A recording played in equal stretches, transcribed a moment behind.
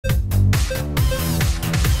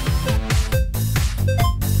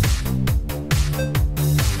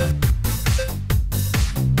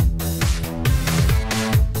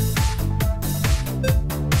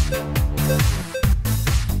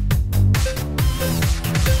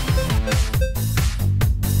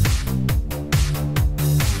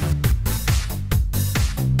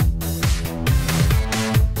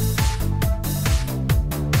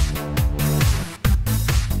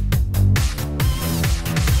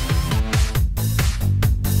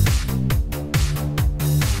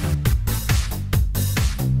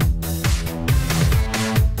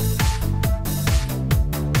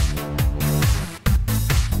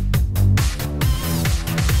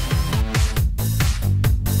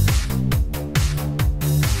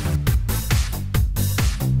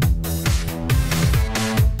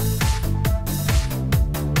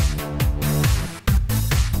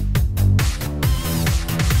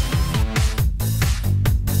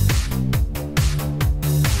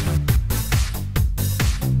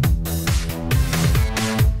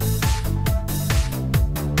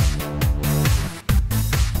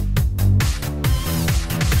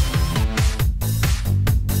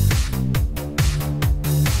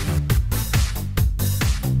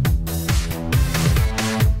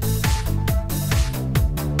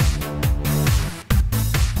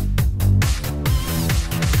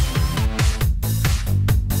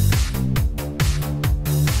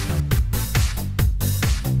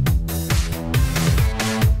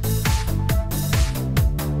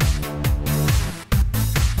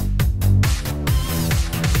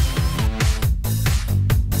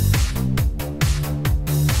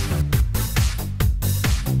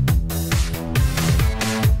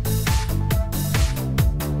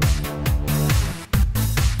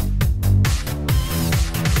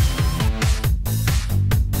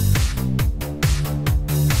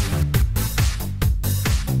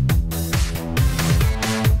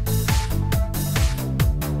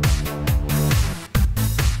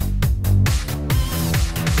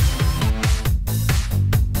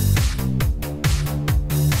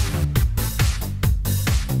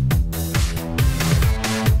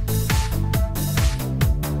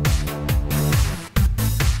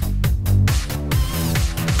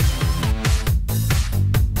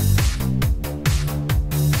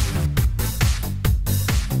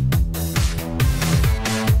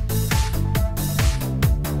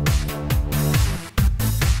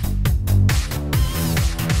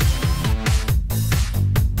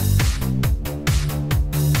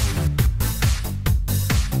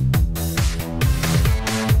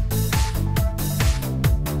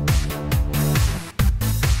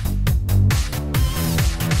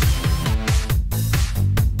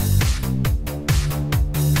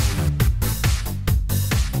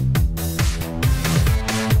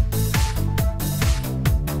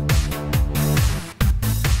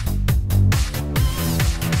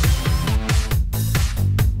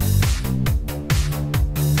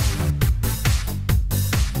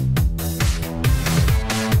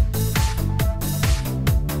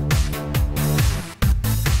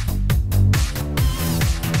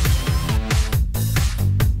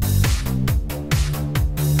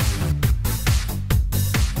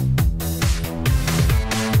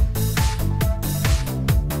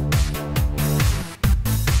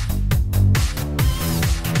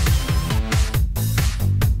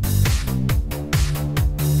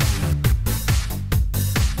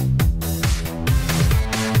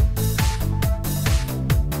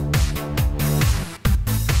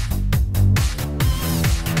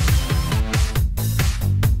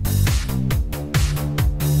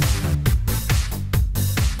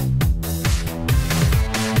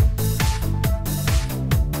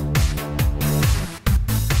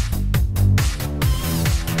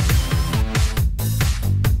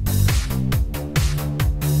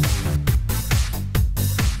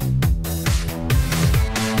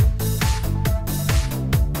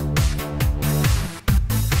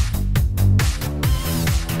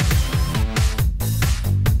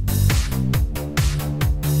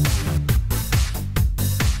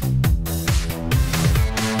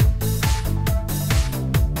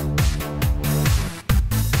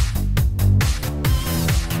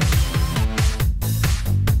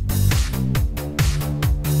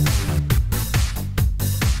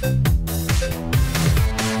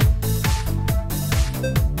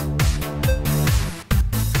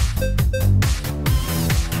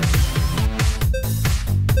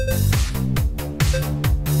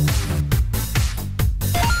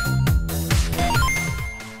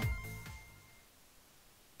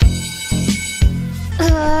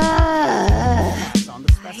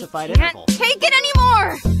specified interval. Can't take it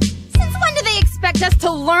anymore! Since when do they expect us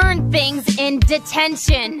to learn things in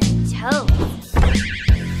detention? Toes.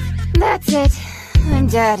 That's it. I'm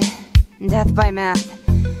dead. Death by math.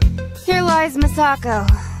 Here lies Misako,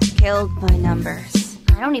 killed by numbers.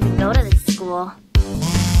 I don't even go to this school.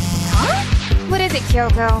 Huh? What is it,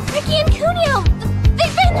 Kyoko? Ricky and Kunio!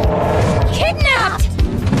 They've been kidnapped!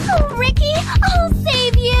 Oh, Ricky, I'll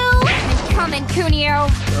save you! I'm coming, Kunio!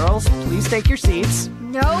 Girls, please take your seats.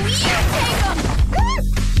 No, you take them!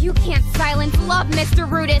 You can't silence love, Mr.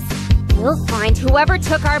 Rudis! We'll find whoever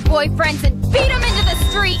took our boyfriends and beat them into the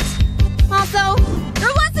street! Also,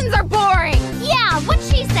 your lessons are boring! Yeah, what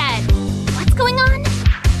she said! What's going on?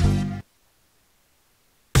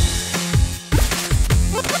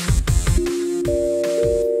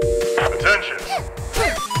 Attention!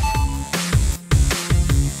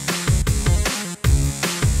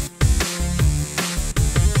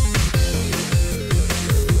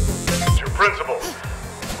 To principal,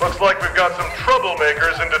 looks like we've got some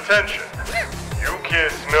troublemakers in detention. You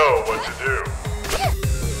kids know what to do.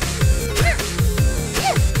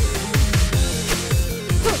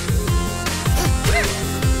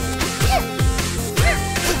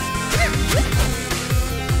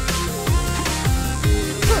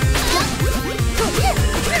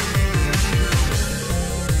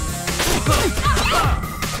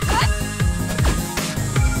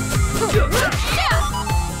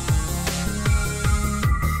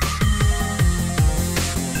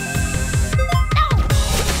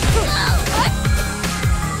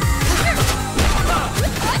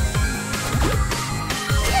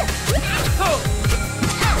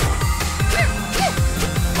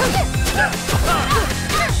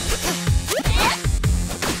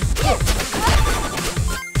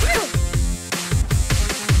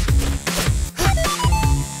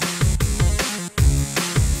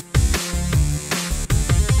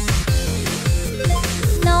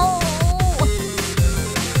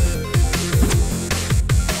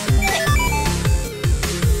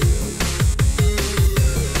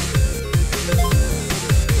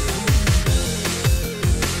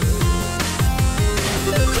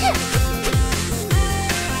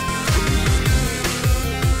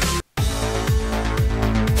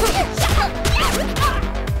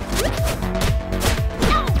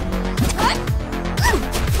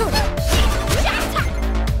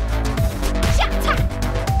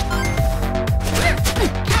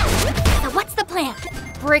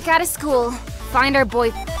 Break out of school, find our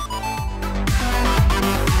boyfriends,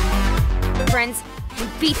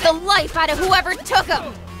 and beat the life out of whoever took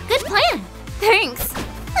them! Good plan! Thanks!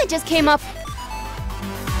 I just came up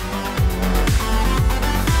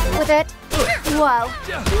with it. Whoa,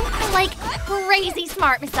 you are like crazy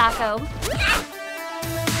smart, Misako.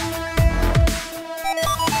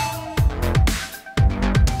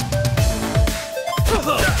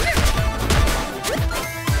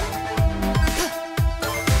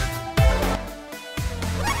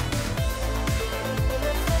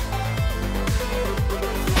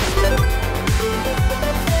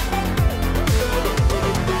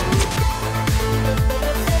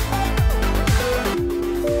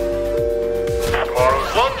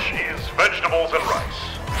 Tomorrow's lunch is vegetables and rice.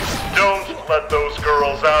 Don't let those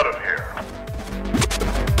girls out of here.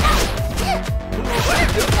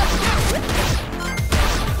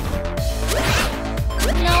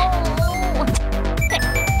 No!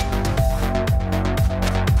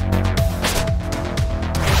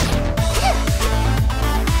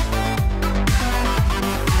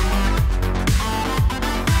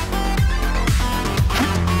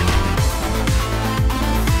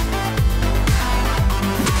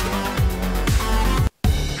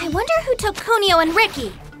 I wonder who took Kunio and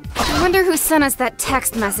Ricky. I wonder who sent us that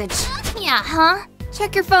text message. Yeah, huh?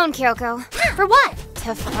 Check your phone, Kyoko. For what?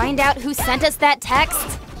 To find out who sent us that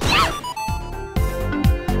text.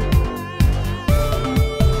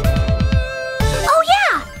 Oh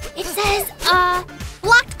yeah! It says,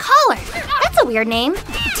 blocked caller. That's a weird name.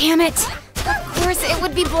 Damn it. Of course it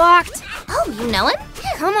would be blocked. Oh, you know him?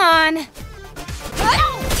 Come on.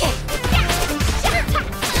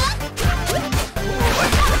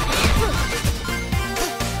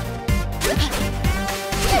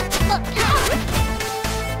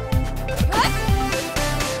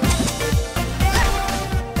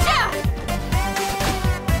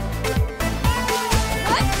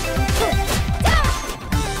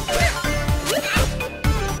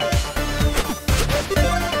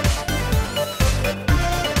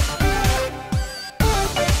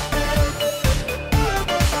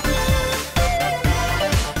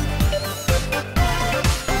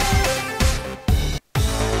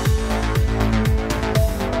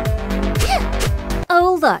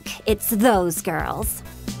 it's those girls.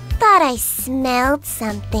 Thought I smelled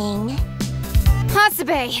something.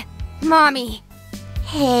 Hasabe! Mommy!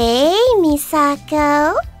 Hey,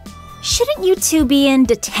 Misako. Shouldn't you two be in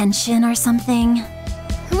detention or something?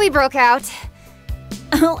 We broke out.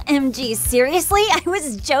 OMG, seriously? I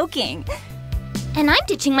was joking. And I'm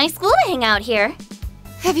ditching my school to hang out here.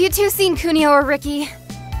 Have you two seen Kunio or Ricky?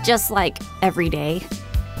 Just like every day.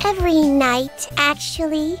 Every night,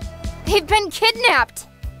 actually. They've been kidnapped!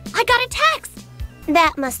 I got a text!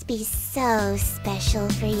 That must be so special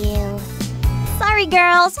for you. Sorry,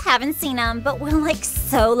 girls, haven't seen them, but we'll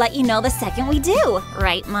so let you know the second we do.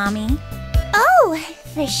 Right, Mommy? Oh,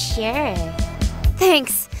 for sure.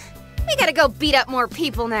 Thanks. We gotta go beat up more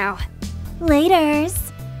people now.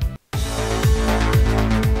 Laters.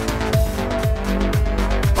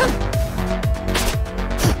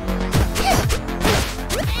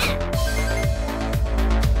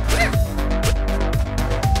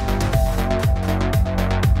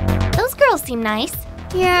 Those girls seem nice.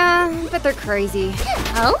 Yeah, but they're crazy.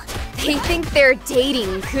 Oh? They think they're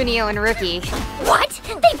dating Kunio and Ricky. What?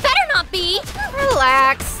 They better not be!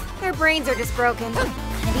 Relax. Their brains are just broken.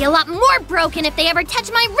 Gonna be a lot more broken if they ever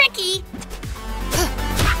touch my Ricky!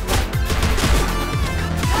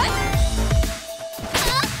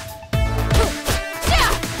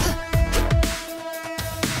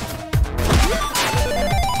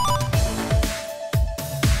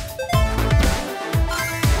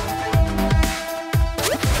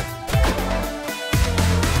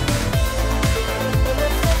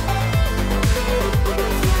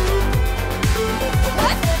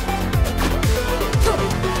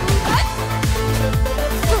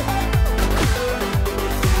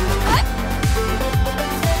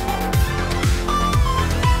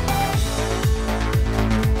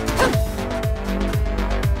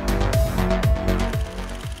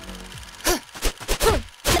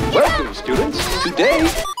 Welcome, students. Today,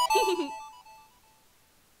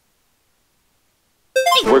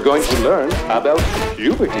 we're going to learn about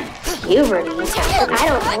puberty. Puberty? I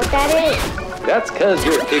don't know what that is. That's because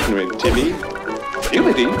you're ignorant, Timmy.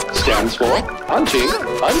 Puberty stands for punching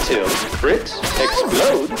until bricks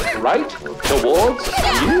explode right towards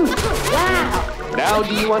you. Wow, Now,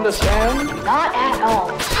 do you understand? not at all.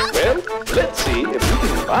 Well, let's see if we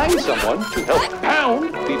can find someone to help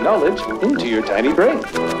pound the knowledge into your tiny brain.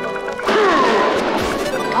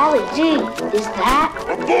 Golly gee, is that?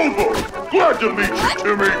 Bobo! Glad to meet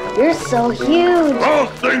you, Timmy! You're so huge. All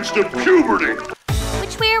thanks to puberty!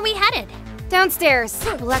 Which way are we headed? Downstairs.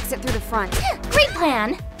 We'll exit through the front. Great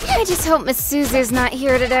plan. I just hope Miss Suzu's not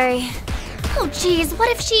here today. Oh geez, what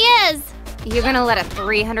if she is? You gonna let a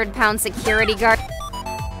 300-pound security guard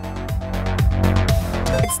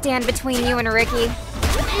stand between you and Ricky?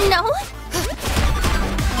 No?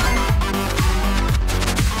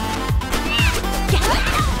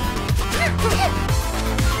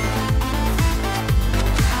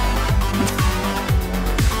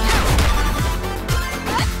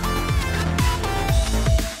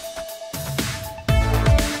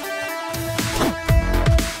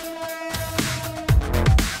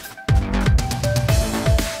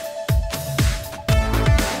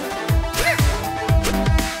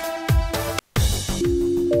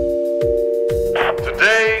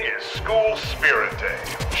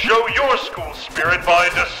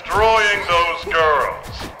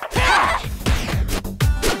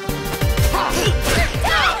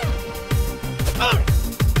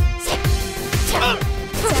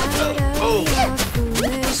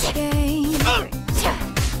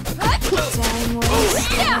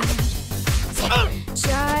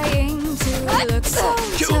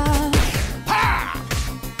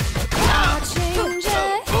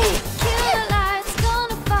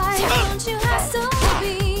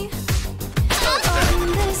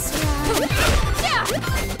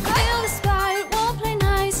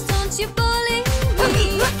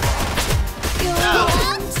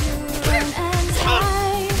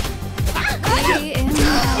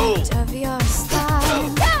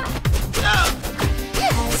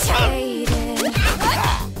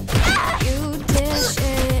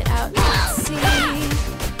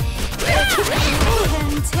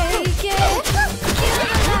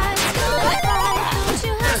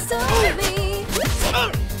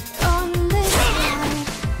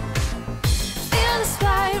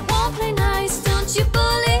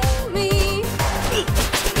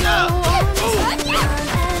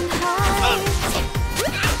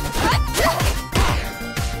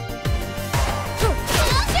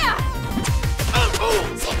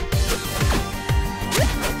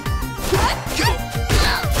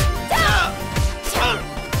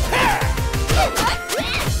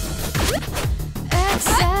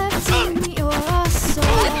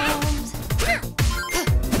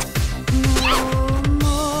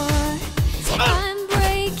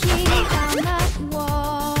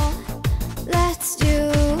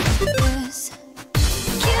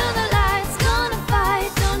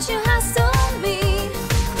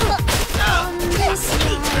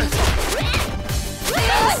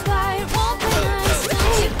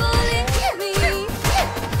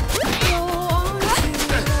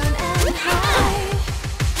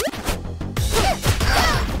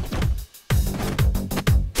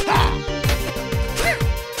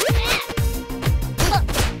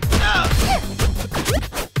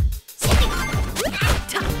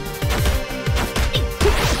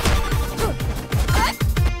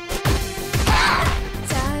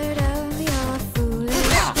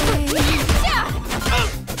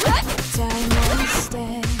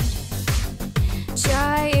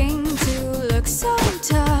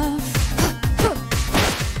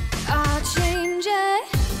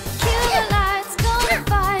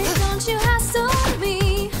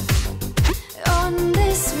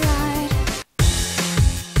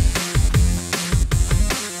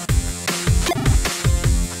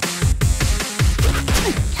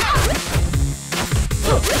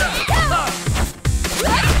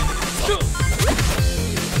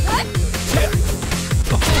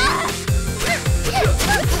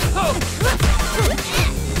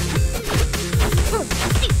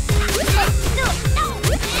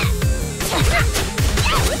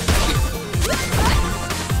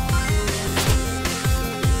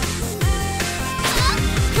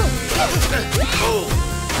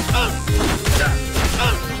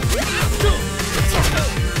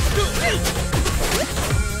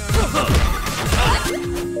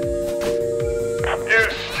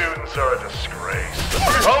 Secrets are a disgrace.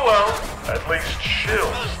 Oh well, at least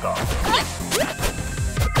she'll stop them.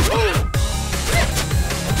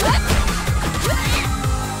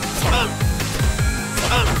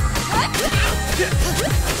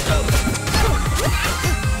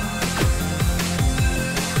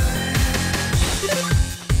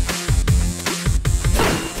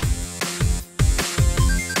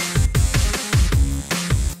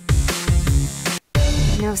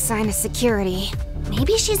 No sign of security.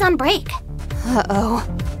 Maybe she's on break. Uh-oh.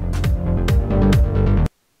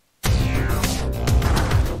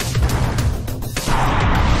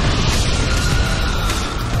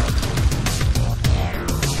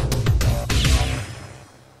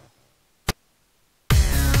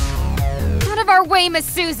 Out of our way, Miss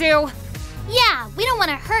Suzu! Yeah, we don't want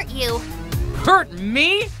to hurt you. Hurt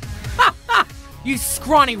me? Ha ha! You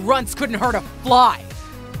scrawny runts couldn't hurt a fly.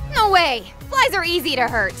 No way! Flies are easy to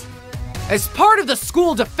hurt. As part of the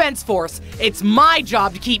school defense force, it's my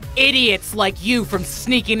job to keep idiots like you from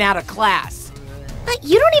sneaking out of class. But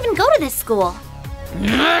you don't even go to this school.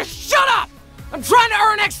 Shut up! I'm trying to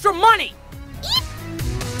earn extra money!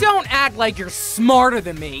 Don't act like you're smarter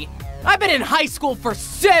than me. I've been in high school for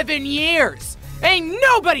 7 years. Ain't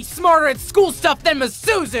nobody smarter at school stuff than Miss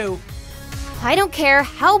Suzu. I don't care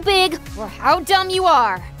how big or how dumb you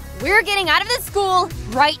are. We're getting out of this school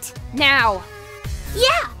right now.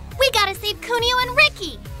 Yeah, we gotta save Kunio and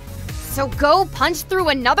Ricky. So go punch through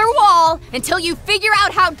another wall until you figure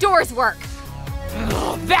out how doors work.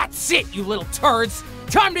 Ugh, that's it, you little turds.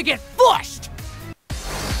 Time to get flushed.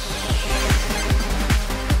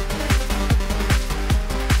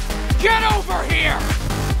 Get over here!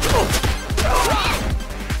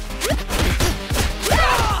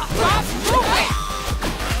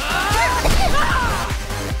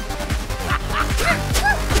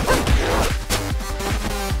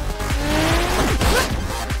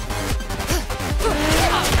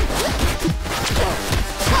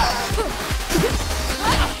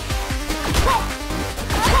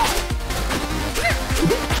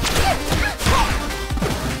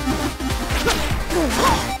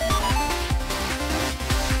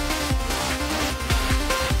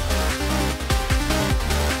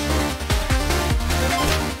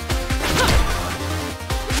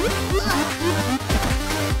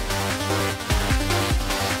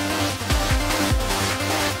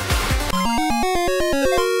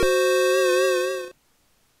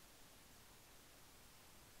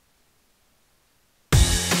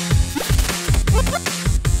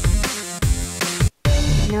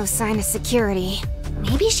 No sign of security.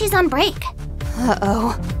 Maybe she's on break.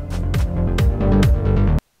 Uh-oh.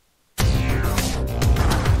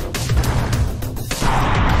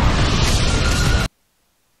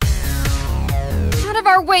 Out of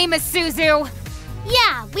our way, Miss Suzu!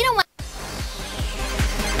 Yeah, we don't want.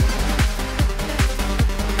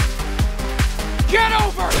 Get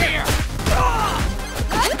over here!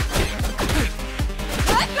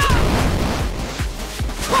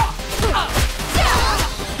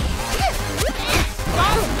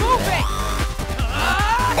 Stop moving!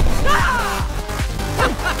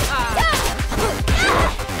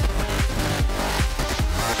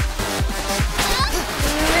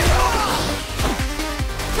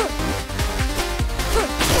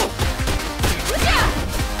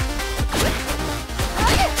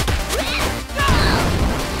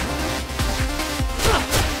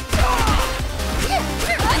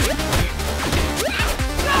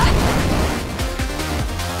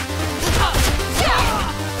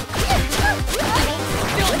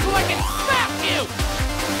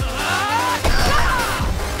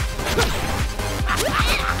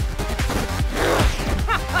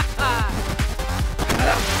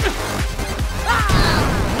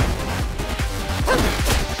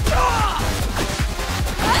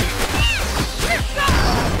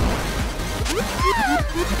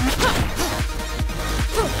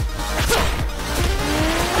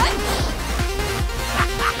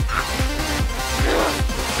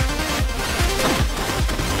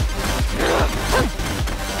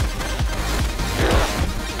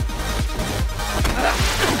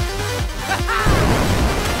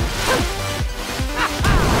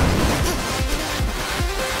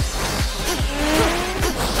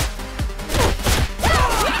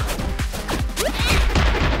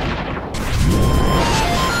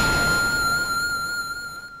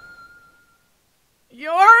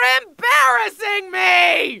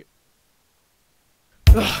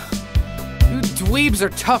 Are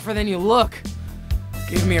tougher than you look.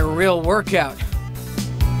 Give me a real workout.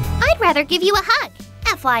 I'd rather give you a hug,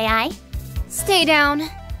 FYI. Stay down.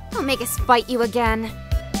 Don't make us fight you again.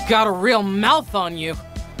 Got a real mouth on you.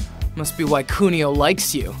 Must be why Kunio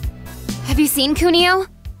likes you. Have you seen Kunio?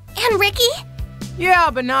 And Ricky? Yeah,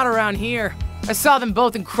 but not around here. I saw them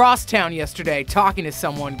both in Crosstown yesterday, talking to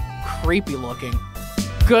someone creepy looking.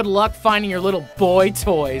 Good luck finding your little boy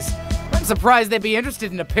toys. I'm surprised they'd be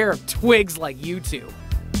interested in a pair of twigs like you two.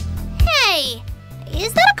 Hey,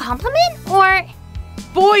 is that a compliment, or...?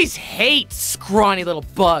 Boys hate scrawny little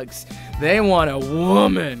bugs. They want a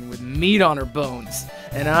woman with meat on her bones.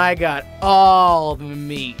 And I got all the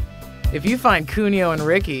meat. If you find Kunio and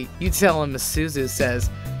Ricky, you tell them Misuzu says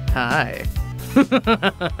hi.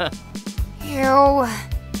 Ew.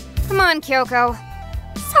 Come on, Kyoko.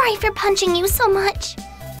 Sorry for punching you so much.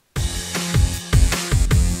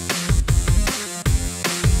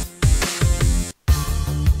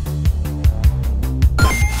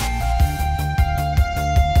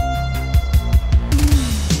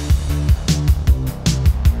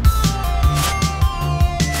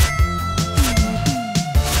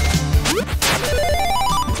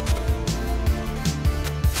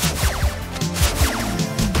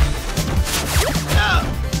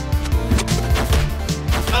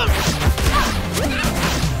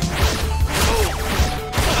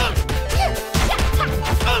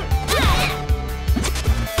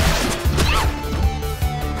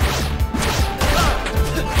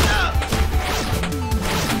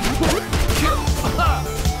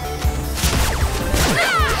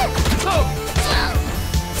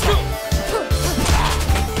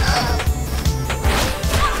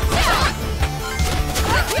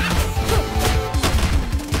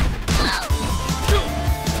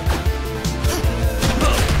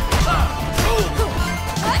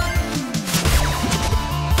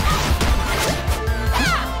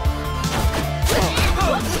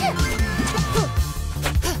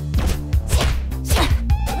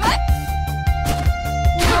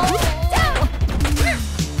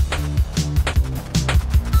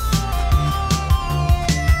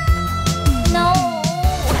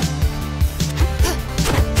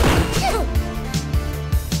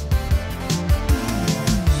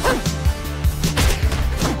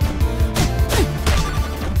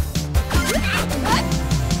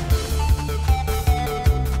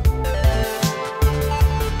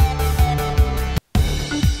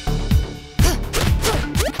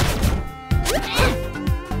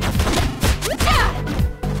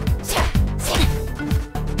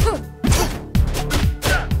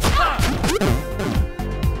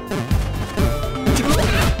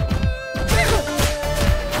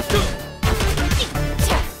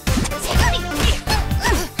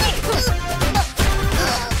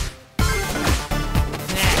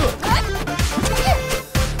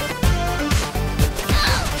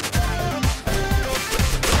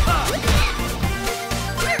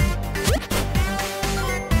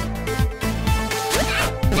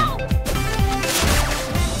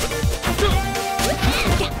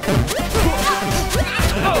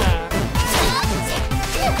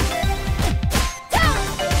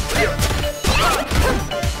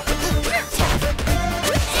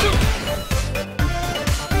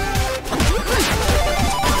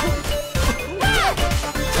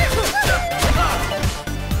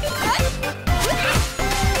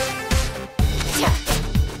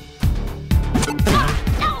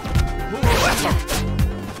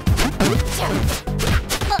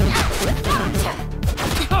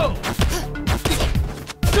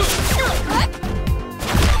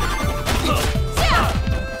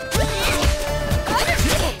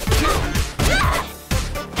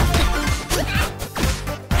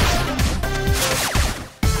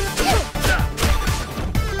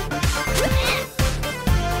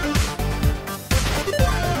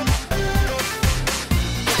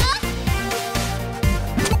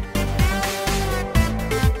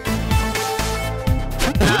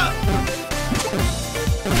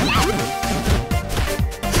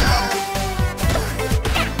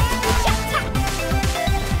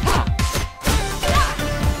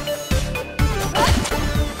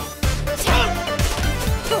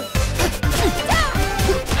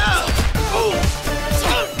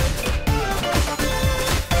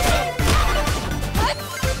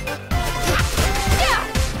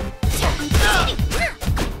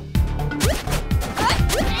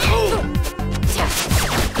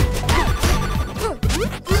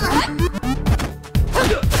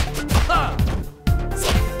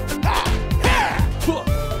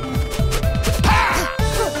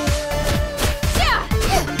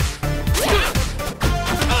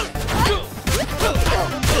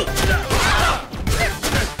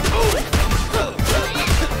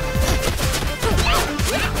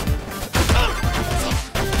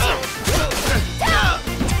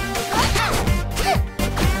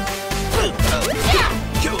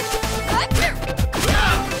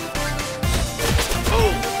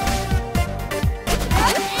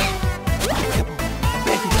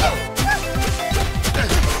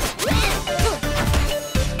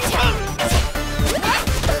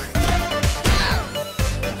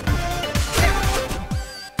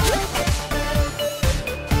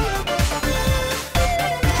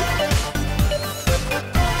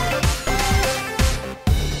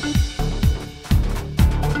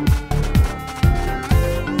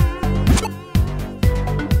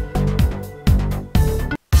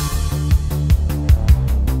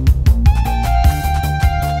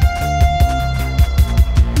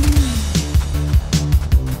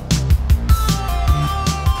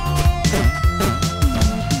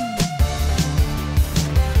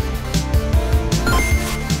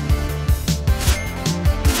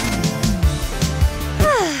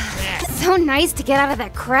 nice to get out of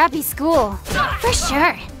that crappy school. For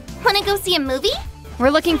sure. Wanna go see a movie?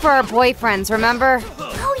 We're looking for our boyfriends, remember?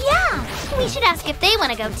 Oh yeah! We should ask if they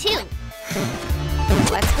wanna go too.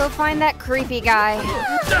 Let's go find that creepy guy.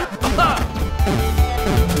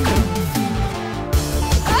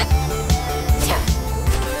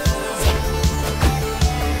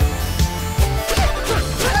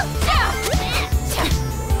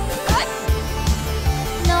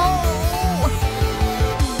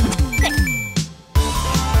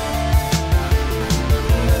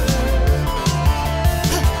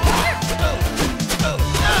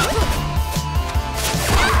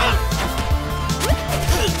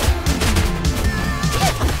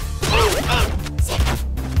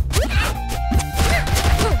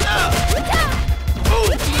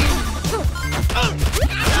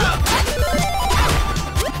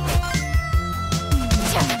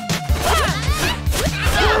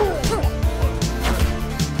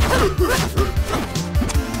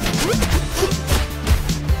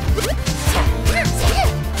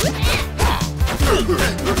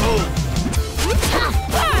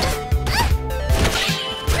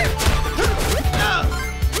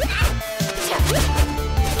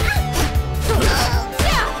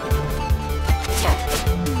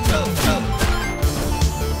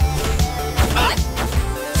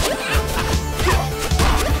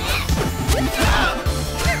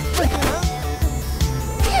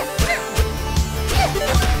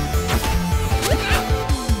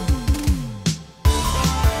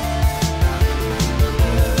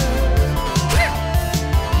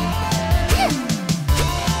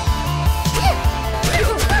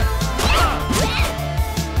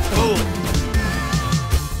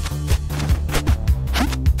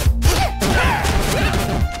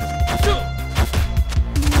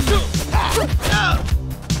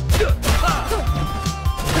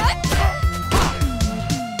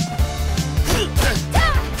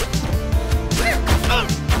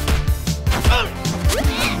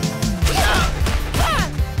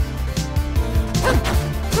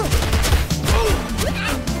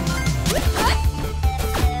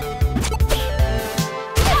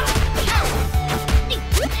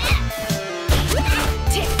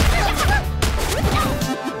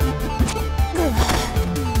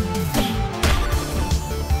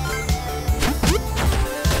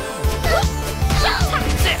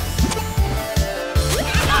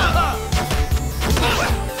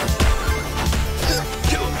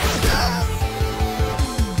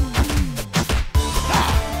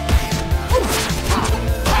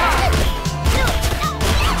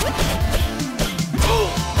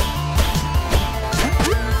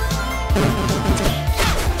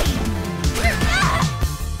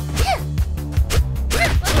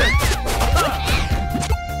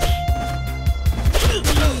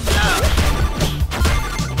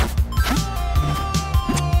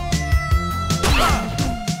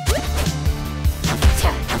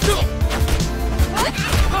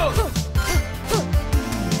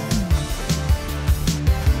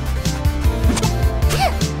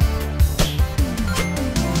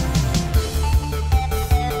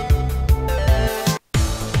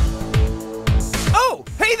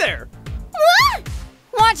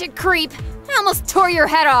 Watch it, creep! I almost tore your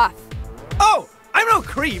head off! Oh, I'm no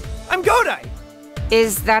creep. I'm Godai.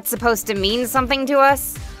 Is that supposed to mean something to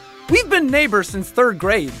us? We've been neighbors since 3rd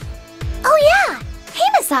grade. Oh yeah! Hey,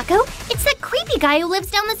 Misako! It's that creepy guy who lives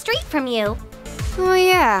down the street from you. Oh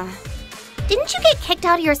yeah. Didn't you get kicked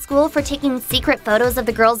out of your school for taking secret photos of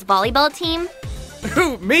the girls' volleyball team?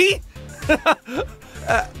 Who, me?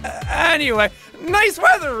 Anyway, nice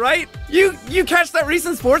weather, right? You catch that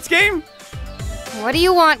recent sports game? What do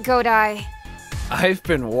you want, Godai? I've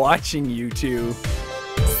been watching you two.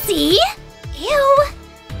 See? Ew!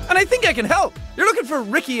 And I think I can help. You're looking for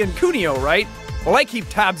Ricky and Kunio, right? Well, I keep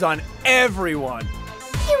tabs on everyone.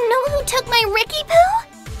 You know who took my Ricky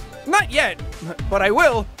poo? Not yet, but I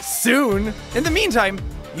will soon. In the meantime,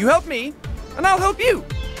 you help me, and I'll help you.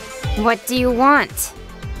 What do you want?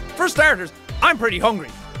 For starters, I'm pretty hungry.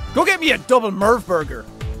 Go get me a double Merv burger.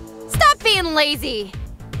 Stop being lazy!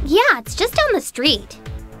 Yeah, it's just down the street.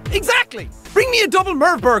 Exactly! Bring me a double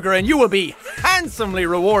Merv burger and you will be handsomely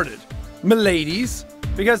rewarded. M'ladies,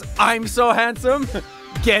 because I'm so handsome.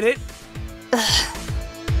 Get it?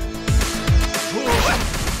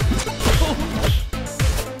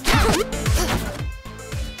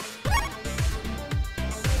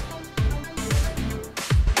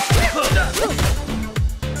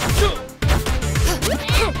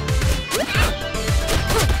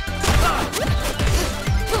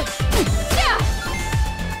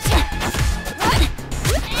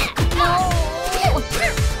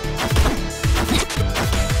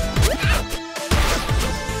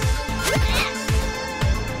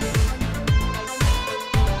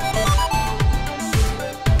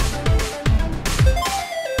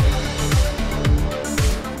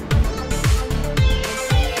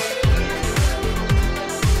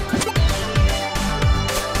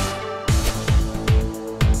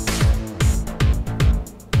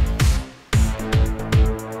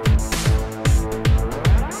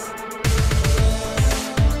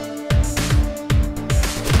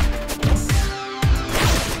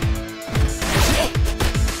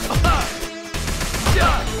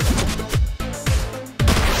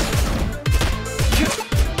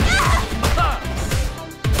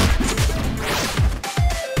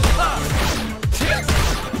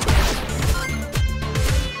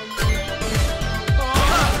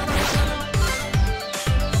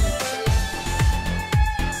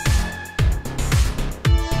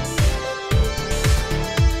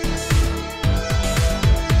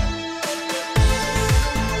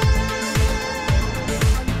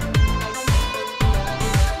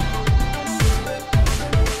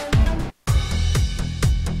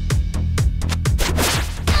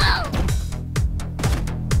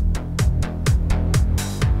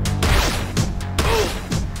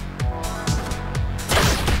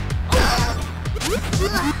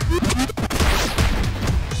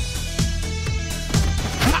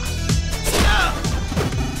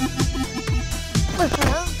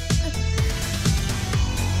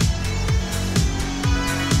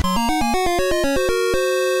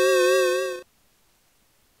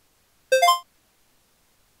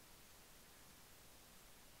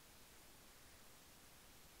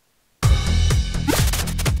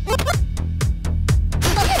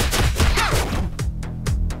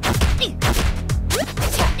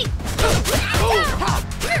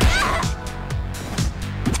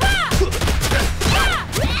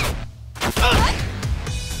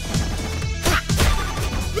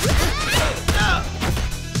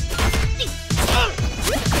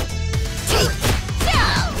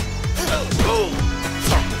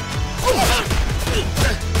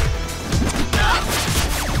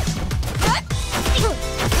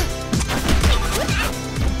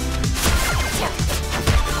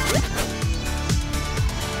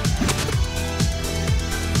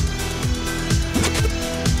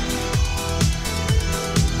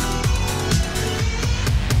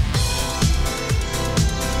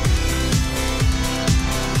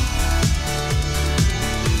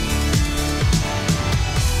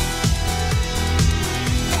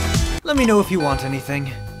 Let me know if you want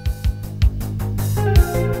anything.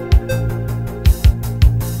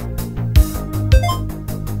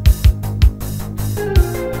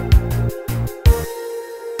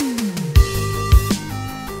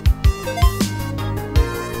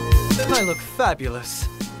 I look fabulous.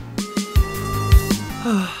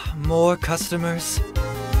 More customers.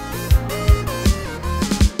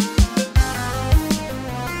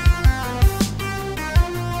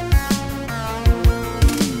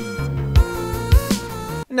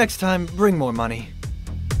 Next time, bring more money.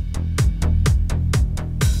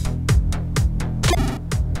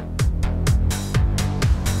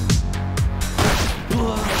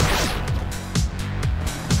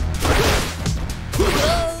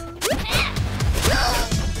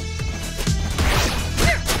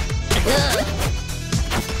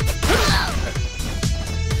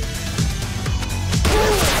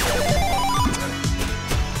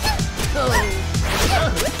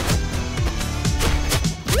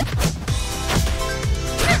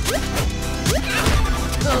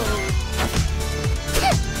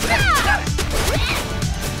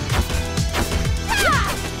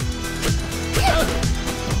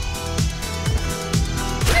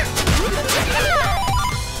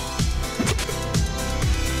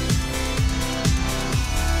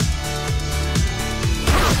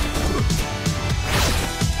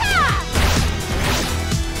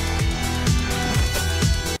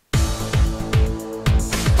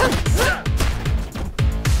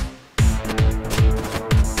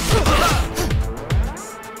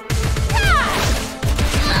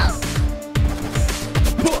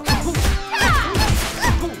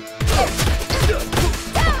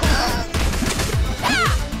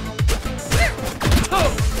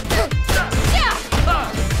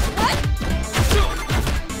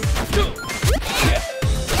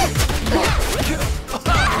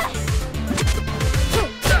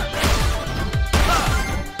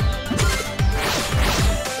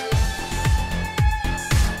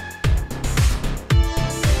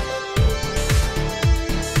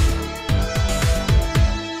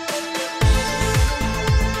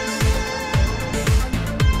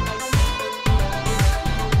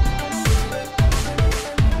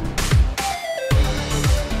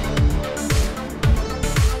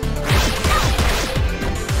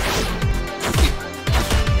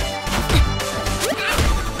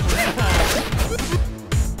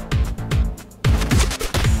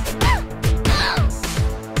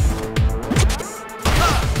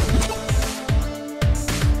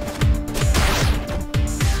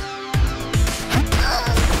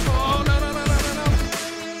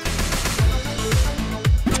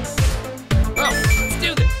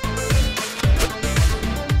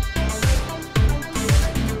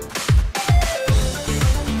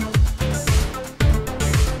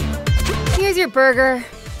 Your burger.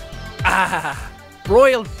 Ah,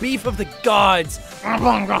 broiled beef of the gods. I'm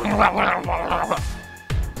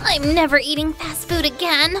never eating fast food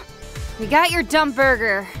again. We got your dumb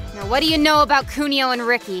burger. Now what do you know about Kunio and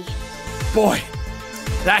Ricky? Boy,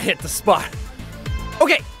 that hit the spot.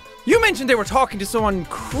 Okay, you mentioned they were talking to someone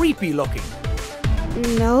creepy looking.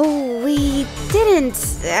 No, we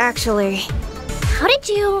didn't, actually. How did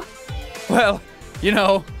you? Well, you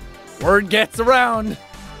know, word gets around.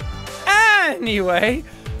 Anyway,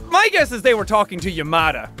 my guess is they were talking to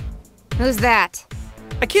Yamada. Who's that?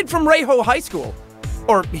 A kid from Reiho High School.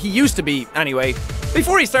 Or he used to be, anyway,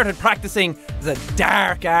 before he started practicing the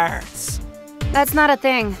dark arts. That's not a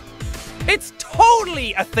thing. It's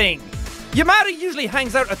totally a thing. Yamada usually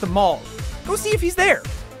hangs out at the mall. Go see if he's there.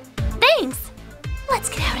 Thanks. Let's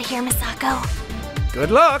get out of here, Misako. Good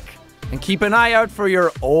luck. And keep an eye out for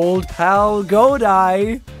your old pal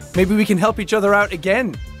Godai. Maybe we can help each other out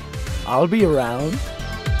again. I'll be around.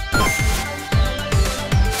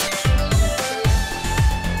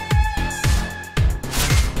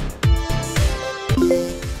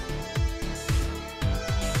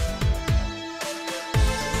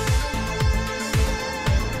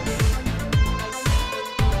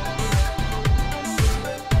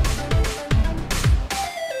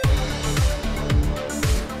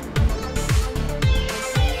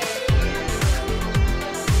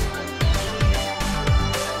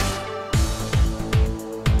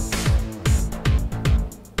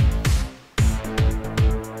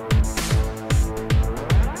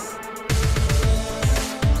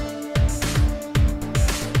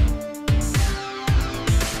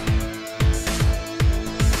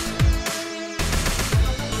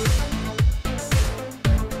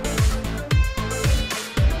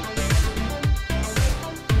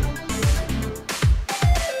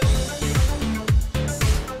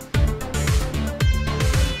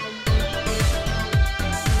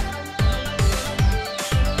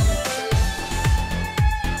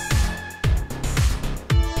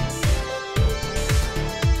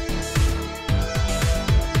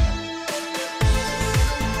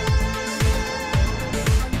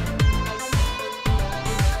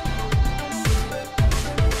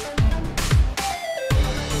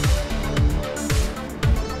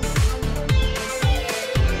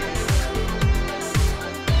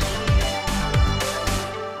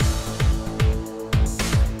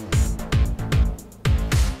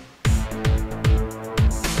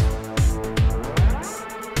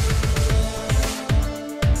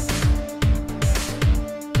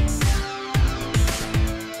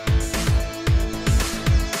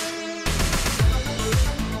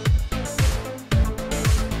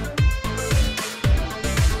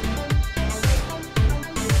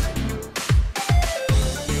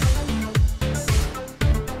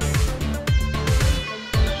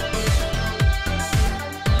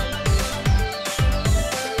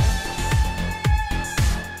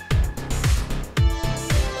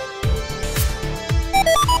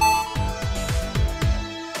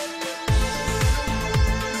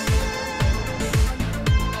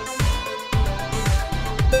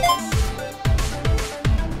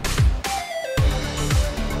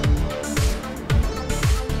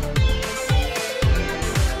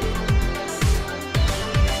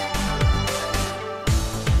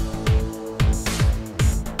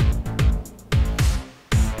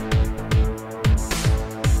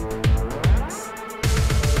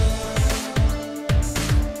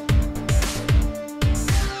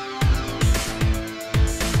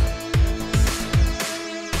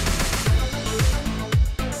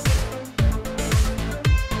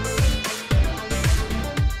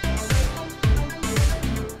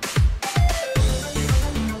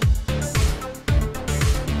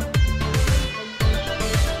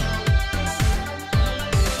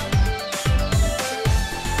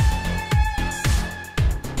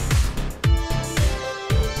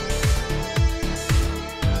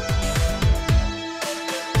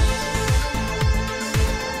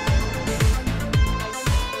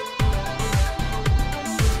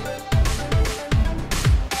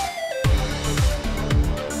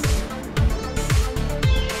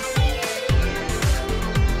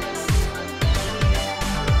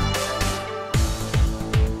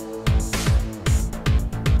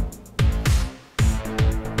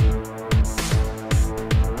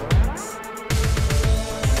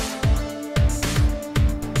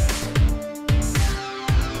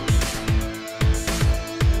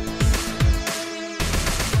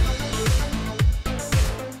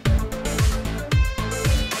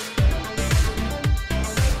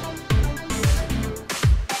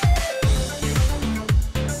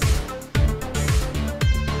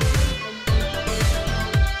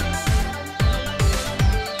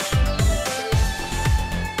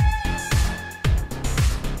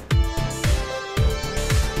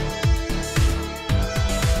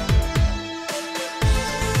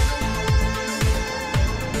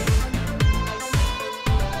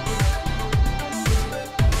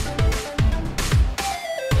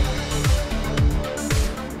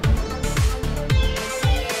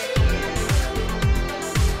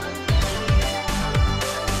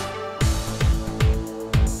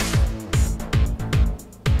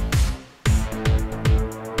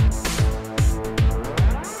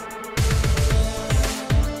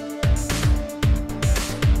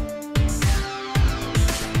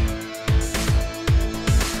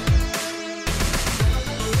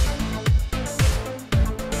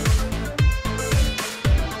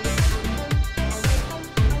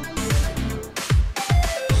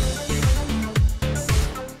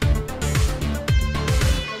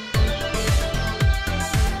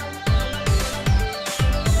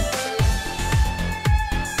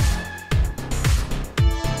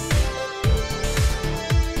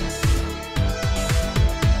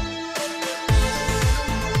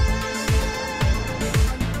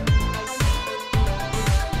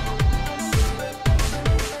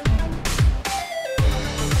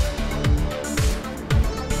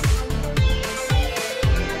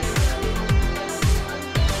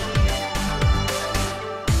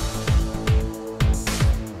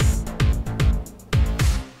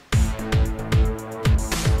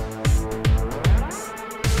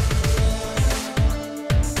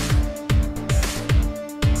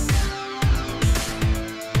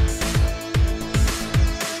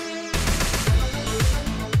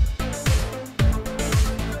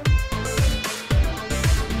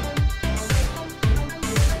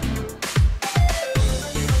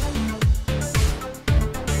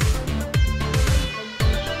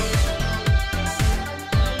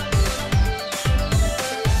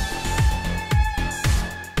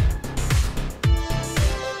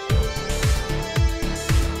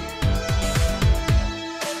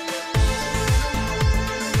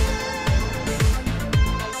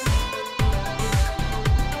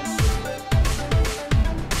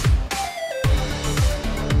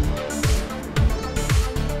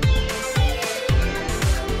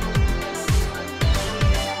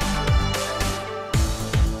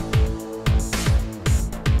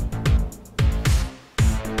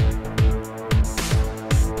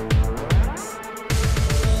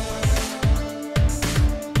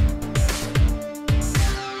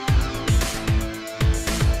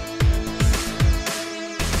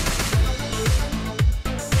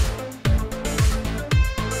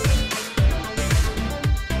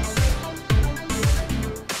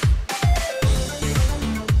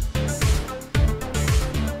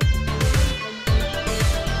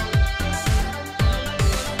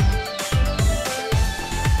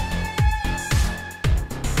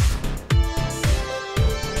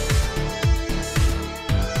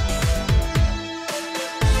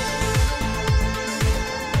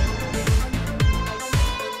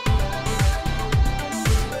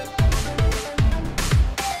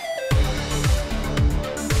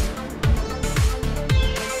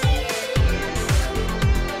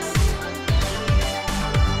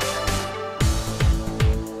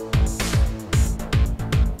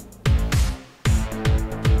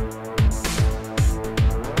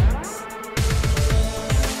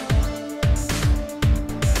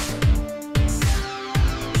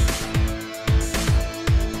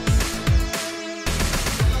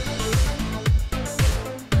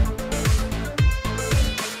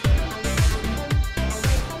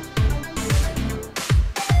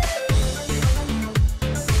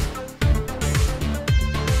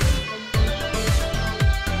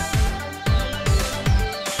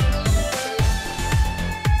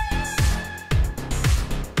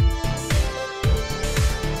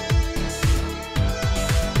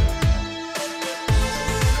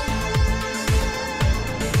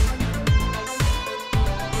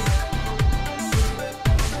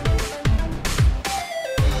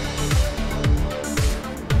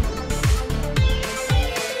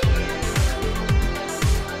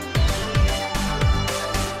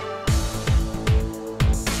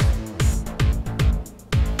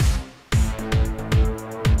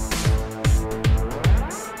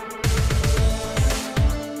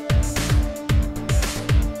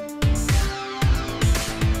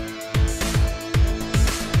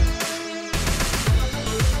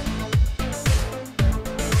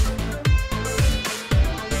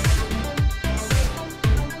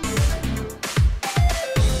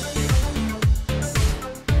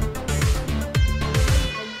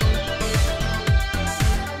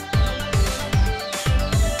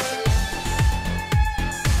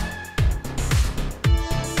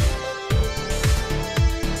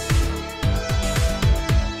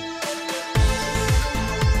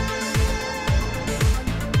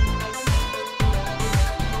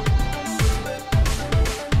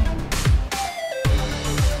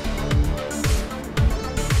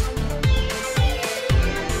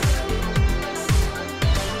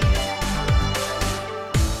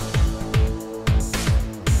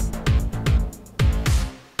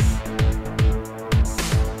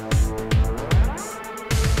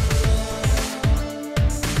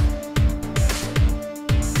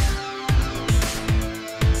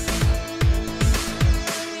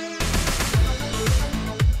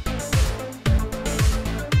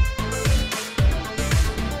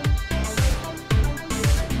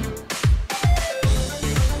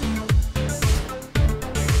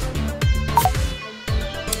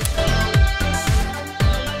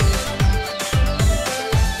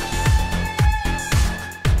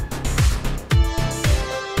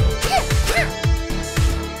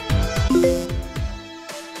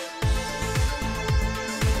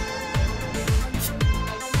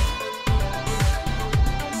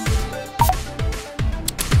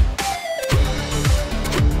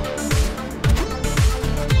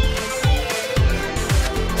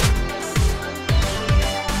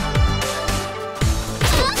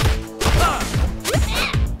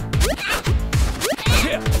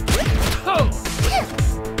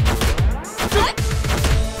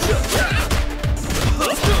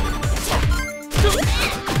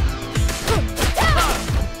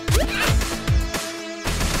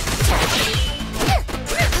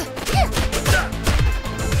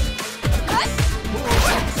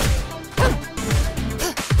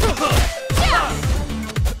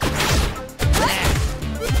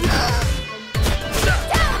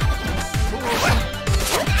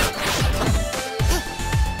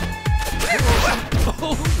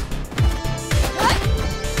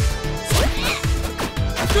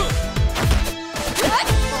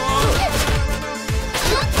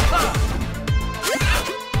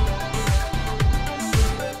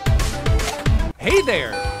 Hey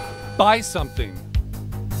there! Buy something.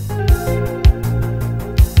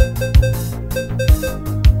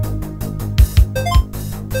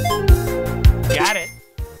 Got it.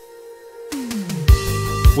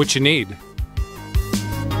 What you need?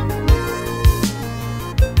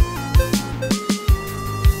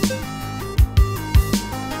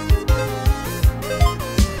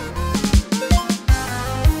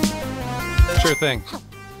 Sure thing.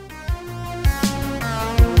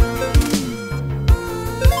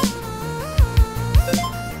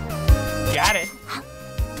 Got it.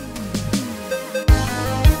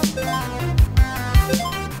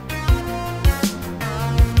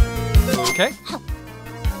 Okay.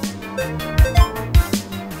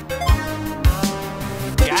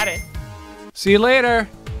 Got it. See you later.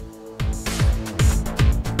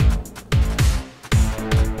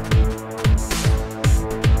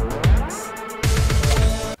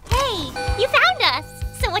 Hey, you found us!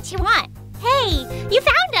 So what you want? Hey, you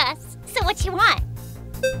found us! So what you want?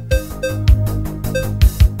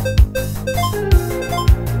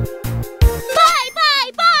 Bye,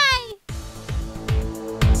 bye, bye!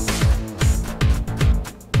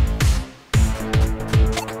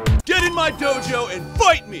 Get in my dojo and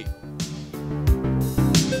fight me!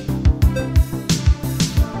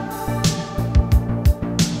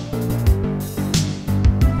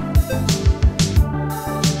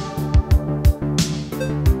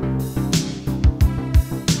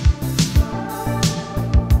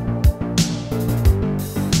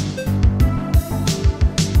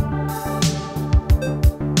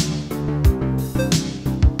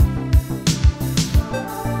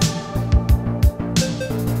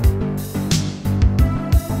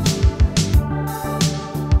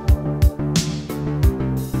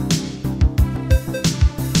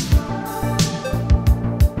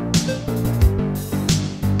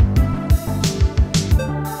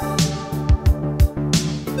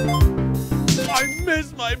 I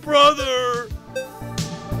miss my brother!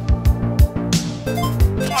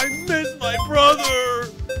 I miss my brother!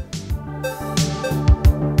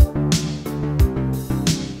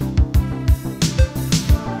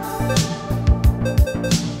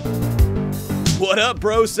 What up,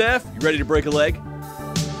 bro, Seth? You ready to break a leg?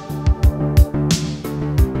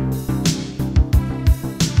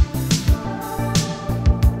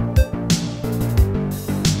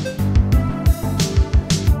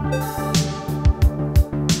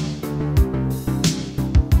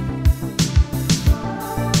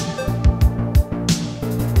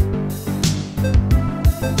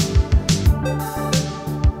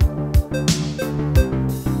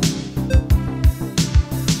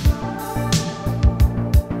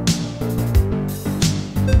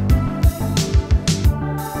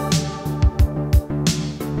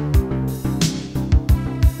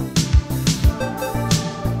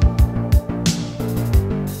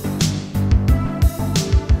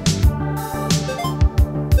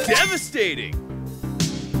 Devastating!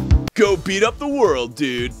 Go beat up the world,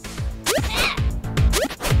 dude.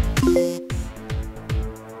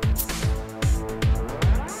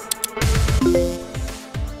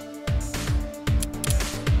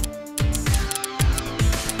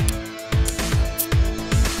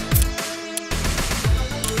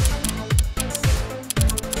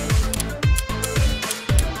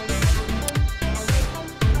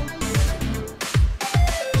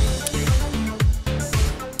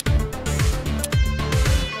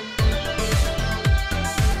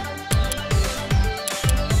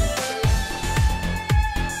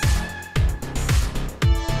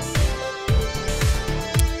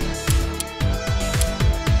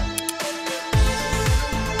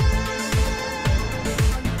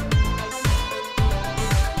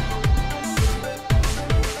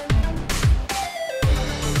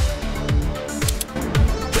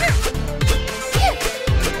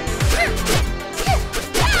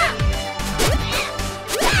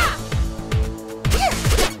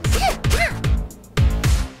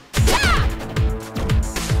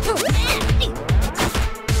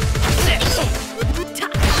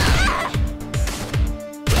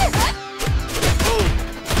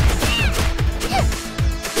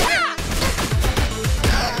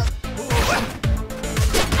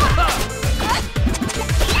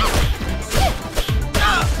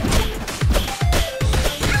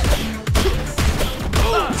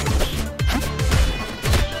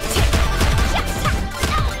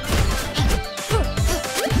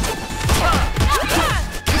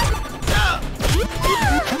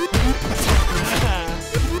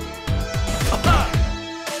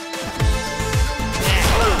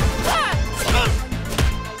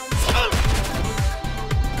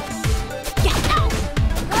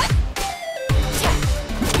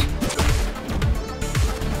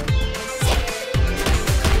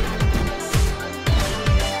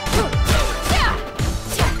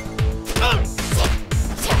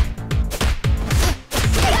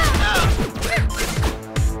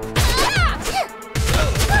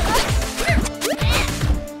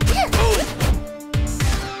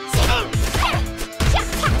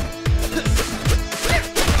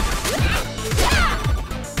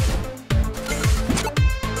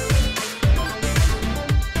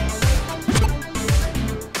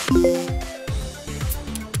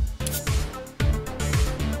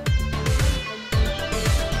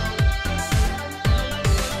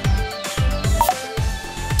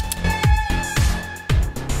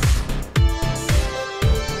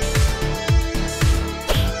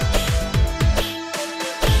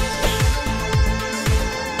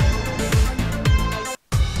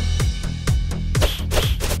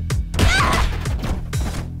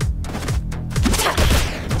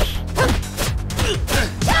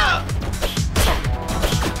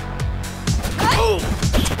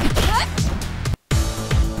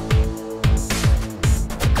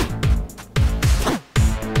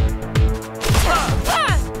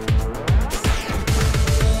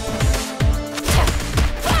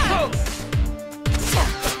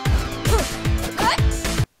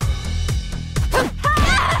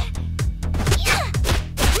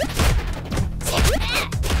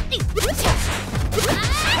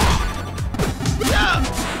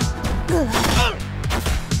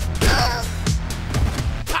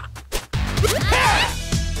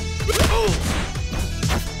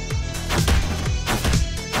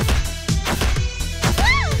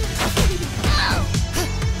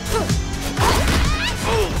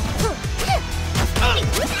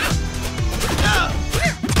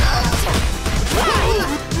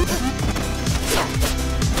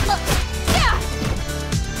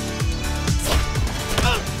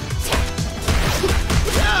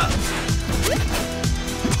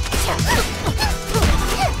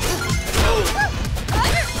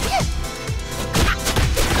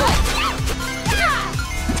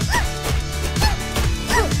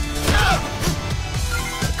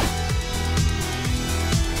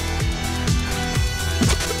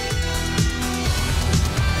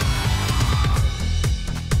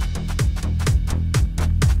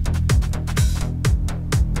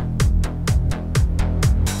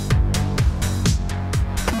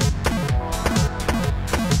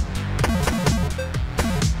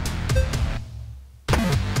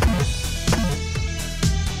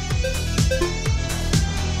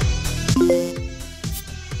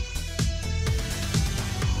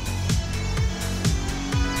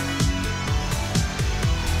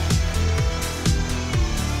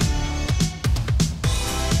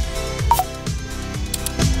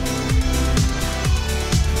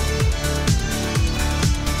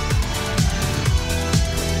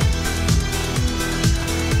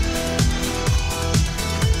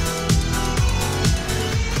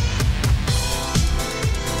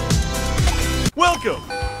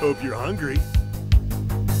 hope you're hungry.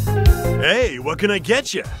 Hey, what can I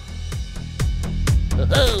get you?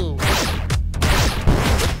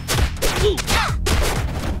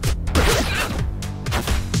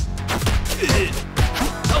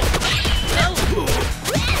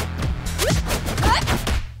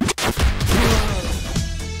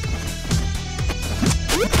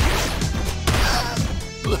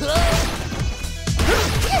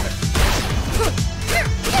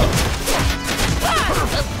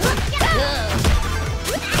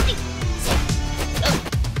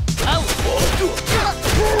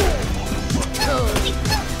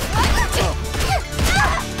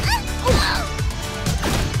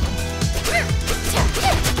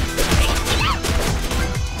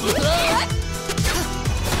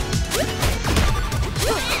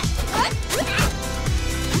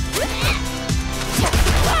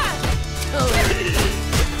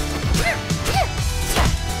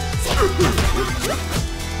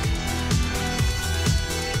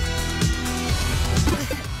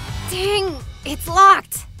 Dang, it's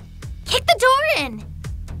locked. Kick the door in.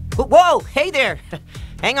 Whoa, hey there.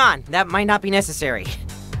 Hang on, that might not be necessary.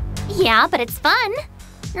 Yeah, but it's fun.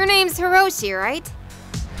 Your name's Hiroshi, right?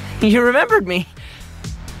 You remembered me.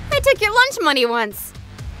 I took your lunch money once.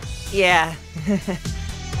 Yeah.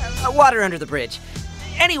 Water under the bridge.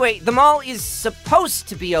 Anyway, the mall is supposed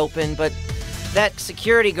to be open, but that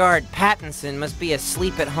security guard, Pattinson, must be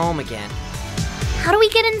asleep at home again. How do we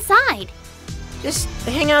get inside? Just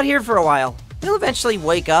hang out here for a while. He'll eventually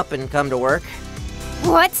wake up and come to work.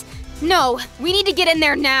 What? No, we need to get in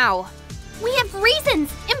there now. We have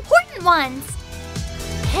reasons, important ones.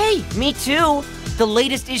 Hey, me too. The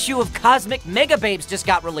latest issue of Cosmic Mega Babes just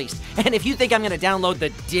got released. And if you think I'm gonna download the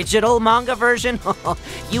digital manga version,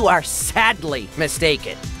 you are sadly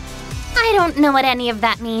mistaken. I don't know what any of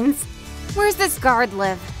that means. Where's this guard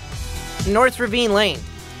live? North Ravine Lane.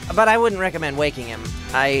 But I wouldn't recommend waking him.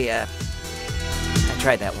 I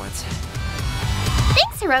tried that once.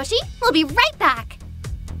 Thanks, Hiroshi. We'll be right back.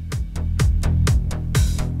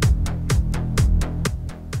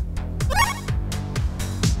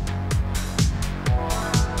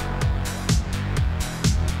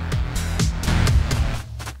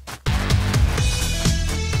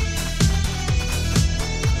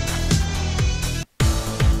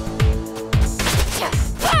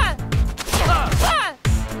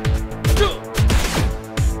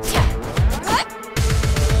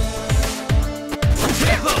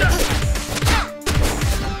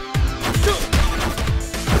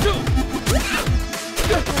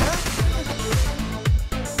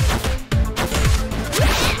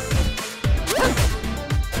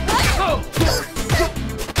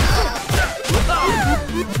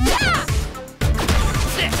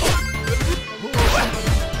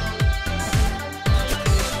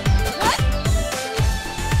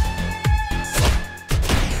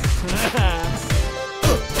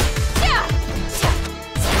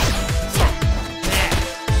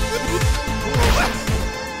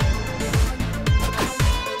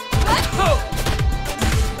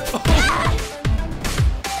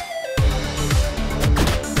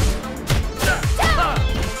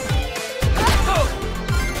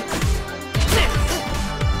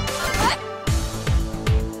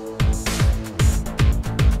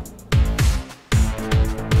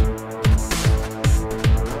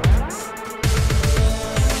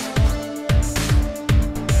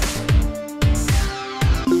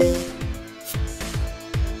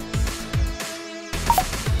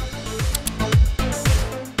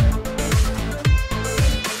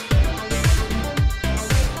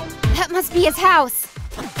 Must be his house.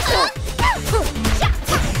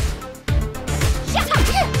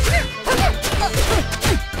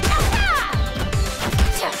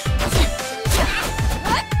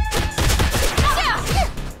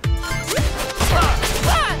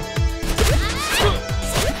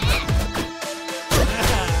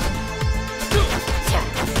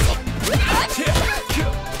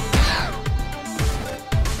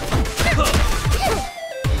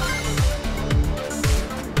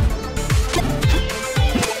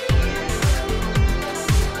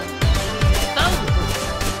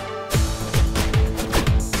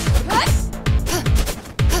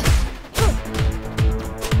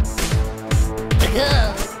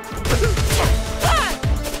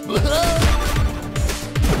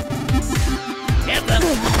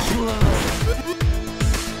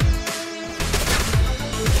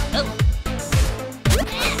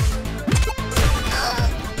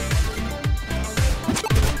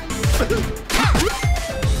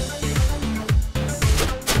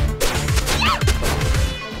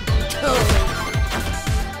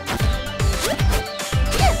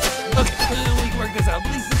 Okay, we can work this out,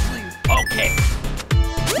 please.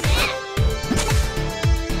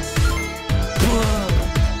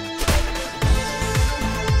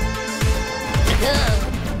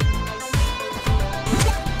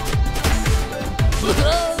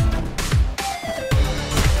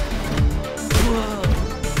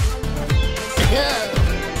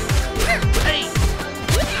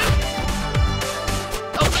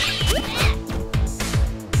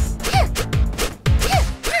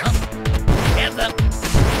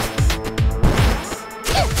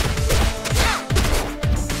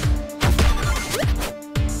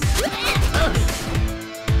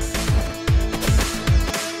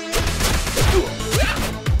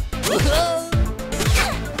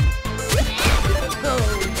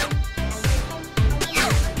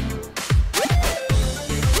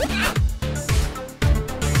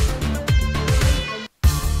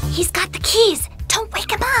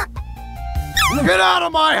 Get out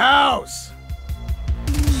of my house!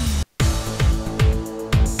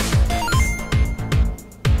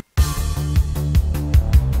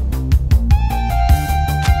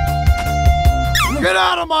 Get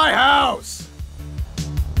out of my house!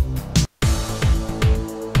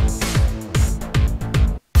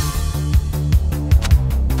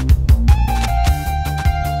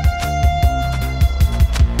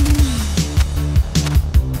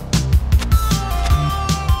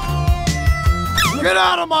 Get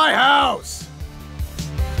out of my house!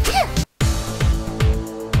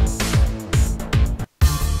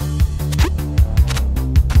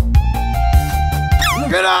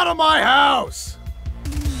 Get out of my house!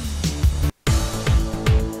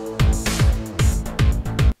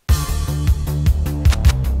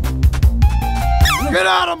 Get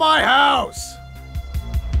out of my house!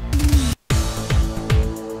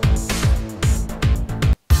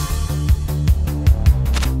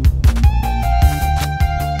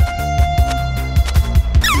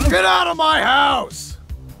 Get out of my house!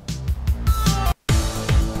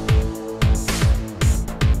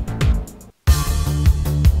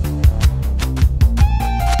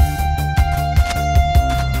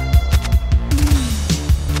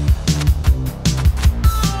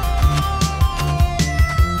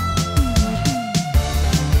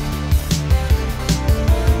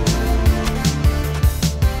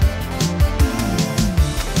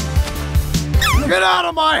 Get out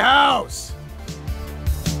of my house!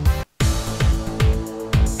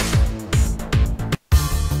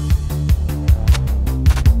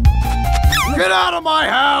 Get out of my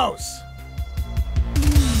house!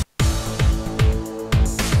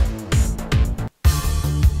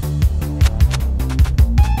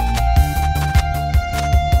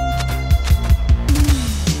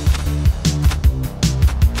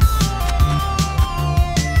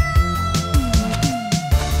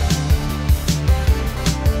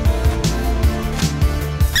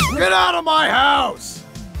 Get out of my house!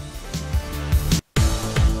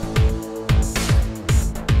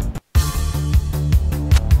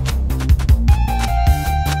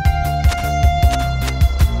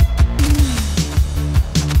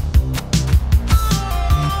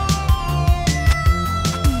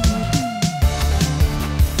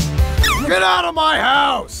 Get out of my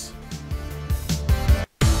house!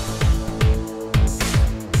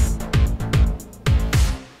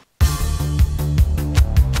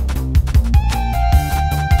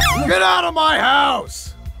 Get out of my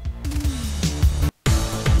house!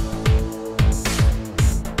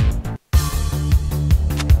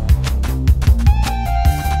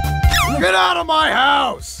 Get out of my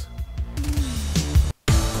house!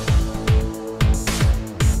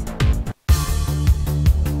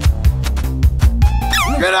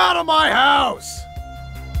 Get out of my house!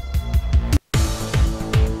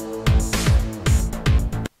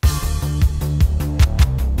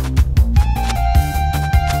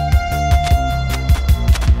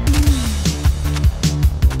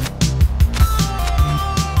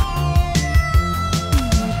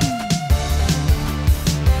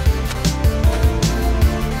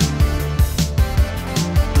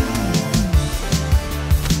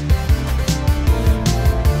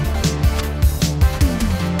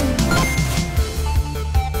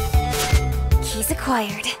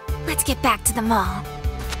 Acquired. Let's get back to the mall.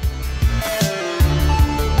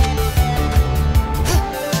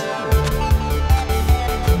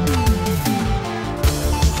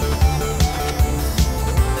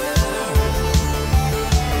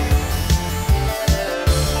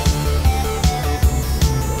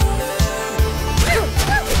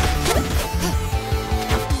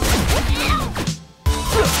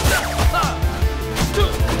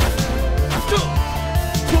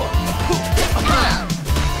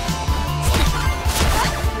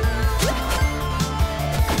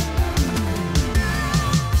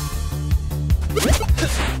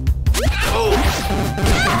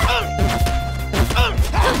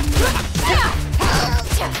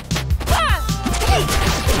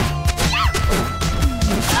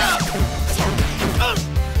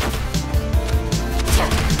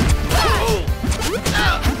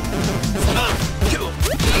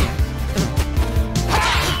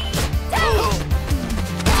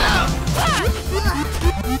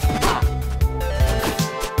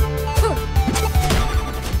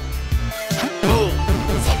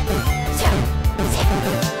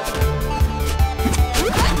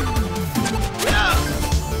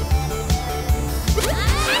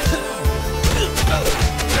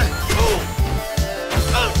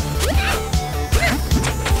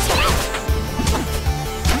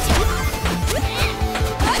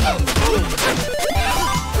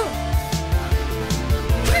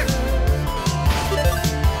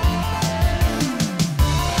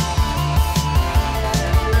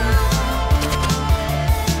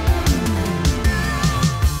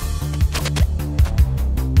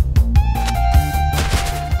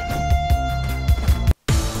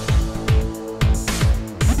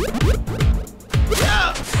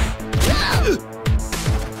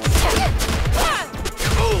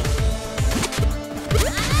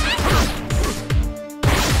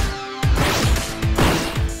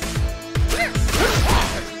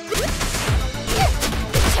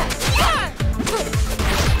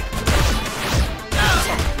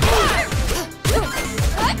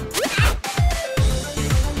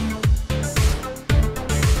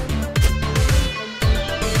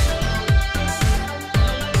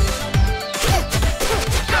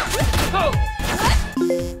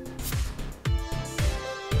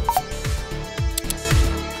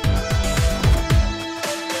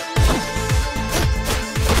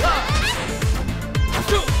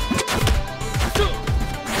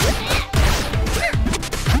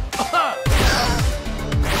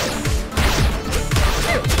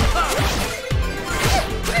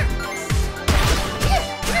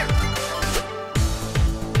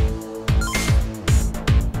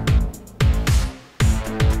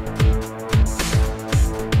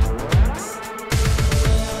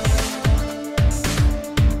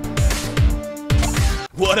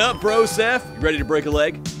 What up, bro, Seth? You ready to break a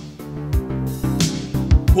leg?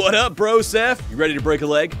 What up, bro, Seth? You ready to break a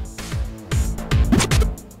leg?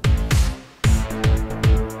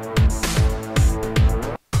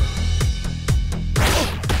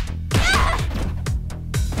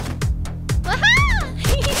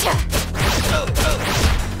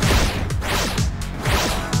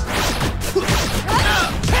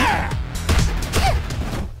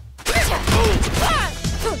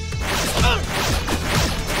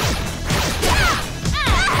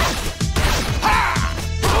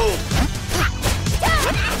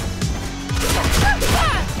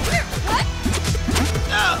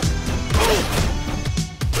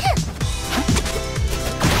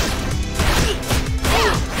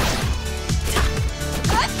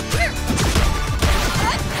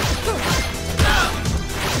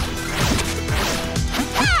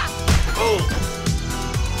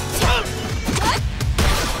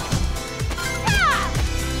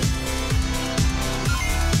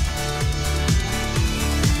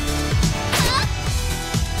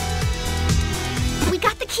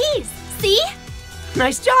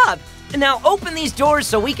 Nice job! And now open these doors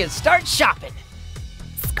so we can start shopping.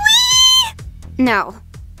 Squee! No.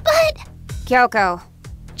 But... Kyoko,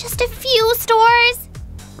 just a few stores?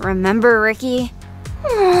 Remember, Ricky?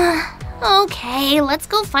 Okay, let's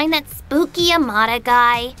go find that spooky Amada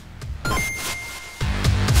guy.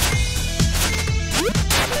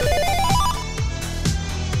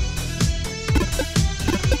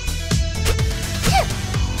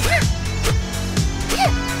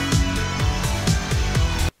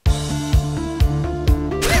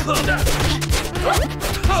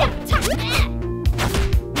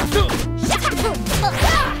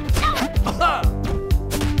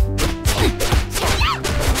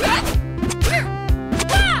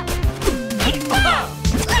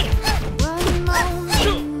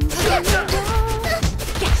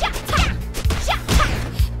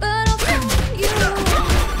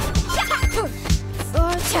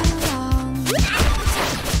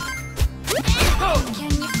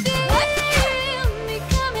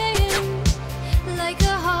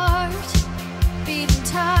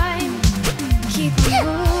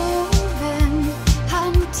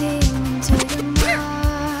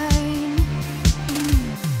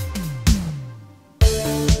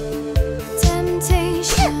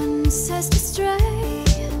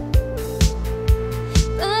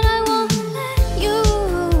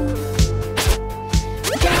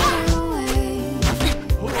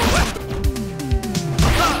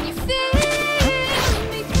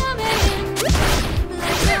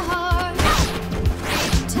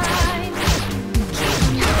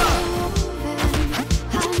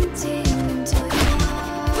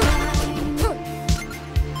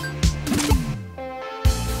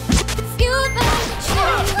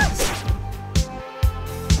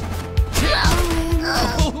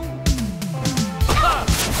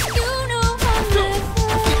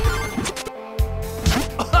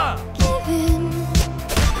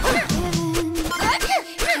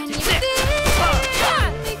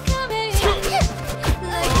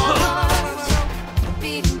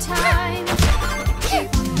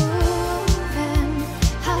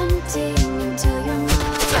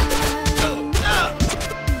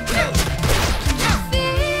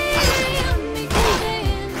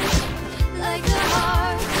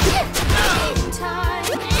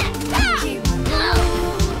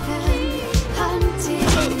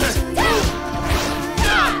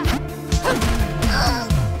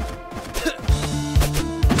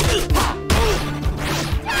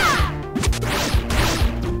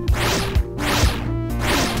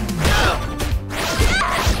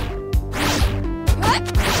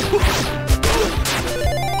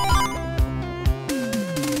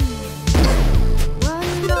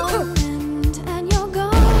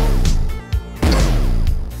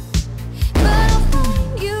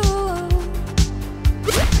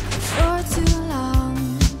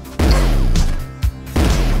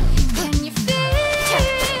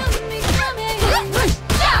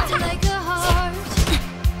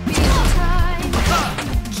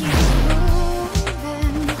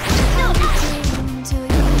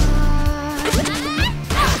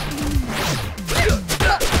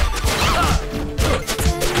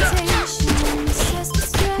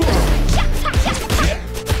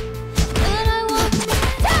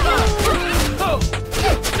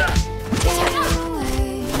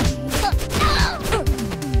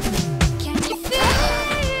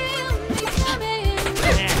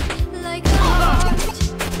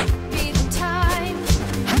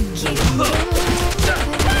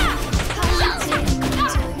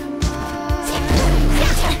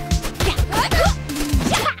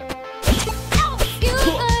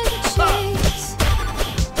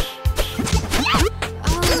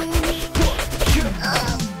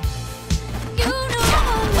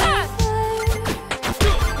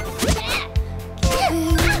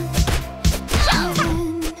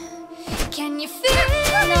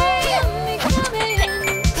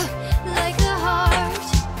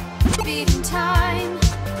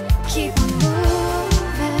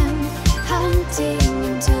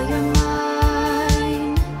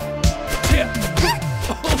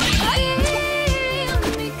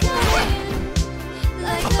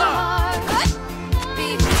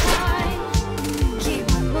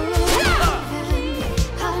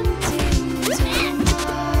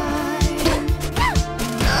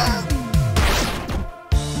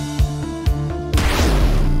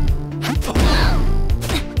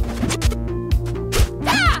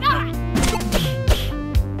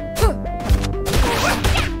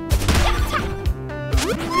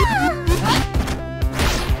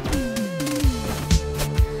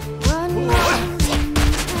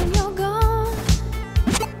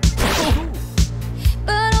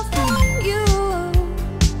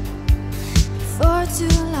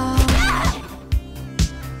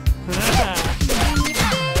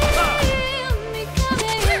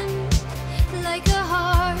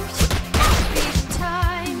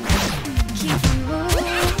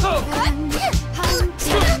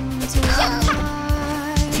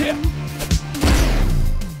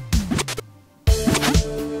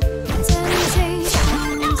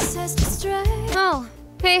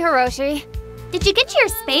 Yoshi. Did you get your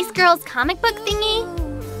Space Girls comic book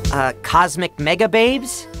thingy? Cosmic Mega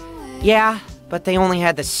Babes? Yeah, but they only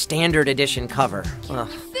had the standard edition cover. Ugh.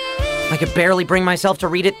 I could barely bring myself to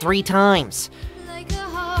read it 3 times.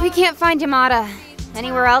 We can't find Yamada.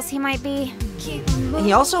 Anywhere else he might be?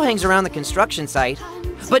 He also hangs around the construction site.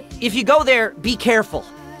 But if you go there, be careful.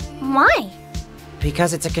 Why?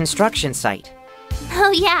 Because it's a construction site.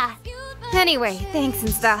 Oh, yeah. Anyway, thanks and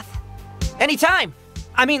stuff. Anytime!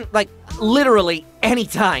 I mean, like, literally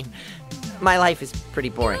anytime. My life is pretty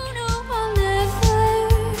boring.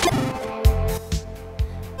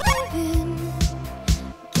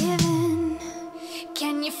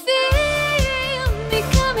 Can you feel me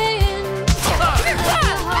coming?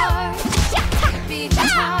 Heart beating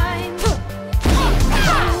time.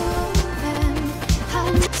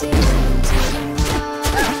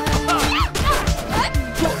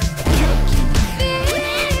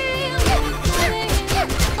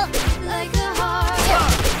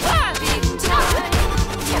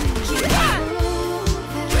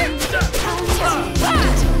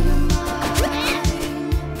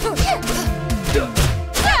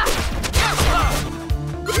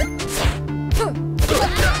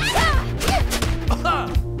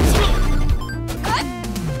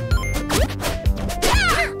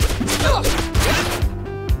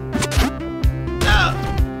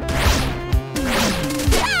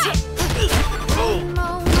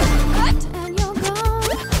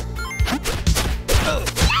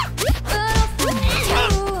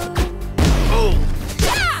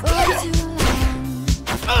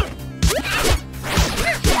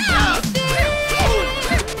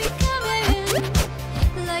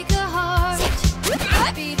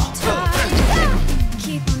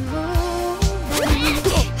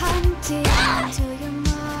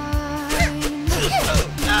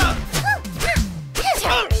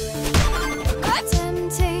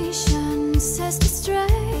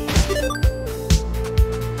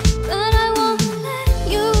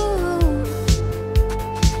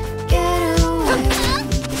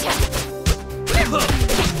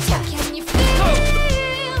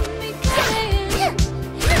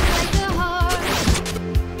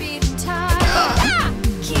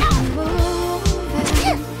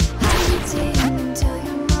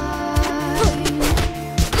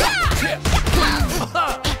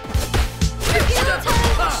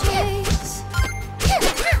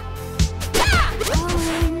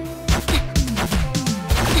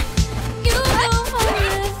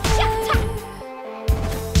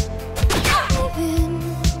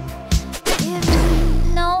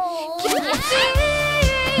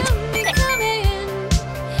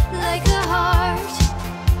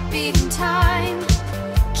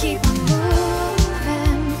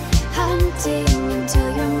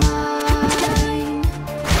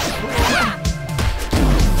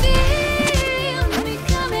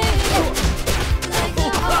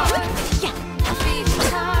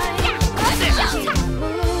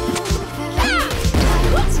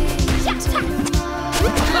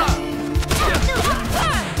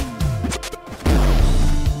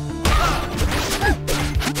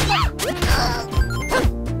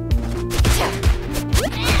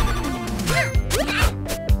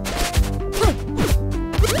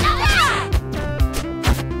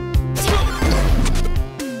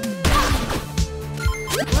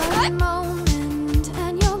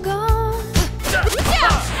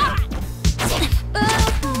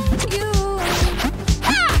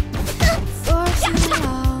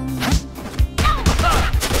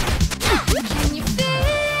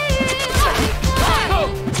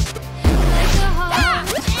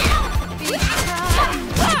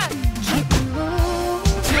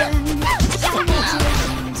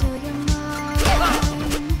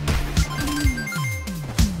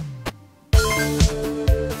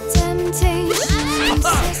 Temptation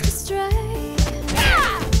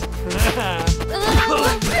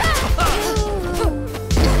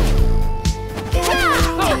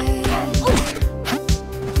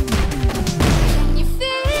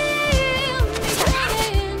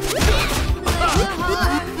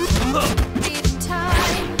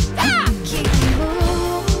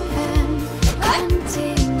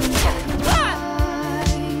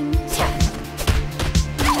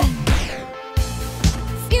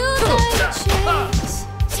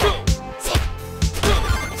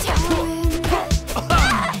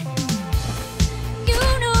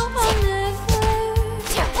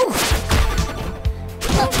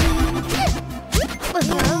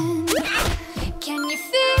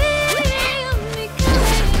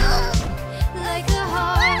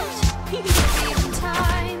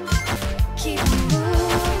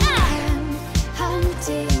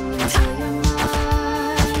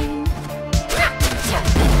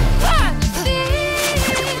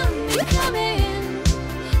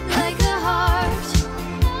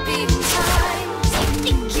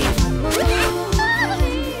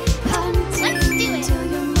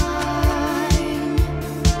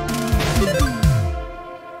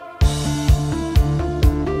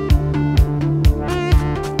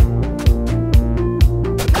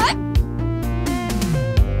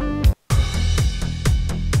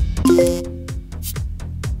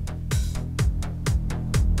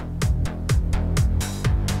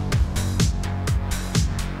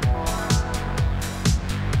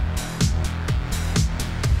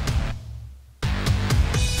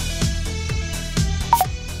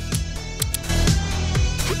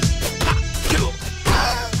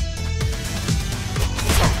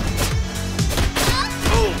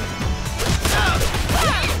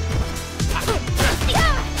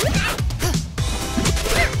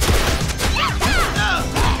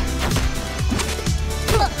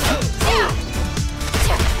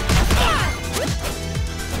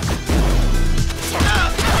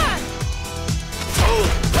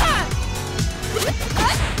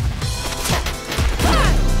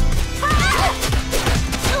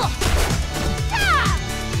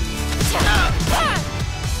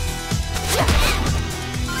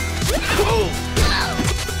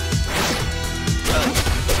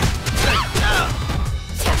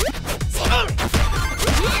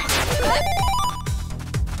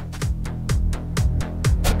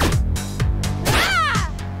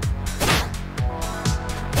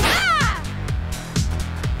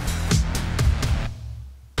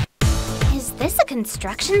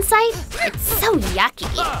construction site? It's so yucky.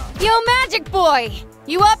 Yo, Magic Boy!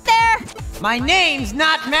 You up there? My name's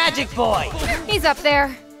not Magic Boy. He's up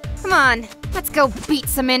there. Come on, let's go beat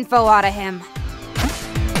some info out of him.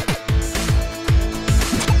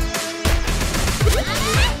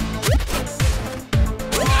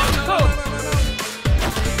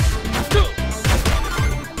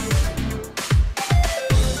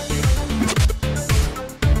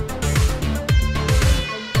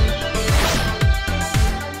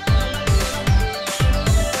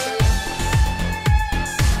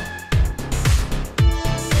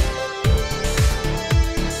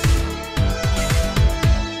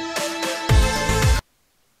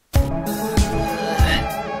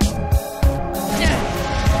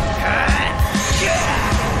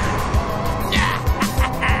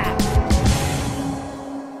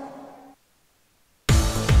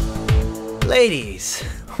 Ladies,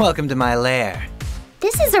 welcome to my lair.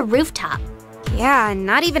 This is a rooftop. Yeah,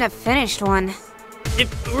 not even a finished one.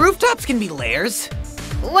 Rooftops can be lairs.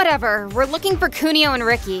 Whatever, we're looking for Kunio and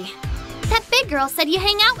Ricky. That big girl said you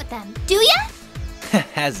hang out with them. Do ya?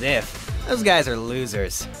 As if. Those guys are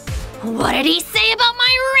losers. What did he say about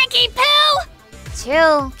my Ricky Poo?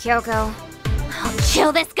 Chill, Kyoko. I'll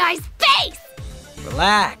chill this guy's face!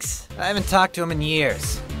 Relax. I haven't talked to him in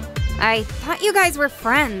years. I thought you guys were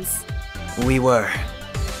friends. We were.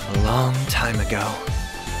 A long time ago.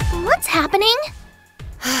 What's happening?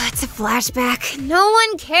 It's a flashback. No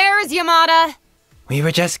one cares, Yamada. We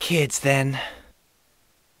were just kids then.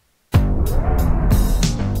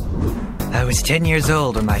 I was 10 years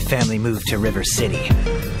old when my family moved to River City.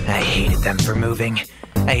 I hated them for moving.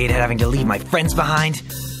 I hated having to leave my friends behind.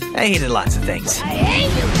 I hated lots of things. I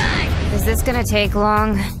hate you guys! Is this gonna take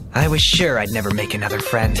long? I was sure I'd never make another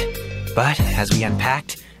friend. But as we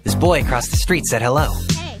unpacked, this boy across the street said hello.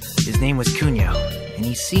 Hey. His name was Kunio, and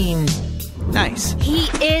he seemed nice. He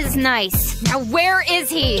is nice. Now where is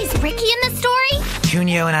he? Is Ricky in the story?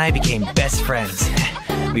 Kunio and I became best friends.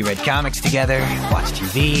 We read comics together, watched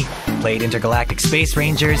TV, played Intergalactic Space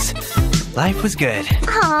Rangers. Life was good.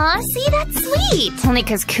 Aw, see, that's sweet. It's only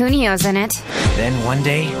 'cause Kunio's in it. Then one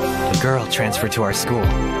day, a girl transferred to our school.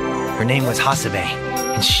 Her name was Hasabe,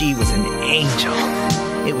 and she was an angel.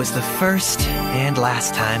 It was the first and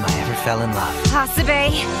last time I ever fell in love. Hasabe.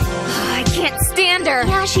 I can't stand her.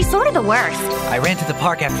 Yeah, she's sort of the worst. I ran to the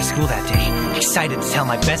park after school that day, excited to tell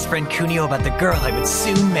my best friend Kunio about the girl I would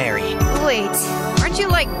soon marry. Wait, aren't you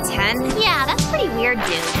like 10? Yeah, that's pretty weird,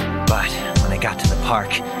 dude. But when I got to the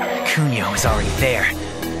park, Kunio was already there,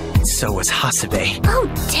 and so was Hasabe. Oh,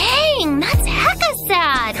 dang, that's hecka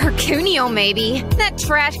sad. For Kunio, maybe. That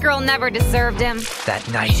trash girl never deserved him. That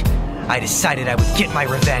night, I decided I would get my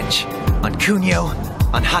revenge. On Kunio,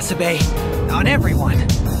 on Hasabe, on everyone.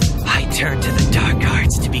 I turned to the dark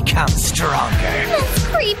arts to become stronger. That's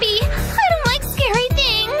creepy. I don't like scary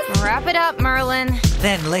things. Wrap it up, Merlin.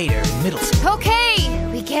 Then later, in middle school. Okay,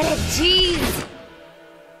 we get it, jeez.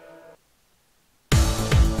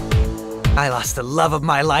 I lost the love of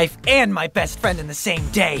my life and my best friend in the same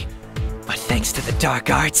day. But thanks to the dark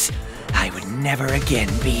arts, I would never again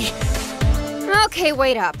be. Okay,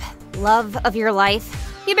 wait up. Love of your life?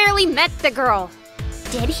 You barely met the girl.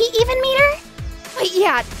 Did he even meet her? Wait,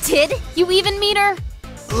 yeah, did you even meet her?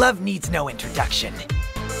 Love needs no introduction.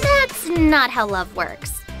 That's not how love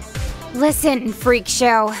works. Listen, Freak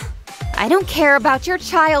Show. I don't care about your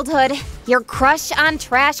childhood, your crush on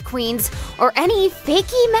trash queens, or any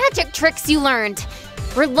fakey magic tricks you learned.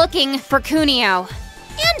 We're looking for Kunio.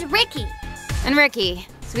 And Ricky. And Ricky.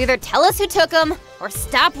 So either tell us who took him, or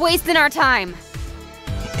stop wasting our time.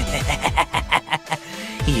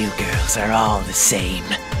 You girls are all the same.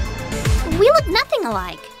 We look nothing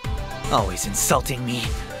alike. Always insulting me,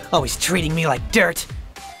 always treating me like dirt.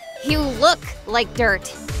 You look like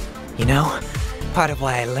dirt. You know, part of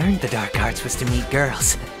why I learned the dark arts was to meet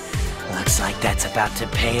girls. Looks like that's about to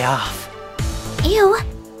pay off. Ew.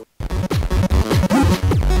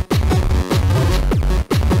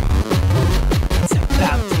 It's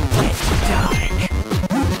about to get dark.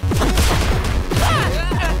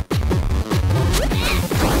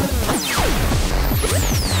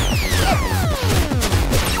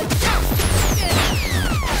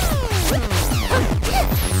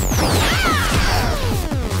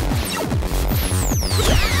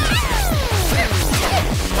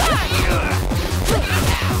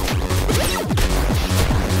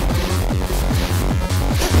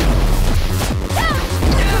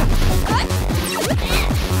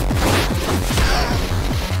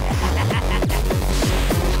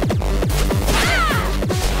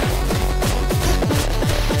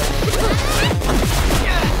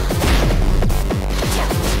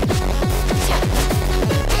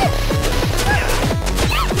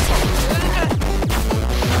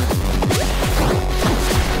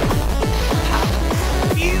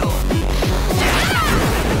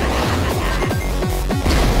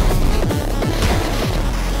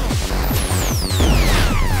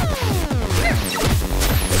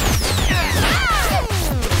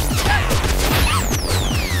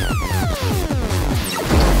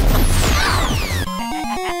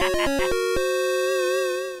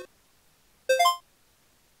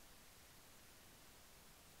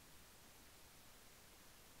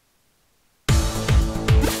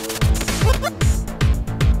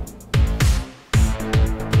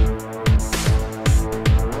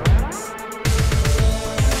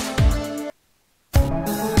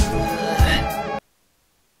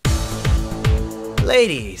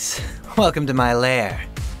 Ladies, welcome to my lair.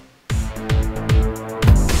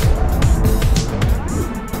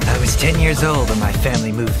 I was 10 years old when my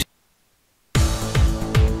family moved.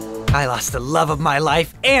 I lost the love of my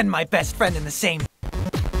life and my best friend in the same.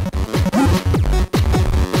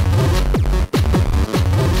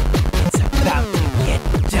 It's about to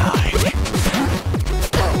get dark.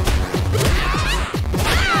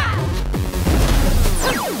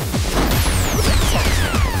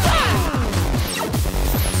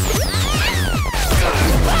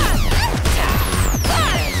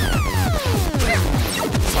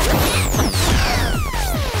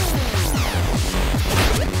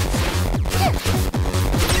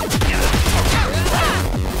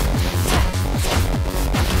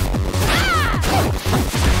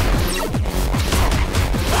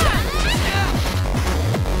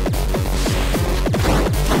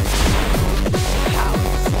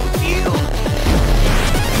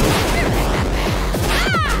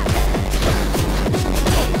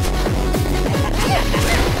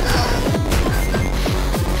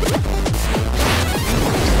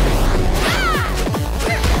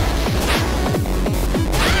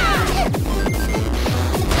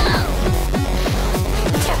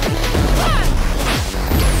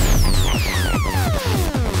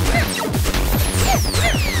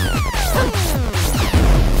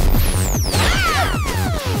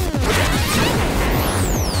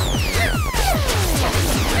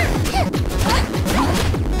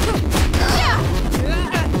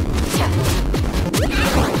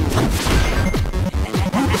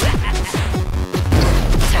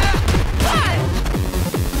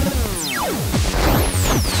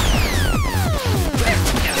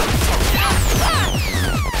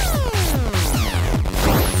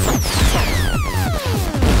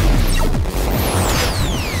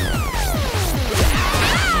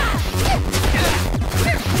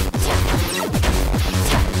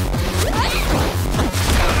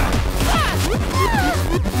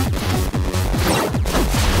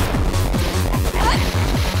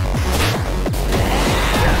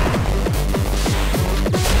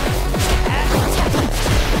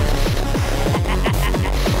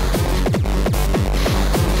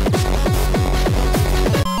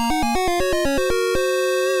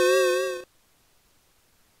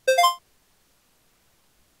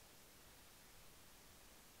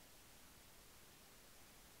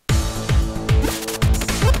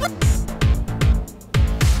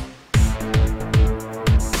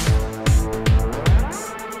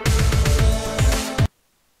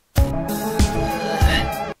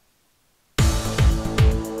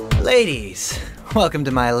 Ladies, welcome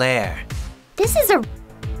to my lair. This is a...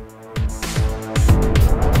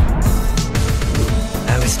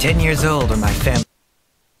 I was 10 years old when my family...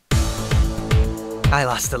 I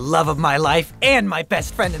lost the love of my life and my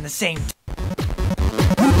best friend in the same...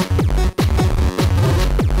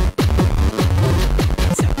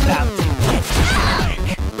 It's about to get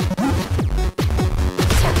dark.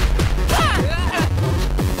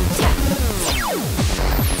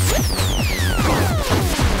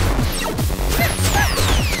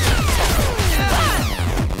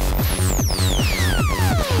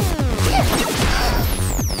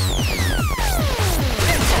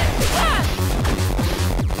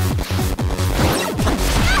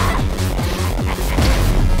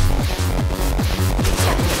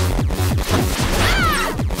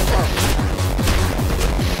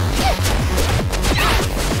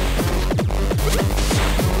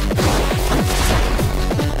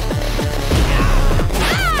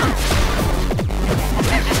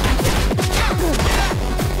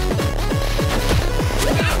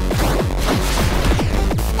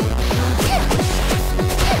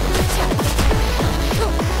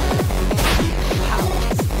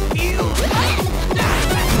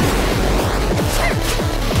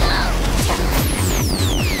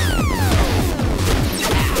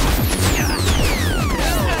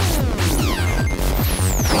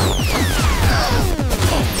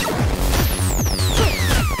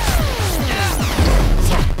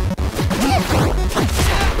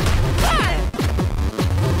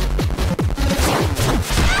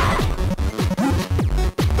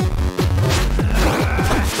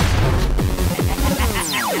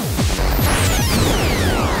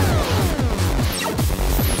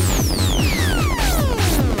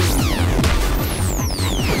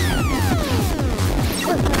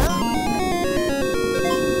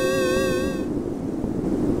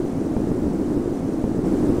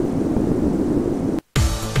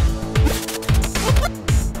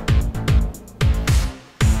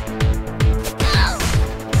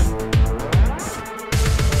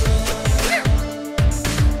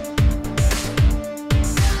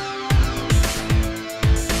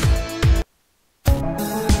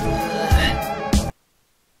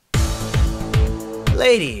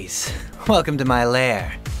 Ladies, welcome to my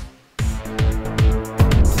lair.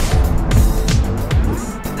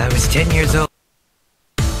 I was 10 years old.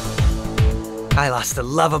 I lost the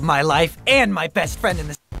love of my life and my best friend in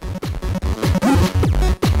the...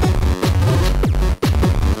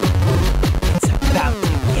 It's about to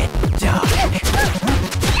get dark.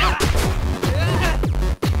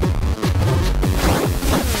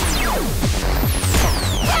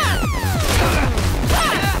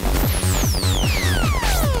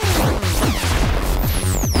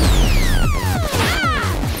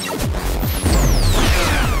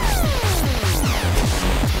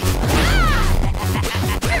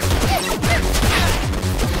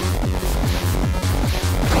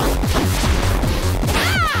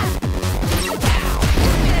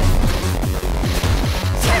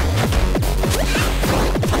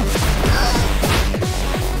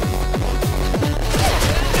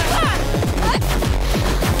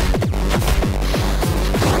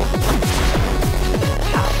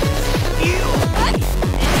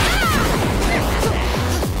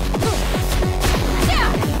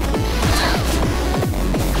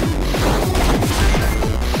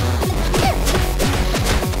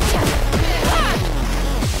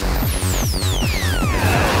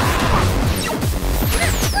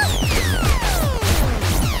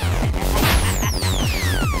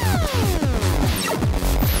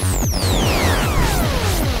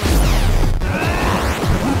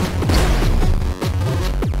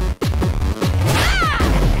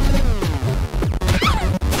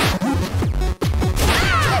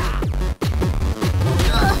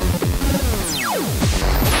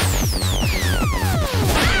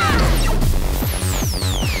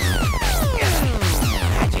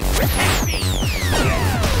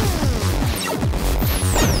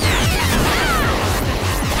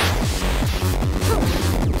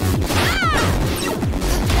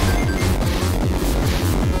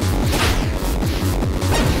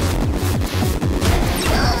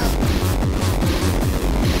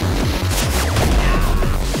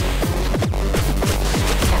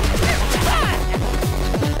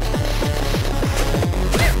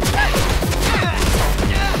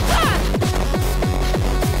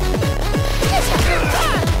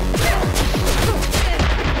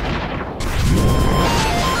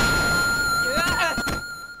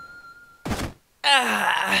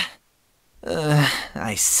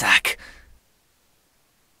 I suck.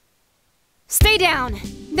 Stay down!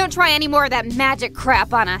 Don't try any more of that magic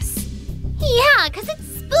crap on us. Yeah, 'cause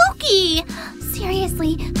it's spooky.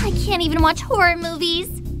 Seriously, I can't even watch horror movies.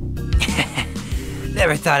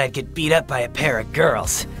 Never thought I'd get beat up by a pair of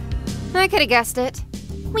girls. I could have guessed it.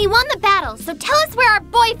 We won the battle, so tell us where our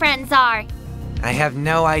boyfriends are. I have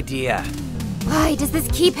no idea. Why does this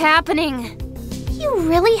keep happening? You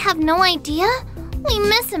really have no idea? We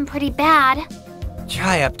miss him pretty bad.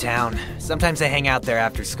 Try Uptown. Sometimes I hang out there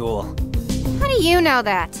after school. How do you know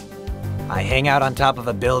that? I hang out on top of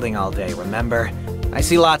a building all day, remember? I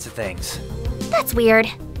see lots of things. That's weird.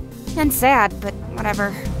 And sad, but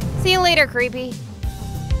whatever. See you later, creepy.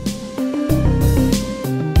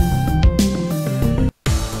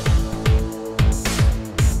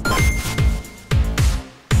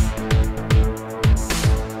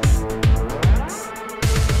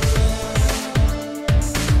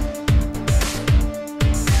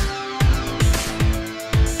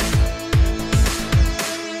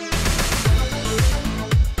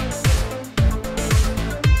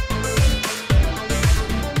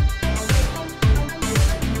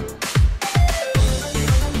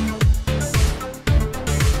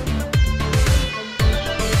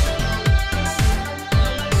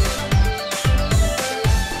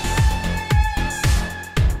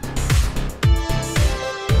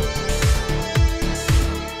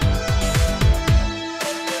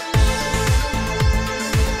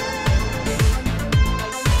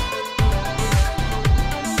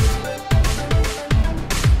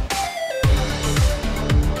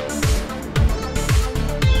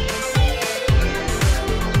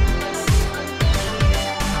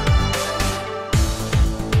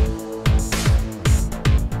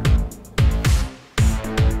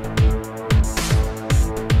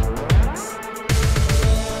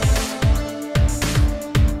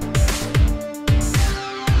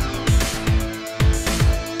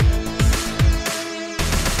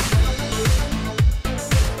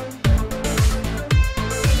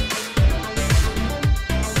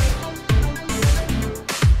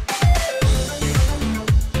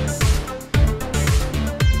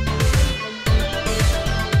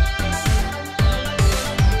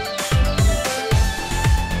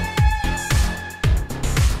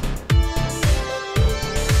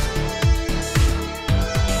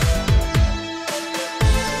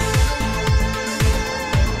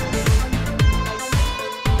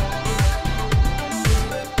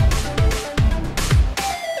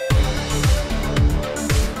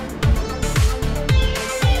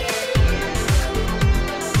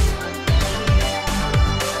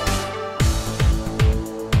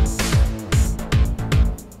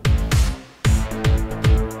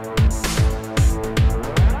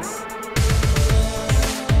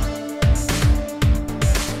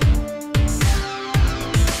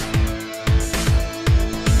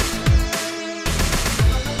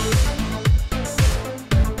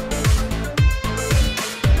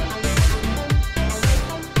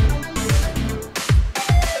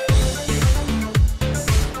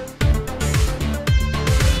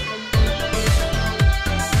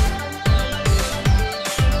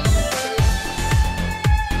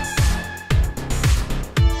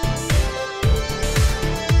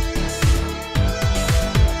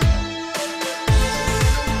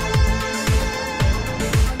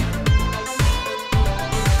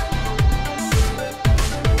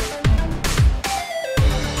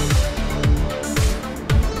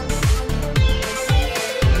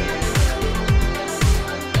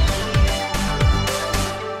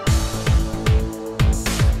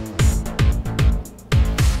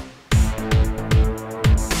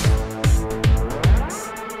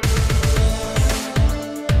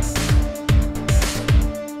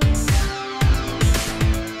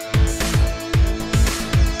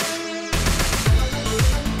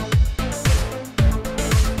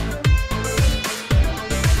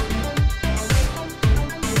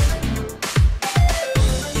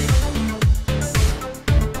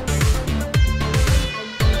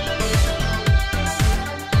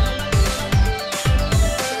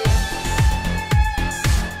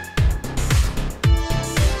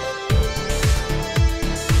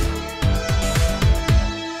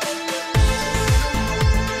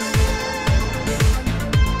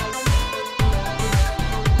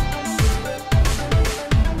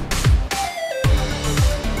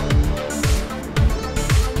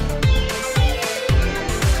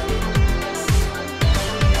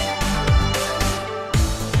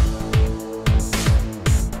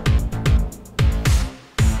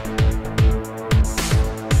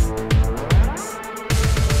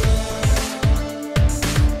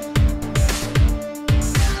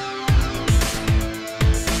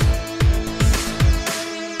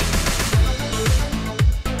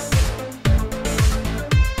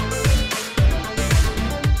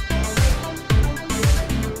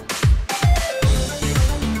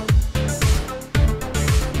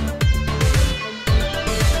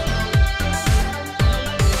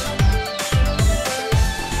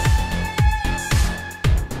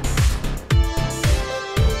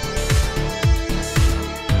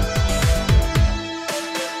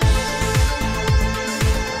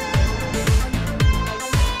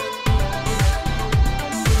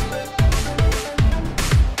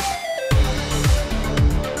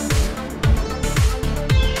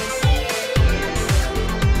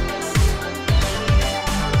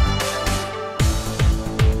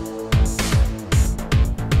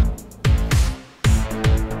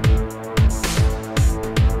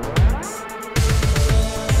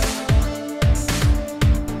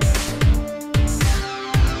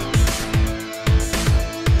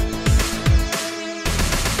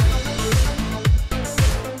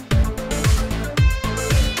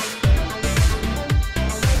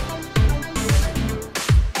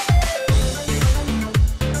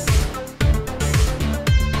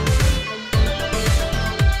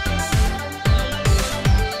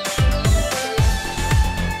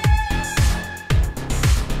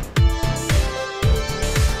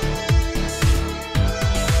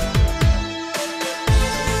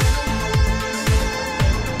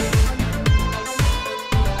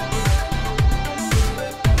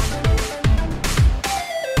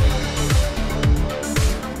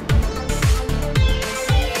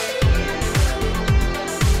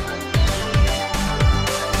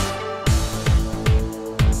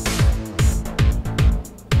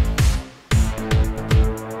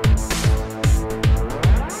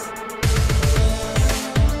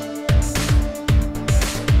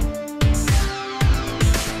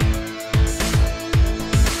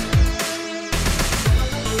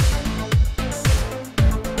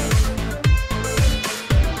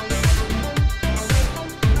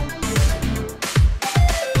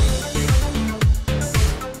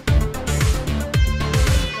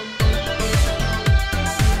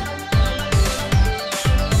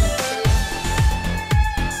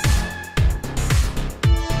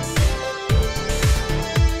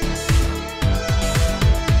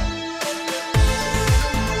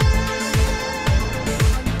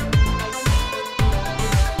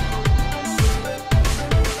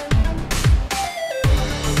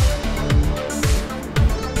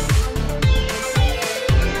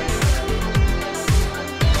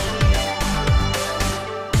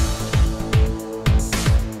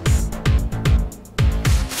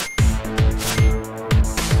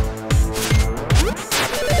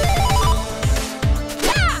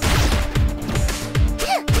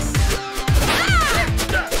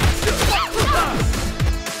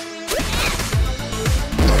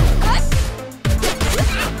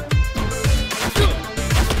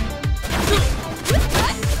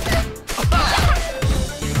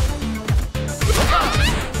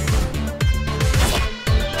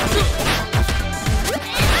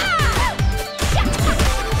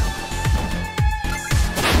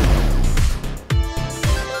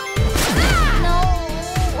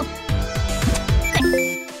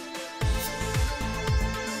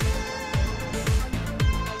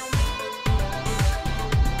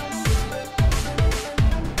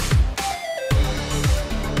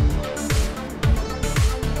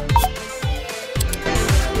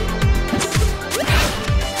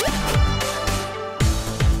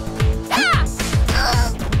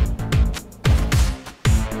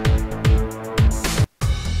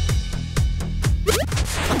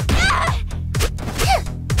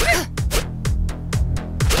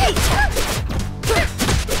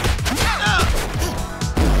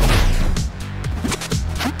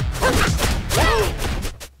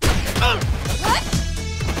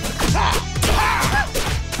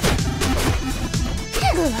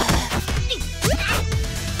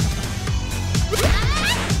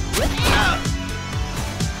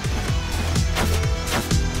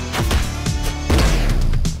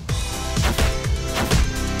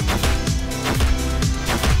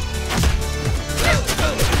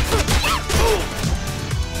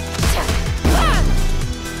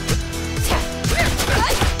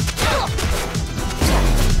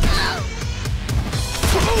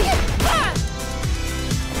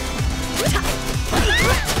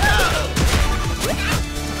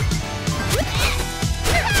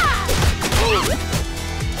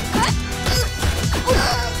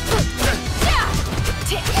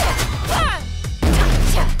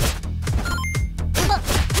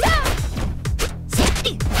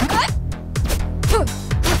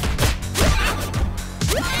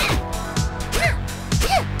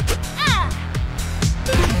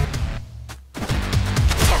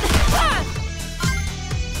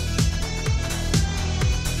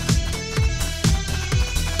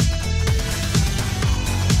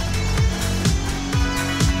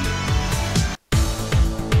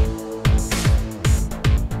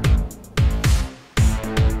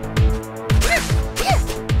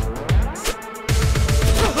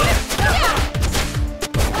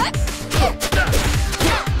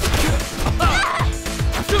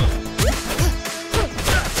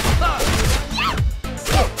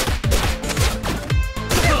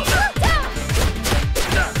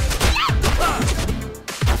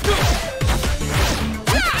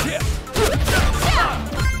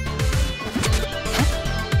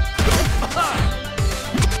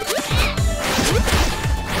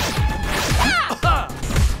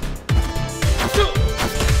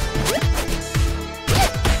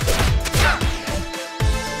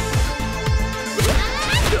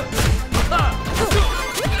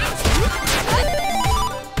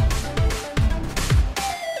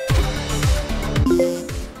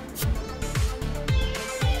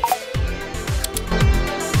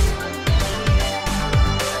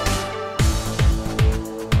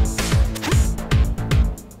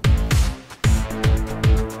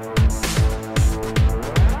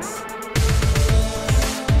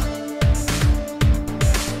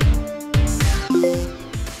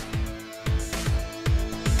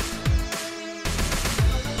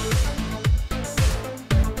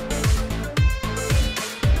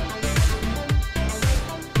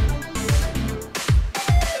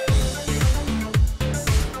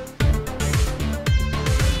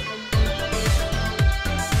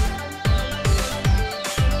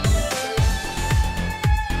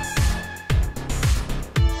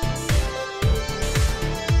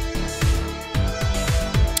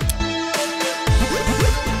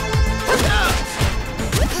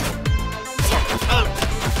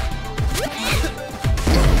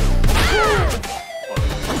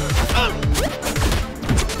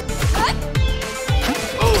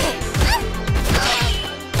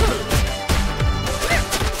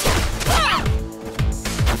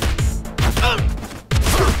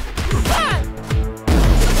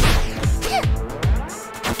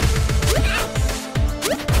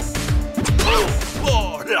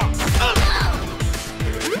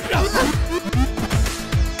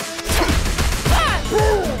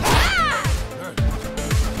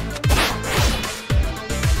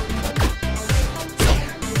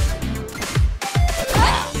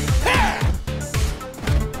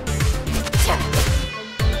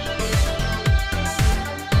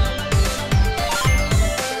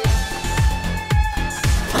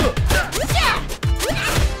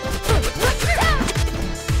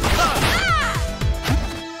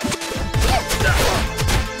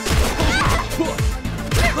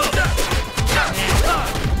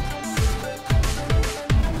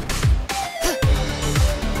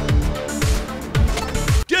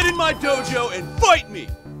 my dojo and fight me!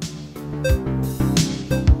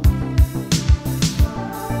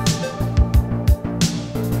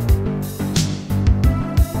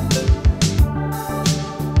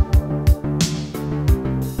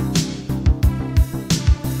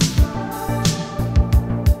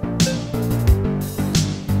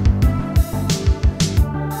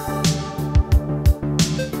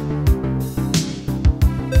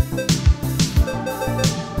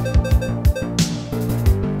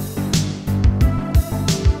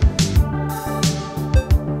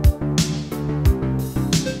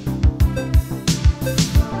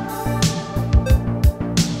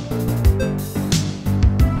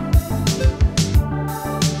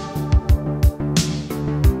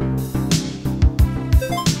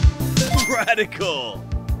 Critical!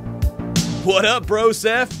 What up, bro,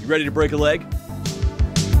 Seth? You ready to break a leg?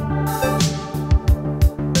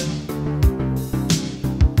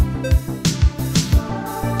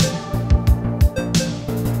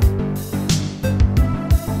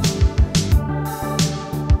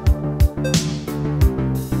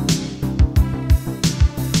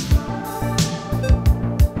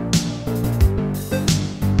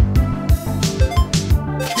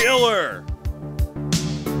 Killer!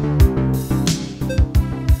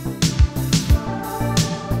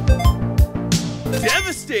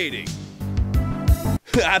 Devastating!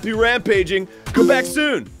 Happy rampaging. Come back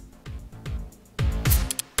soon.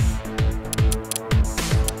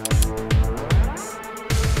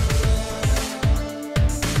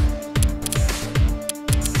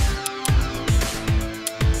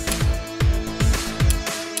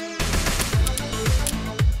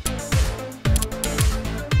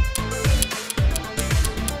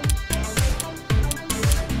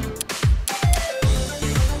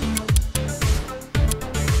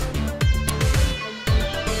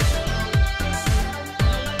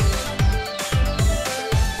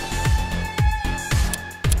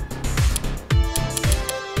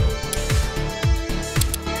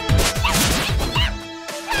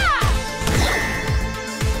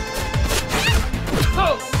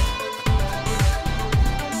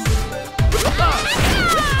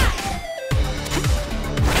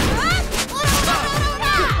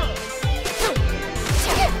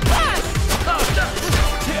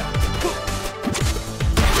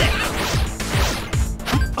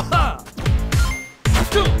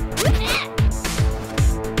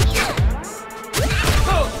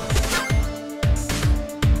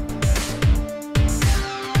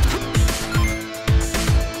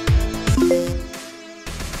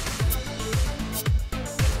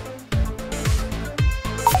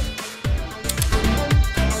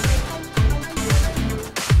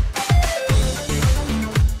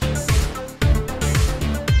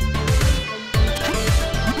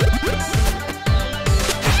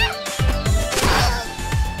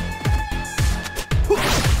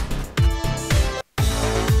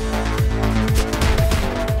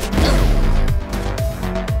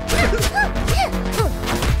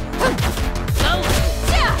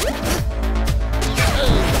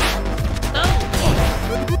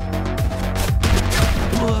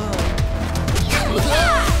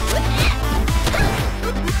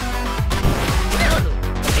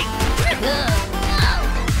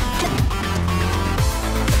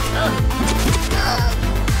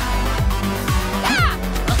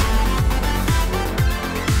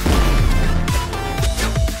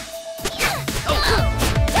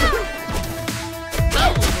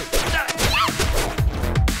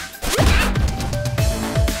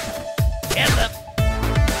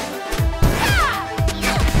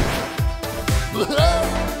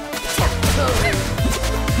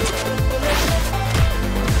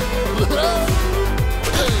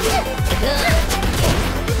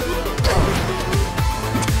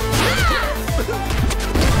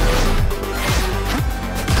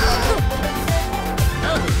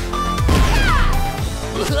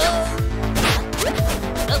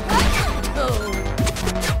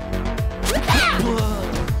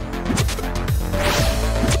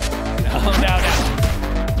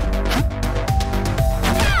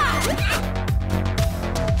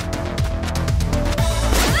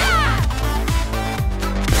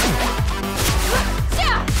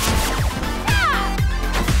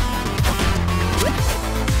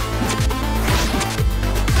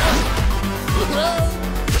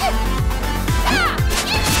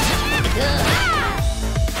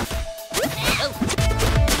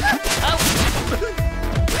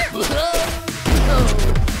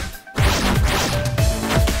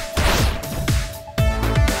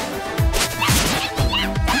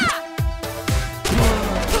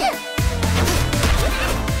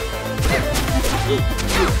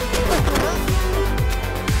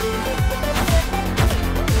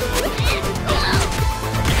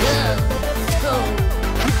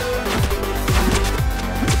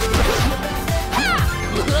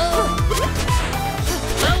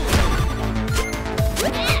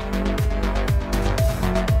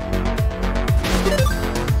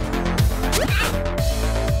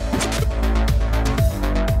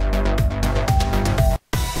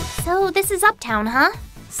 This is Uptown, huh?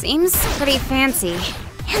 Seems pretty fancy.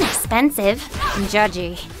 And expensive. And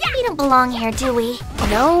judgy. We don't belong here, do we?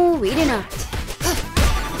 No, we do not.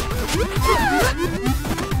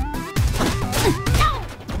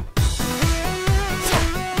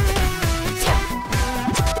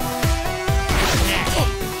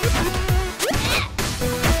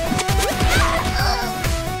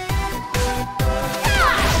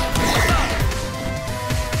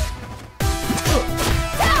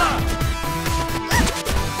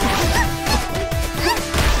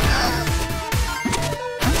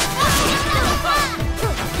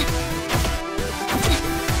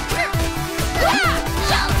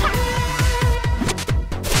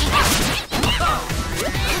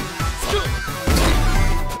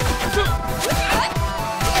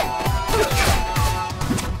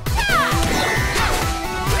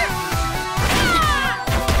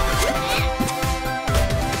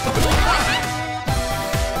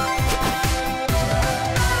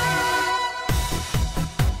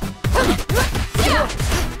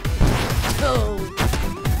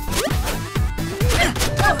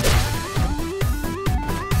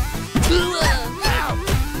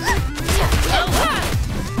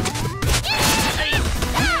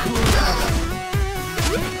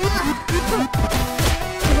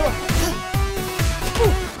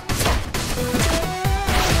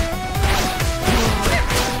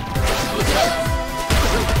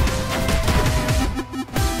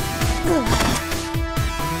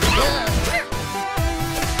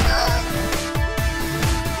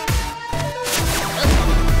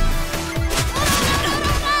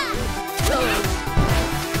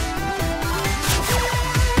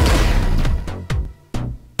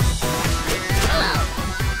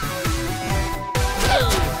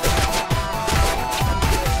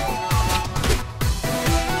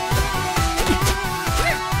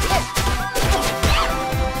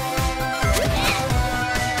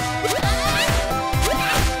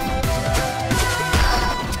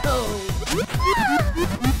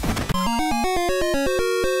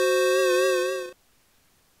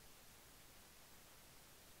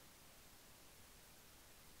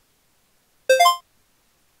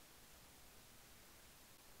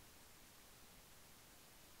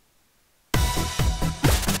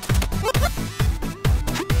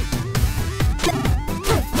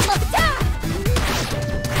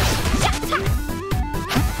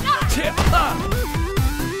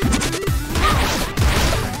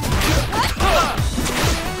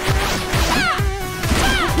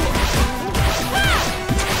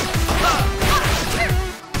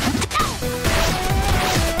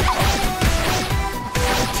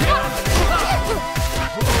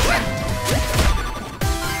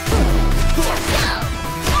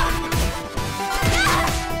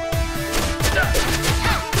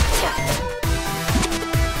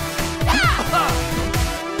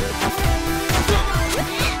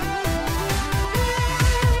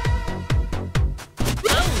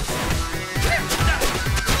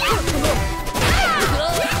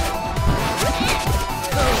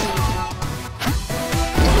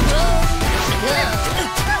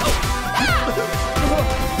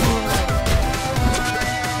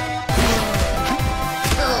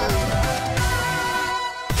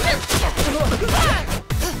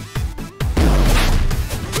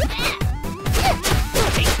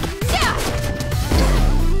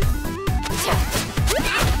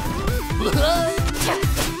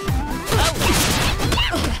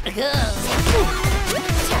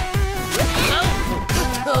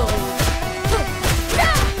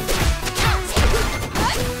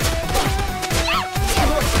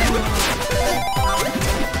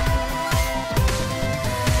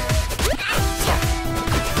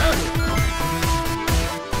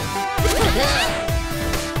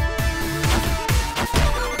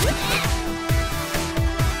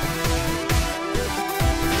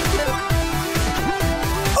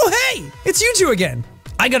 you again.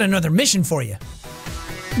 I got another mission for you.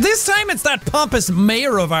 This time it's that pompous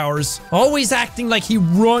mayor of ours, always acting like he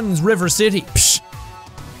runs River City. Psh.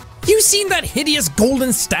 You seen that hideous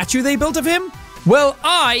golden statue they built of him? Well,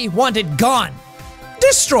 I want it gone.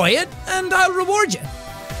 Destroy it, and I'll reward you.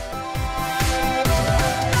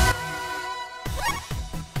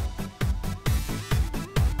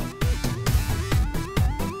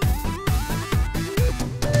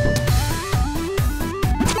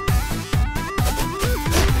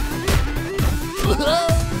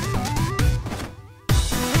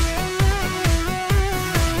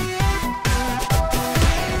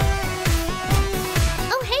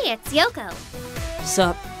 Oh, hey, it's Yoko.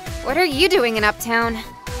 Sup? What are you doing in Uptown?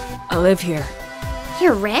 I live here.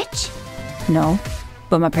 You're rich? No,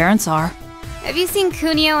 but my parents are. Have you seen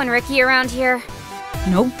Kunio and Ricky around here?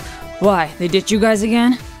 Nope. Why? They ditched you guys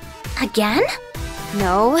again? Again?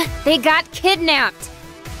 No, they got kidnapped.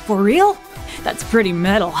 For real? That's pretty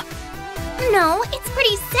metal. No, it's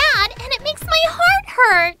pretty sad, and it makes my heart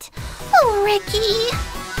hurt. Oh, Ricky.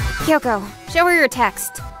 Kyoko, show her your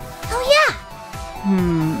text. Oh,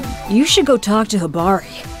 yeah. You should go talk to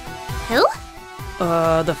Hibari. Who?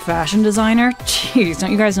 The fashion designer? Jeez,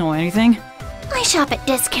 don't you guys know anything? I shop at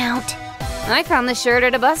Discount. I found this shirt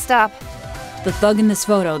at a bus stop. The thug in this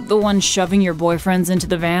photo, the one shoving your boyfriends into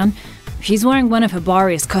the van, she's wearing one of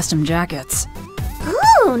Hibari's custom jackets.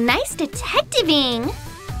 Ooh, nice detectiving.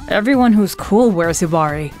 Everyone who's cool wears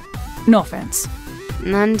Hibari. No offense.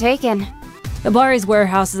 None taken. Hibari's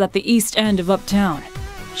warehouse is at the east end of Uptown.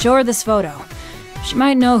 Show her this photo. She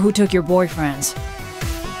might know who took your boyfriends.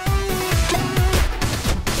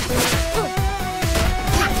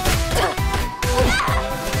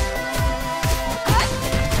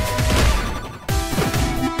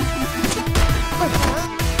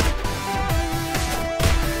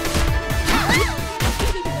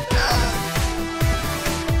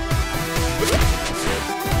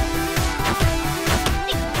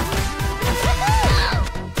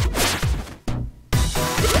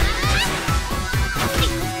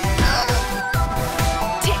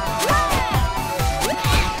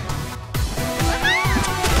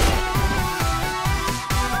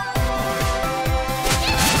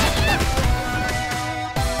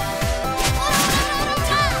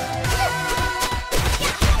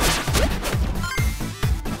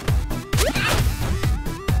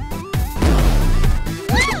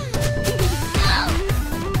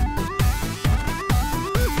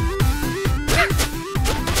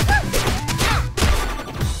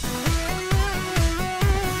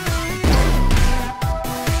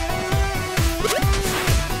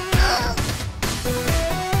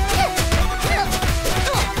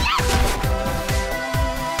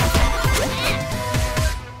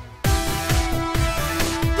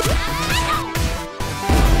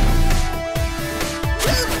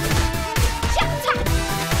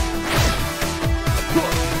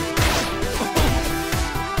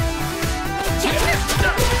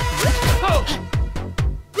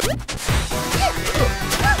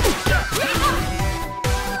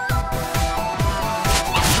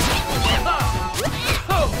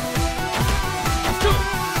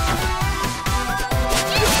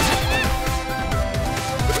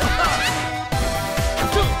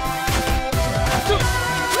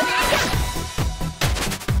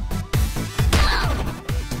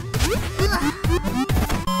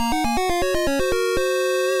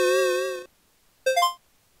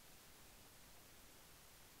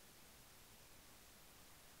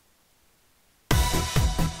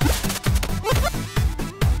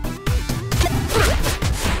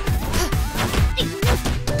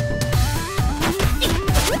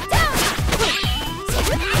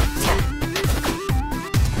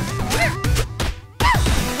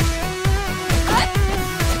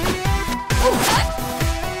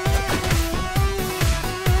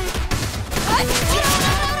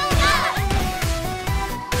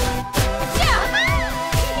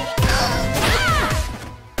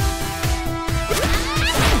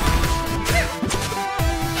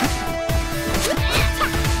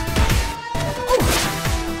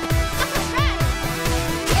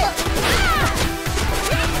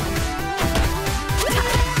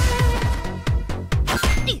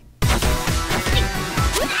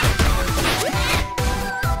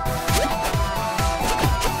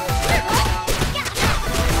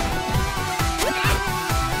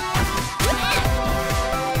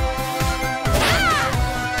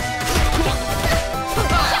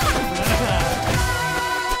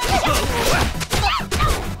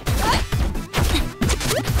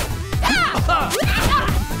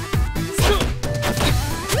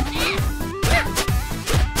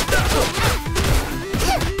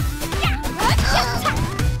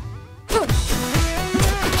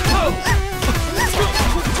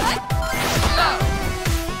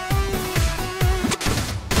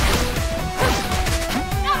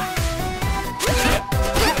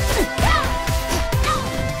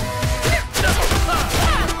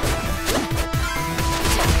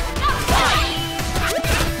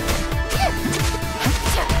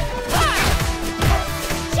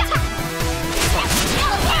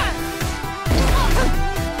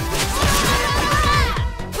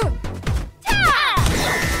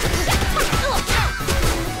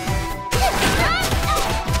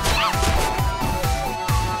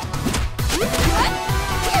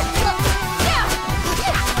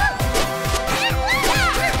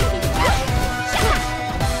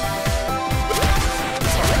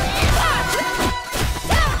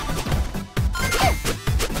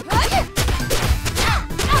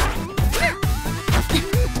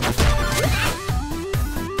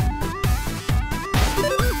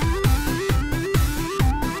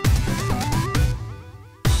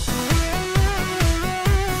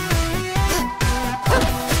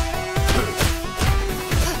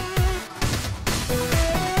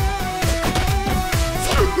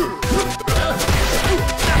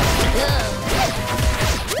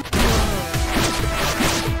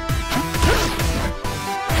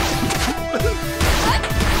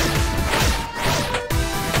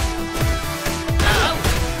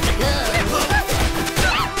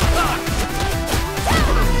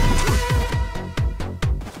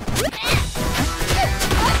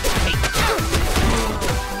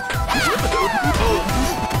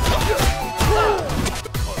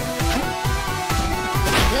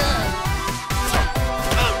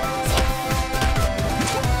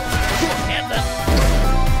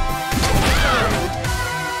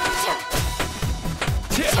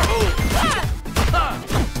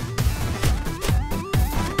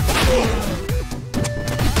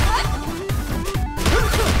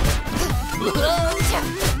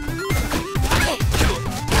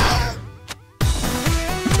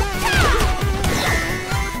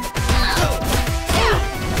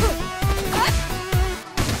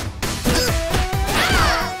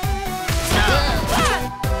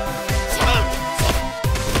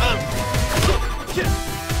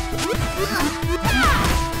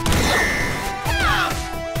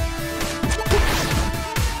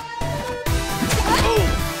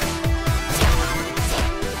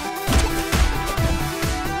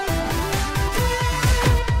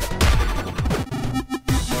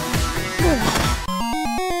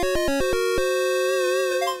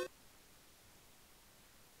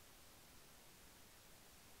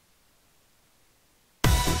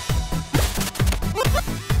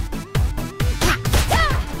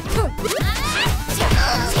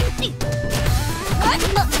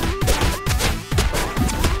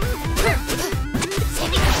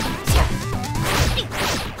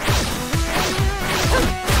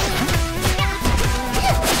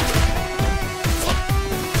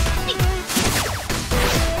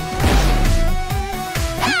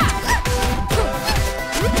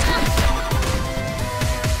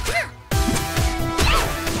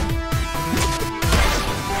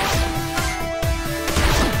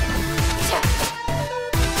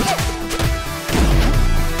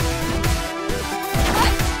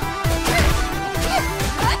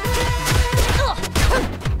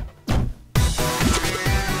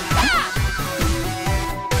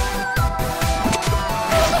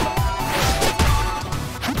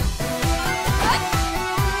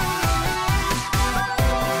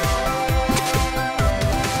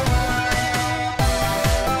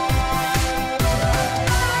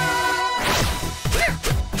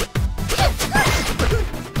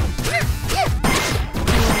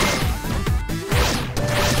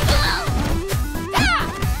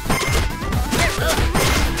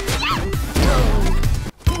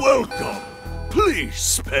 Welcome. Please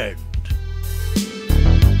spend.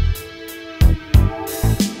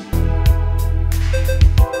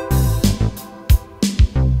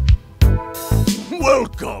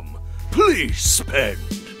 Welcome. Please spend.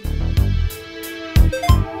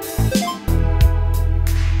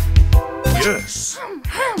 Yes.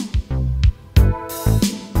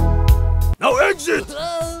 Now exit.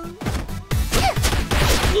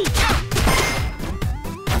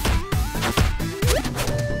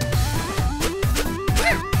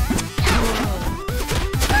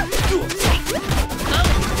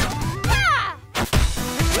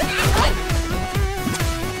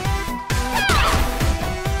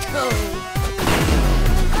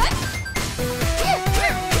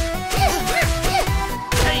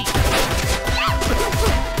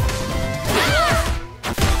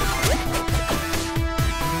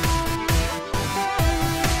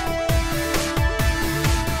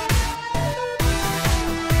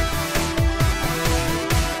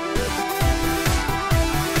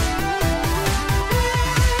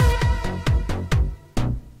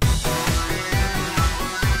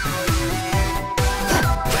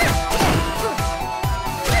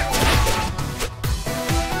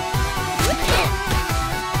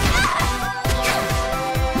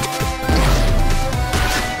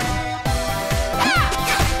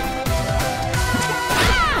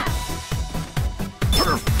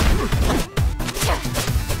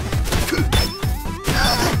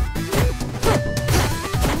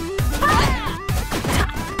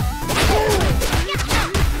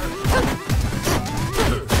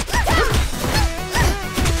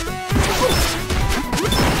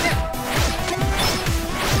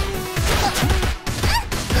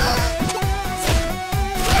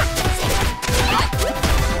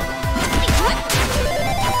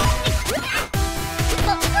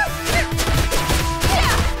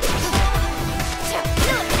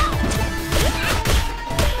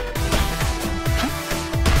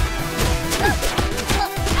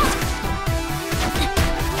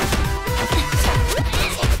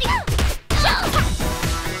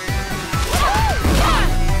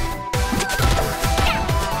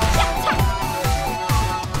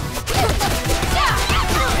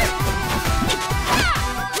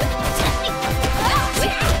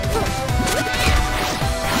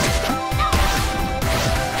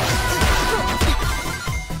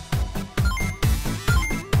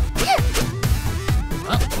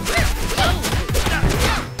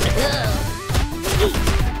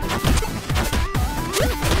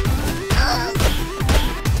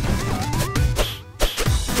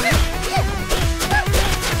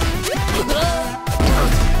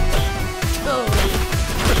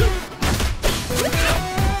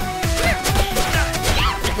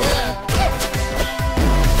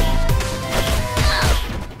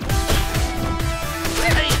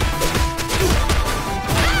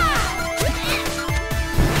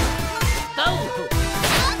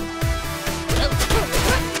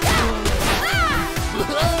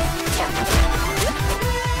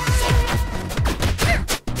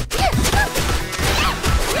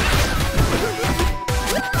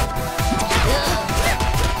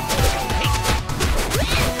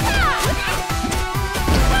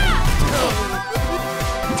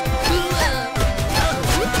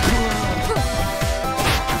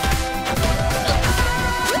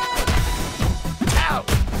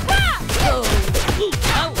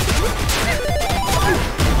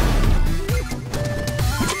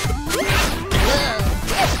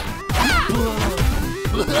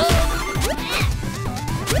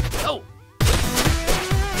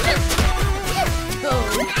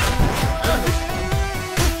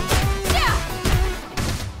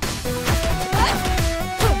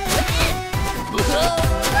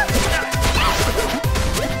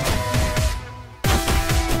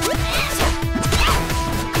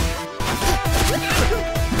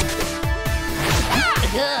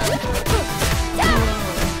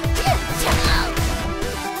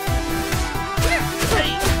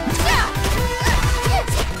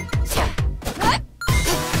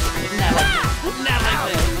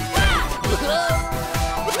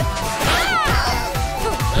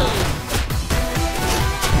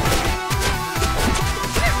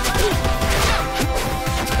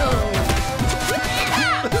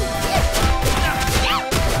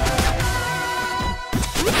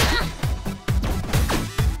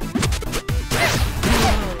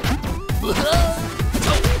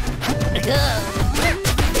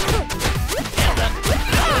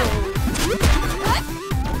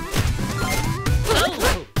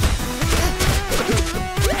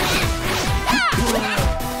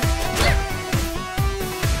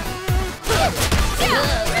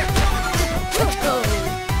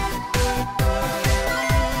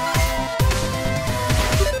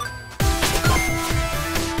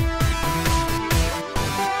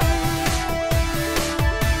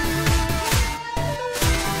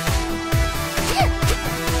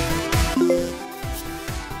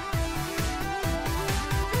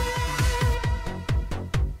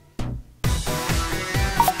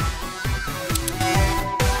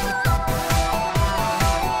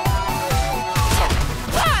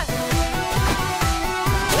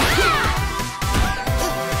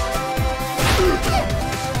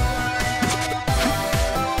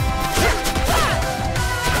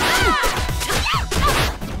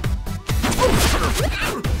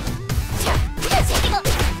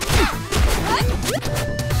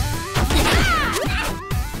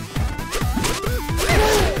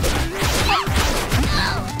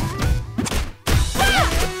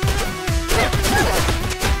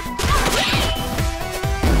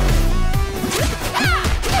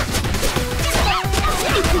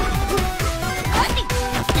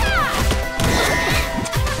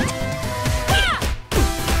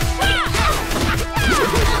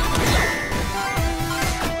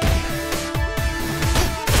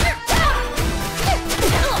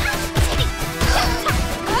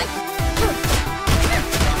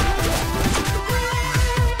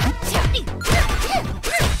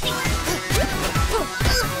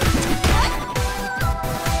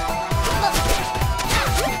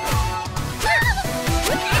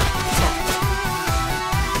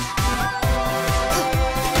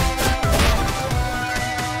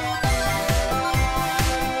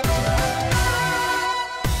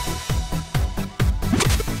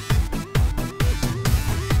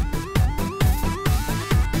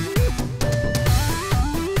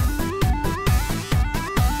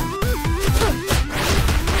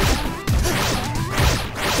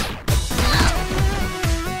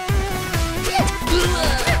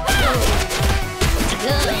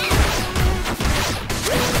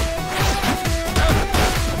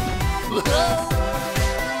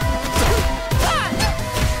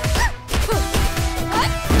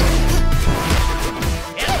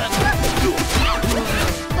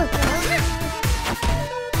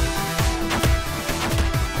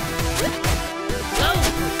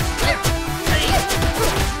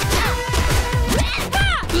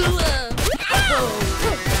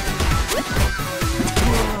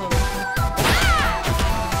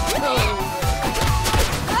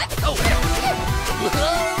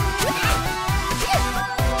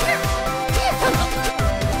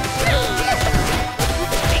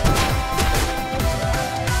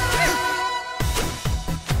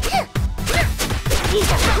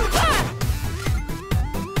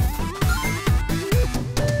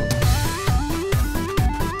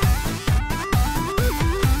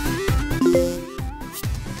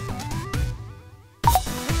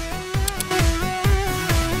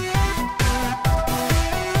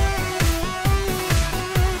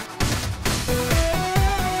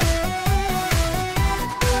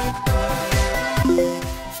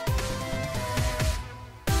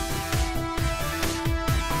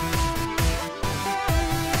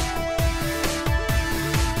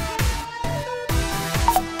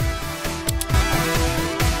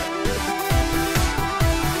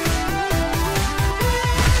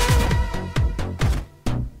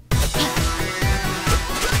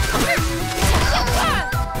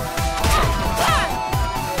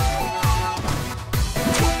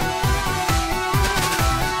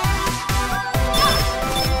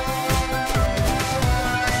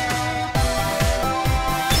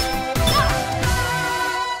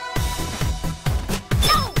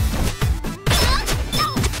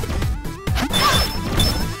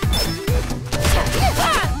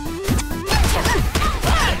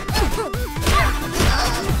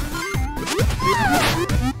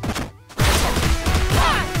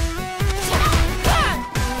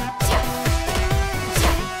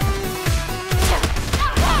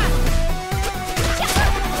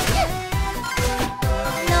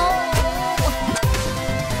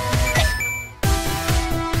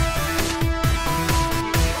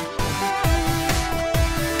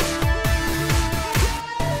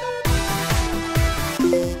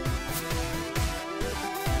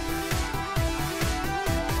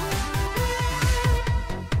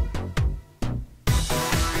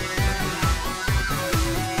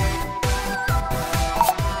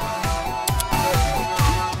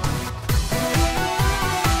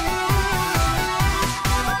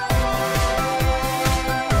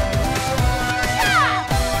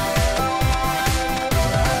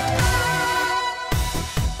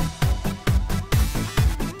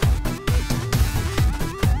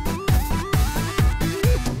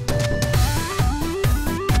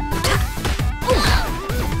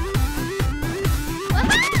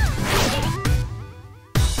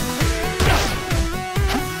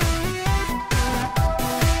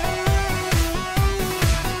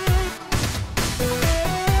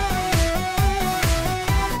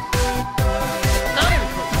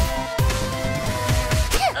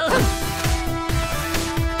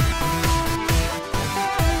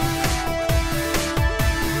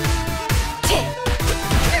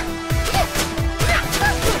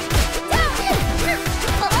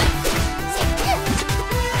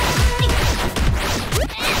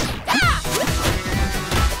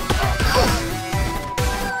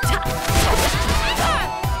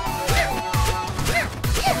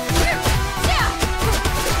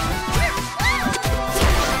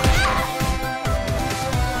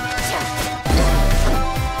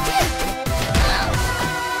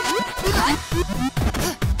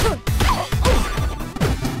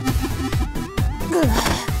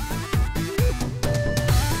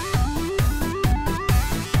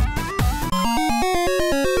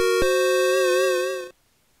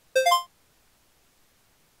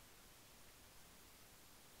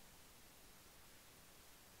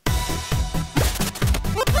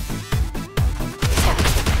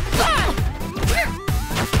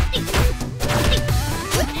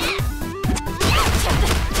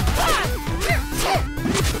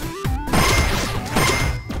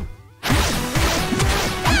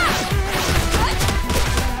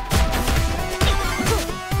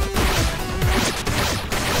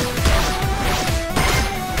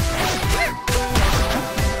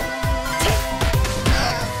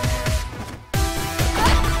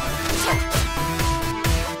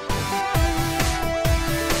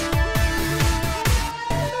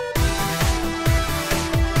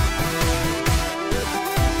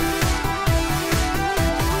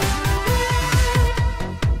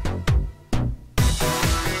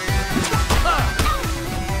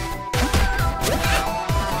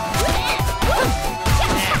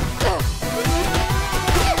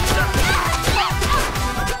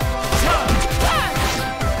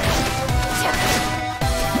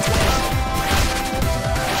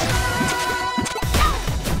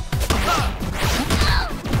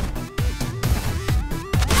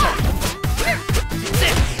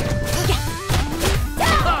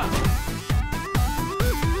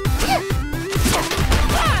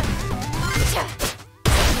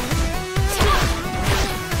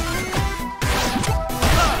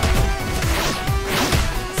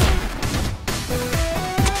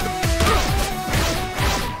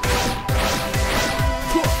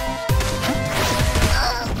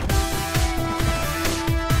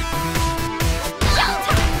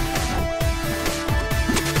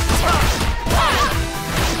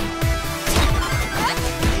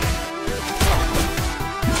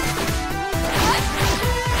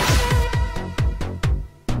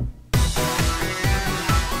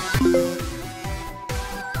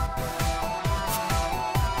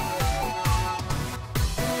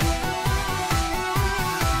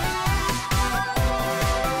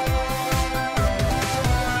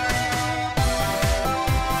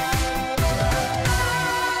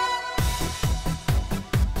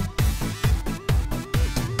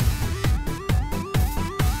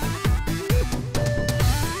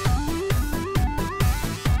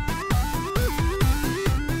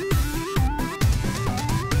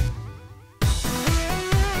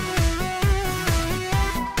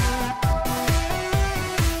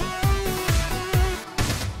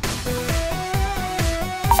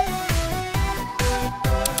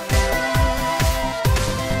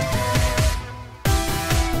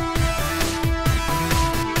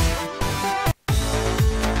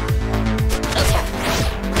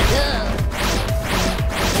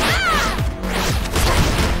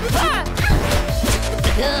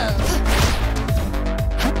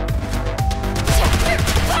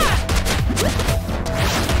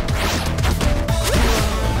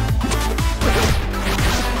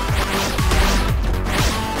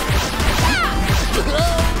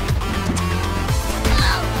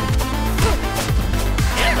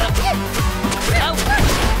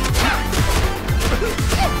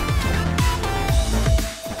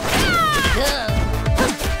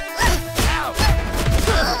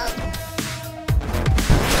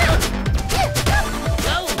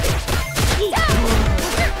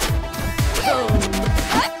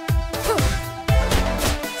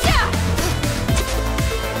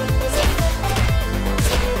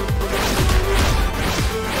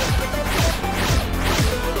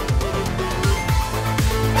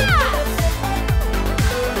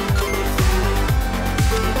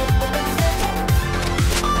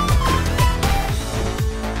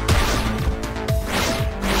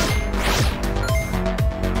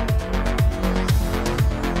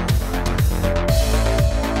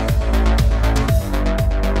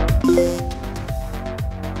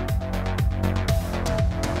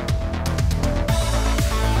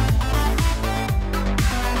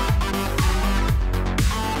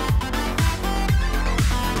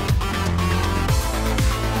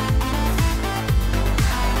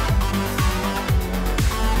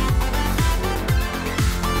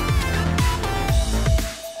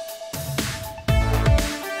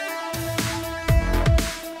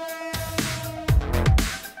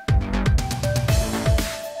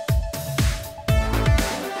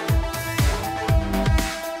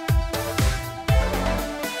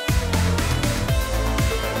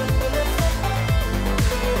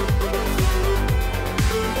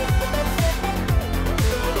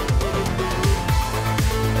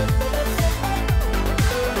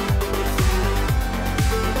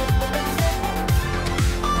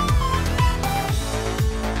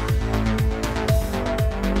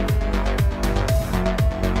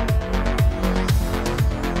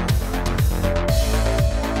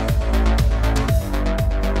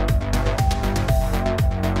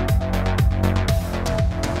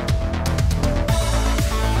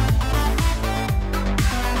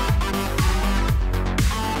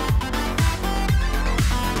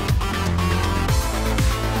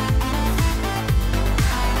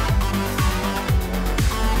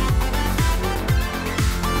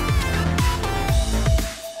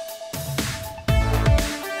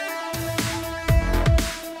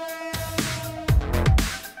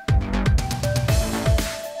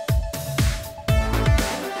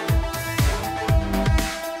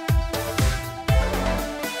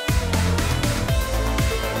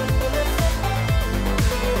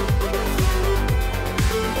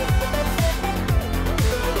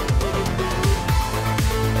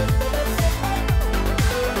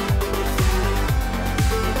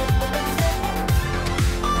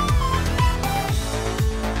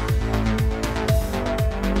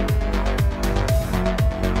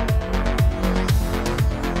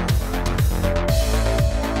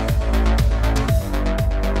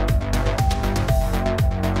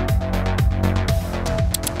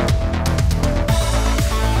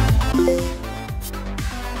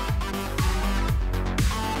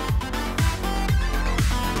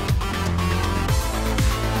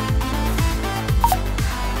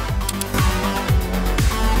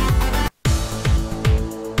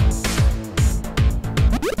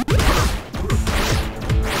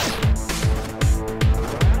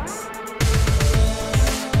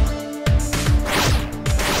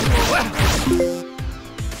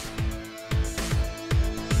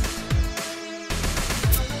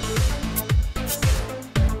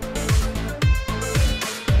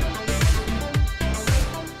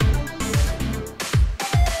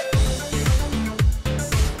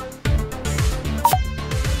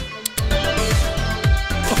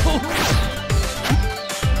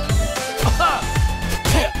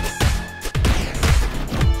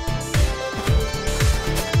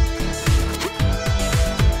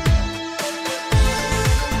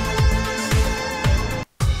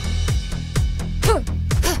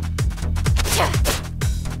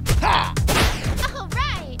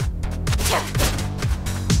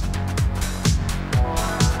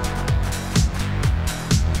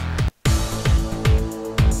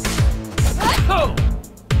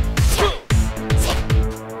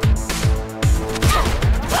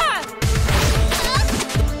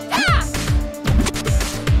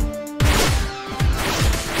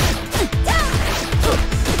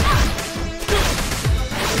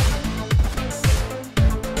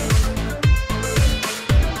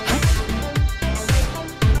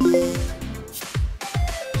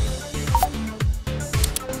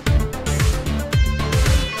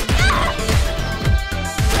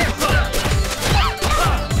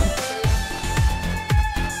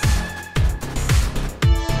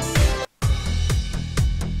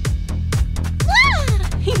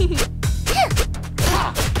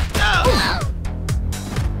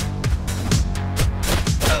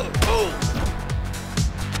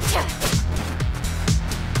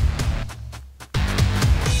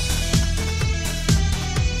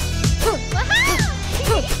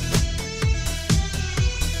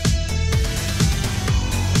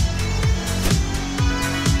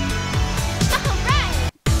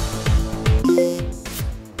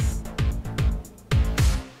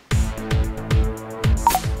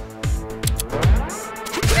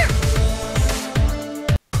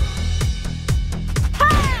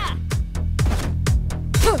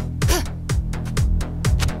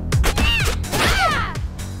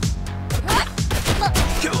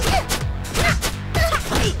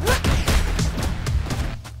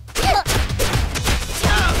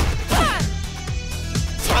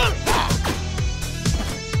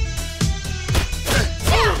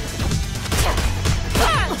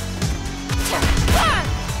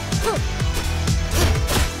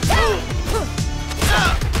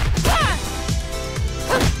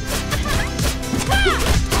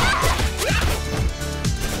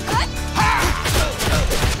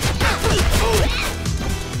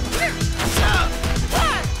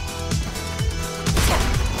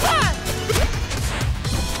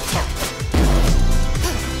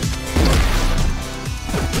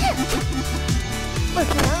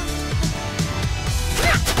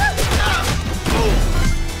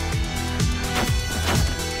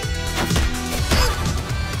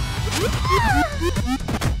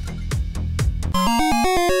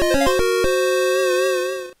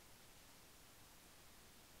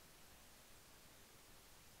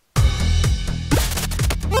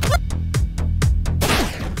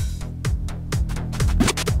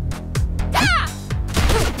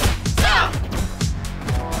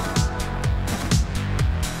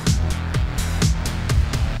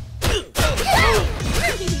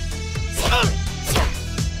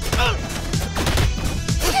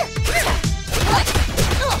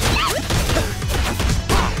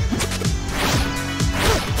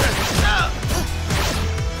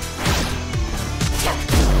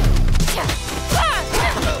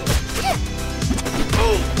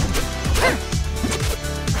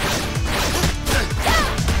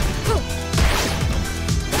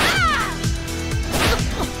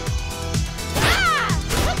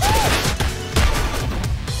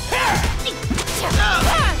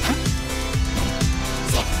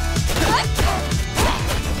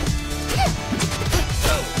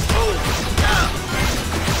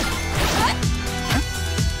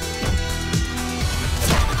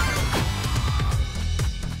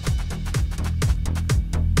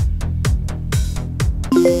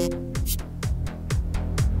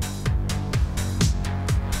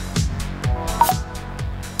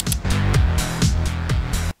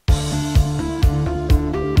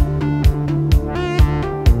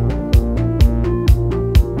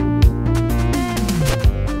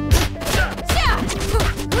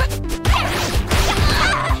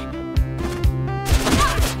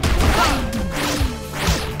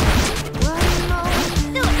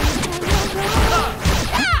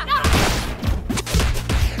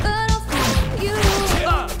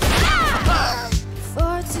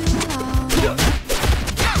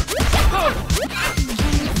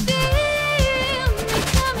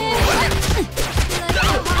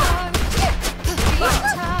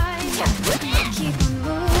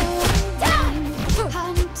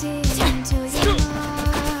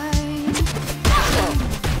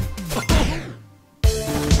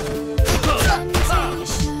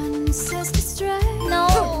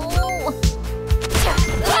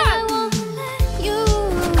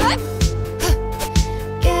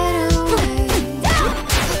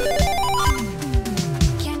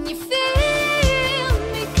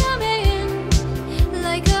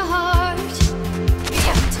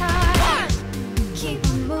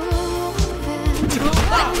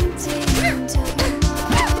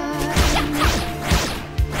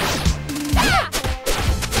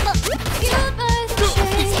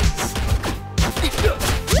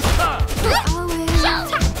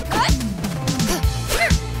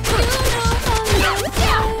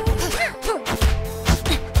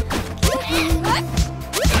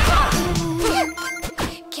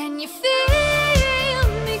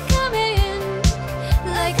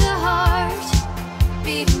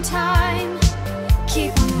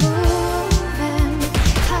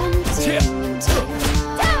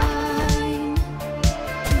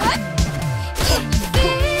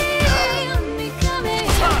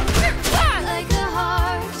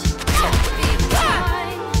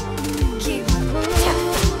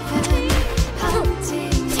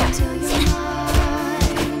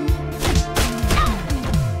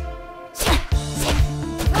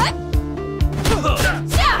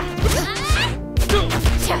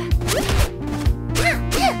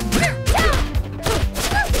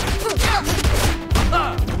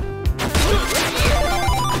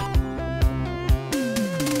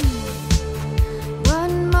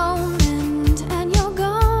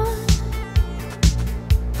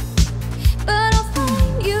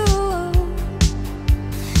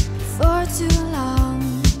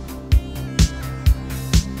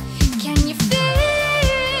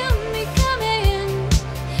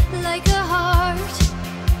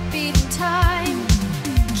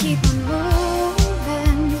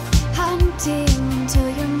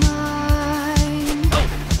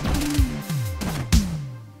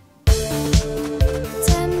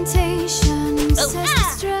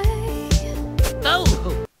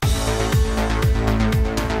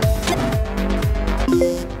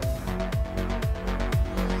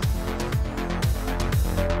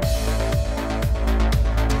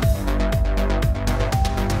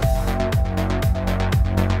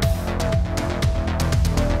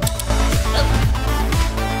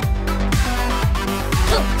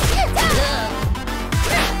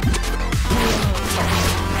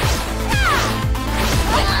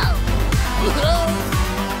 Whoa!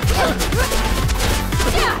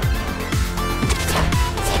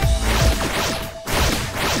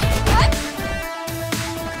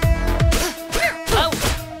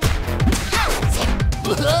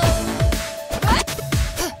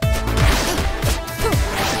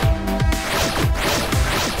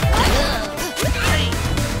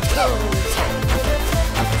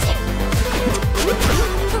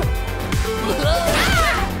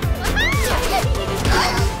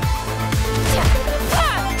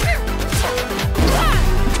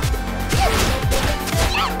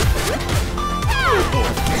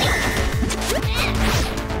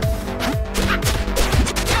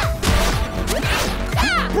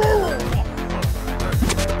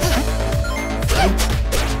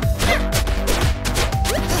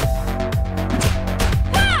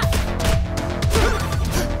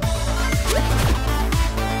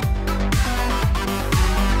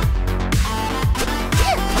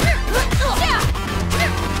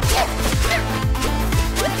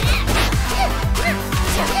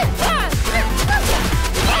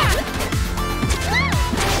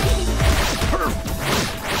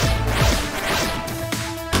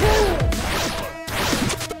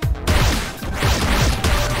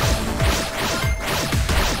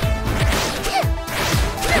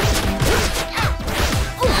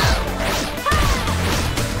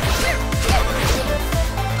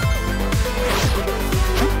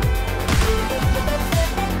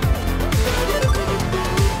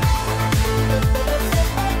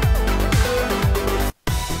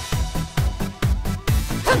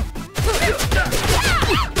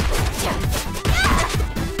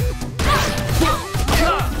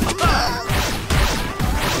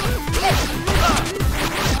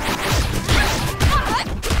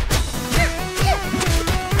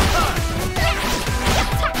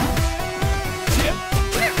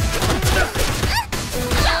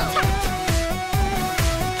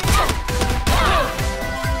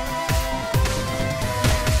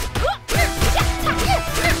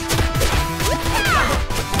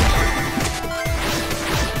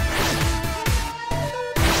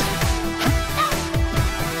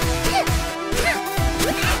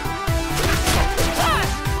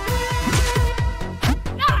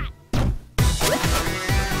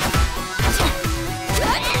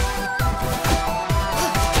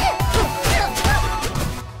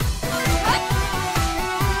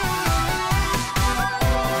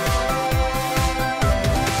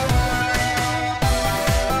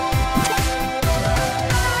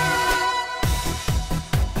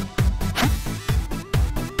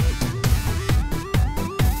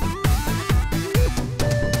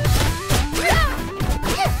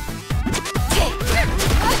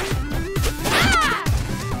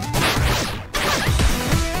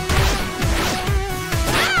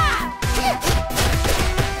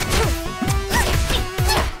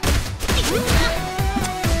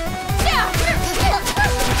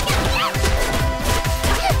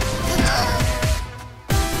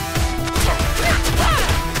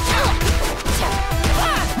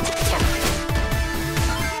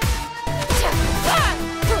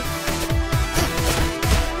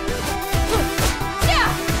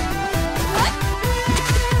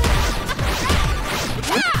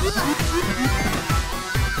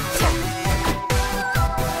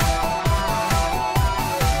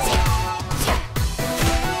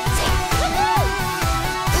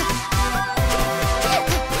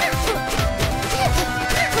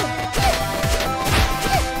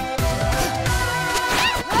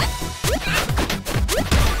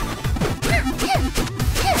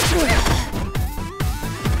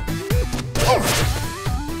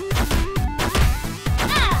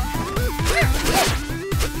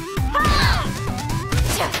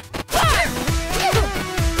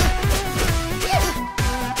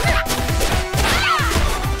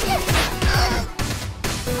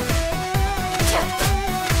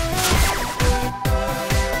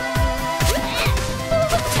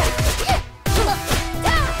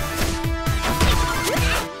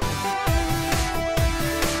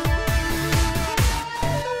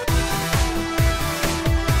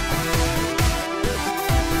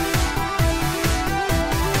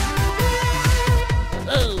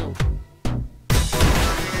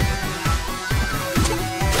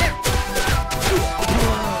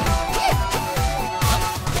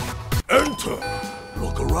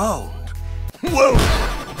 Welcome.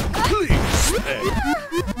 Please spend.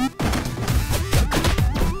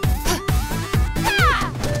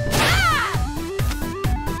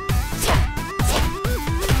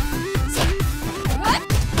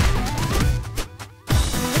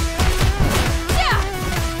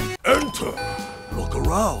 Enter. Look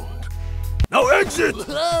around. Now exit!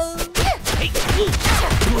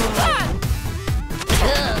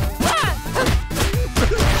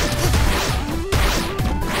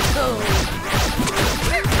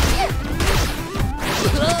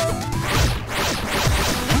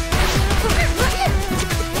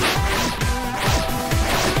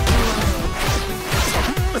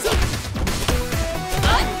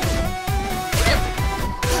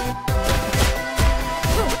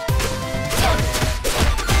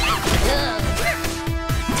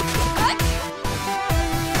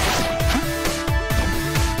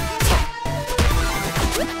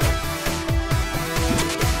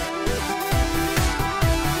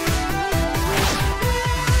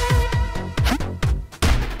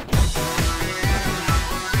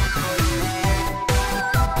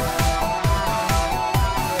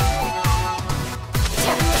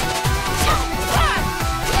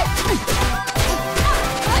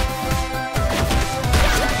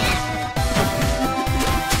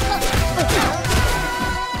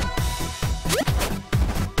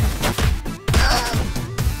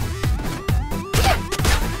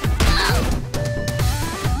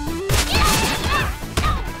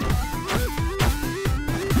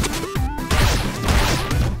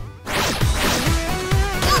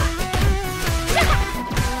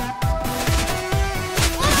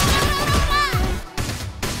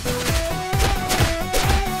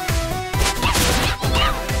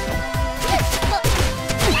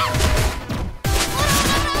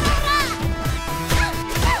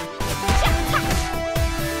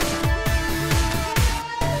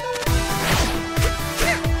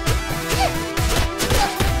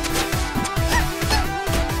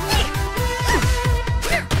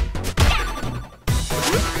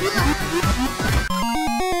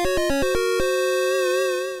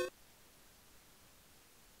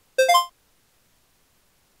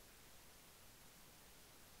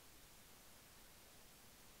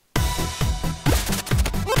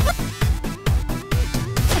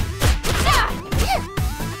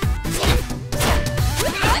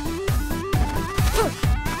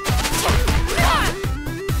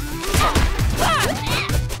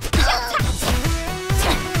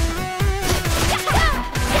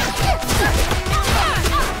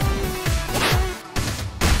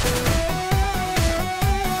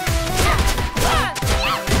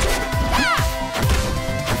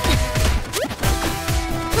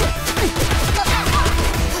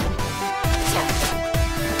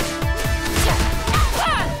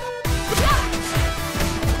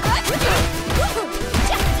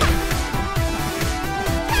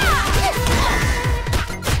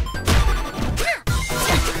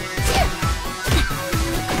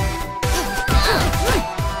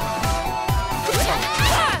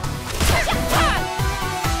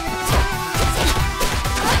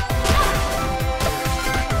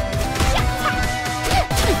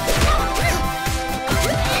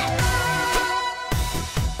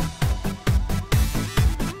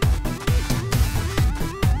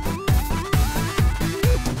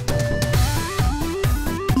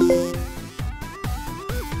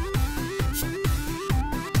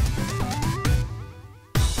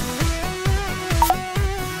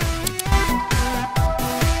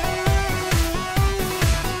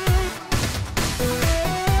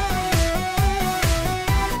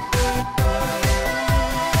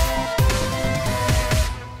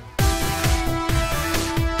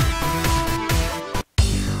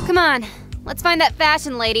 Come on, let's find that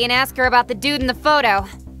fashion lady and ask her about the dude in the photo.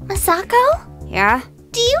 Masako? Yeah?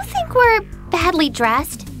 Do you think we're badly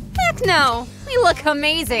dressed? Heck no, we look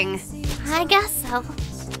amazing. I guess so.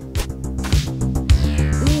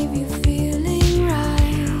 Leave you feeling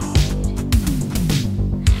right,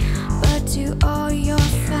 but do all your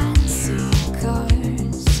fancy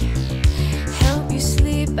cars help you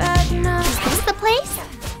sleep at night? Is this the place?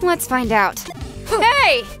 Let's find out.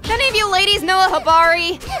 Hey! Any of you ladies know a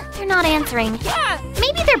Habari? They're not answering.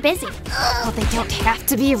 Maybe they're busy. Well, they don't have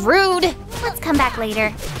to be rude. Let's come back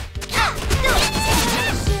later.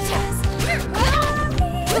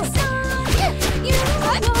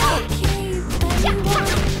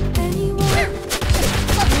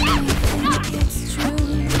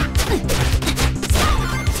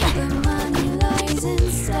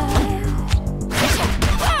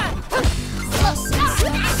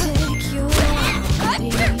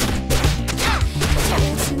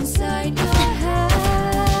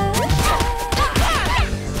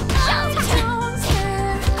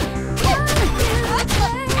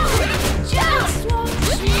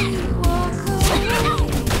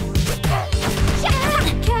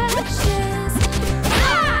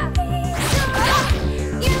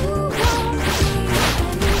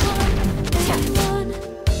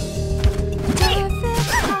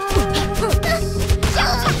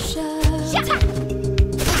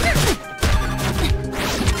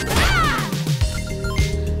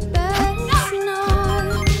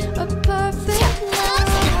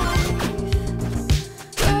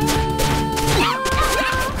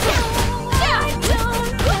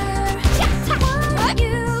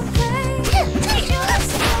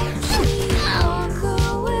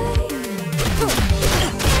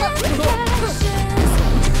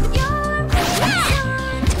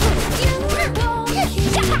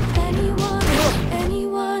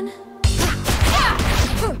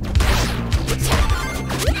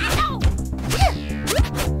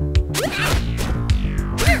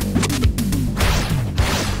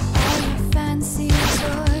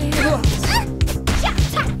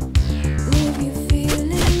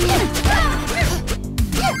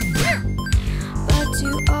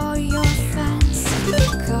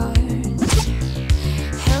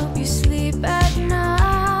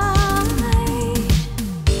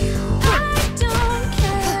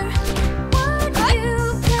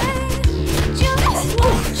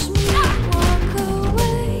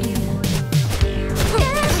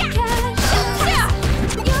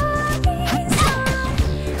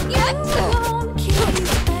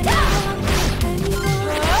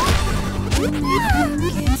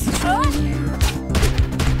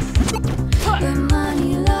 The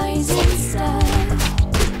money lies instead.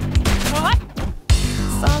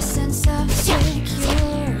 False sense of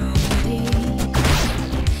security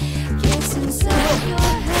gets inside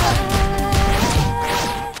your head.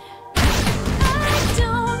 I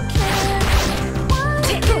don't care what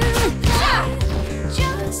you play,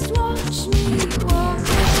 just watch me walk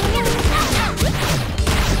away.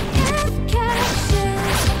 If cash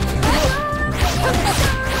is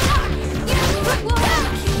you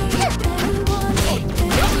won't keep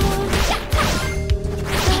anyone.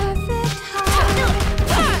 Perfect heart,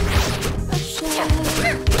 a shell.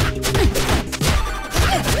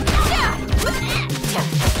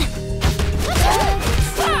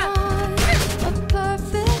 It's not a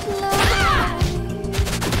perfect life.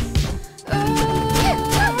 I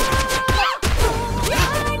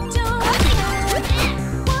don't care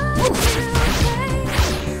what you say,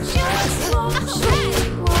 just watch me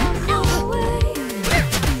walk away.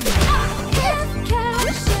 If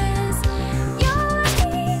cash is your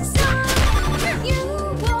reason, you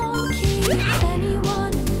won't keep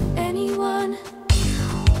anyone.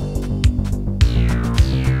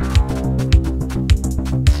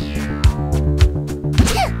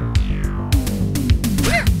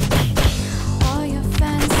 All your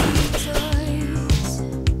fancy toys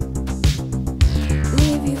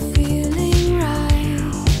leave you feeling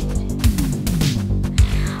right,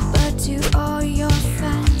 but do all your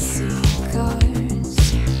fancy cars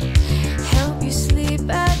help you sleep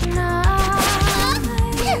at night?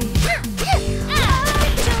 I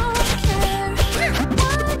don't care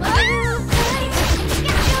what you pay,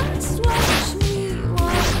 just watch me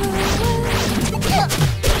walk away. If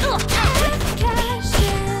cash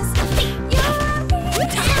is your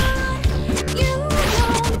reason, you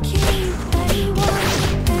won't keep anyone.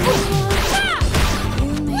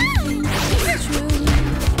 You may think it's true,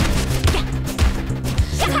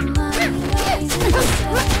 the money lies inside.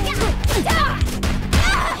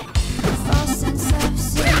 False sense of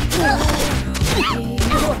security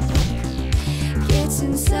gets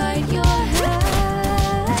inside your head.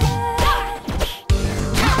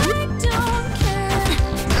 I don't care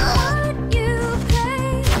what you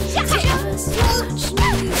pay, just watch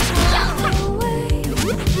me walk away.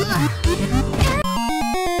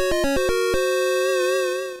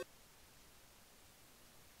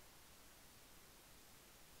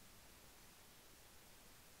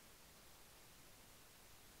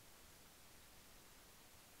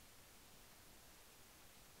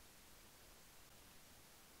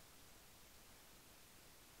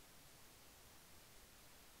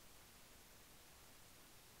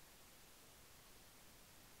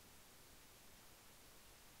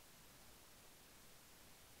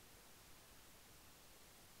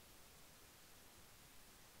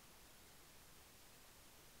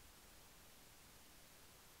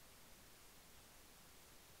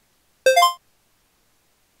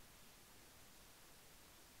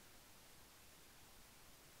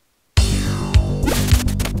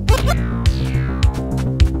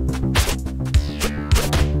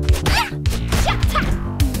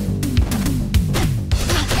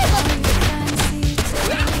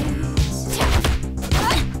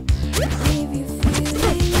 Leave you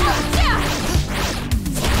feeling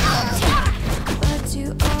but do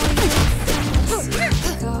all your fancy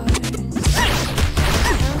cars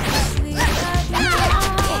help you sleep at night?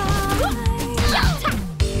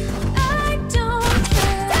 I don't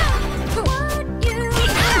care what you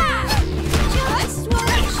say, just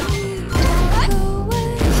watch me walk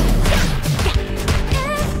away.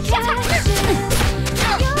 If cash is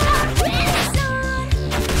your reason,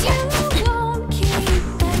 you won't keep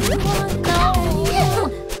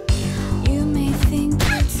anyone. You may think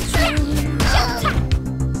it's true,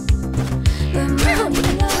 the money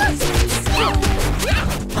lies inside.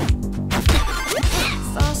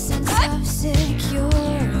 False sense of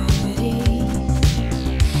security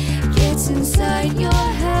gets inside your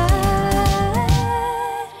head.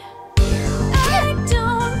 I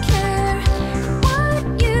don't care what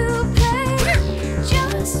you pay,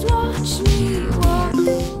 just watch me walk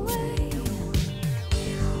away.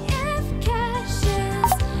 If cash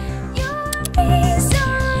is your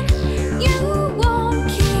reason, you won't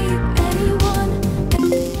keep anyone.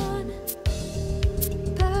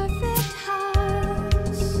 Perfect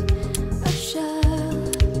house, a shell.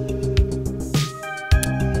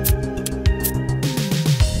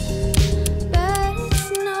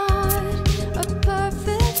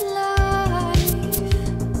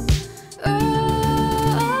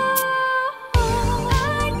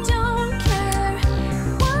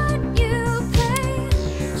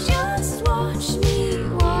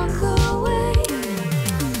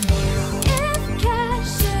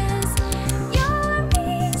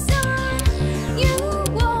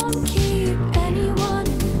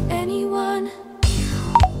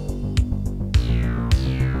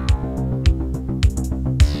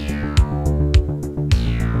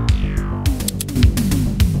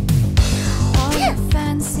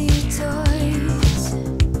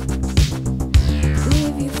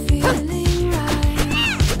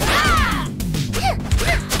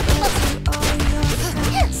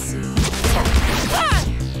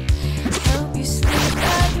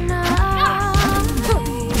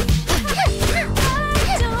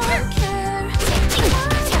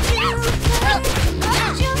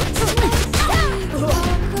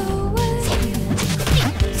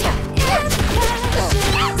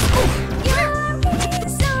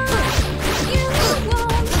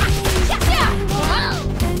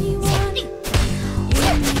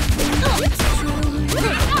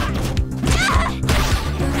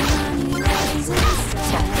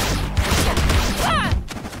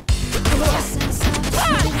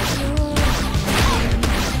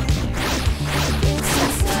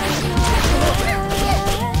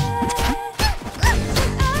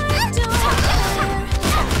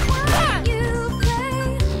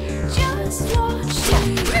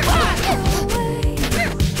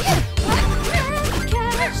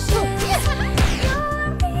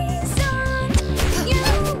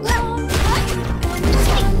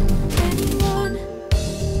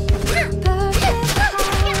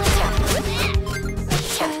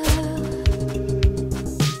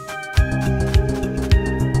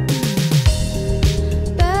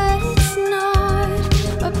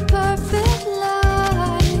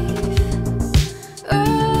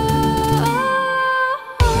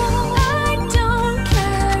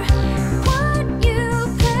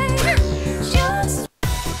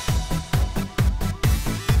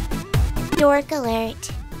 dork alert.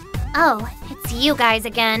 Oh, it's you guys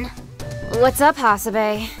again. What's up,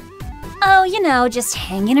 Hasabe? Oh, you know, just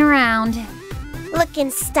hanging around. Looking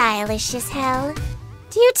stylish as hell.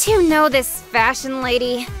 Do you two know this fashion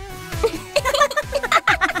lady?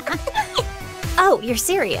 Oh, you're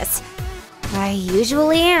serious? I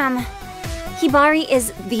usually am. Hibari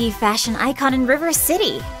is the fashion icon in River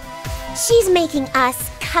City. She's making us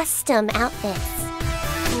custom outfits.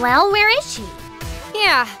 Well, where is she?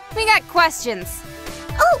 Yeah, we got questions.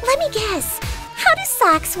 Oh, let me guess. How do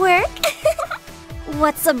socks work?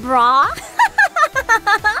 What's a bra?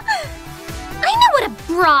 I know what a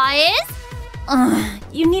bra is.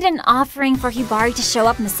 You need an offering for Hibari to show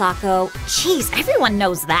up, Misako. Jeez, everyone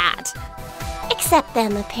knows that. Except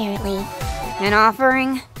them, apparently. An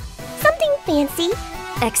offering? Something fancy.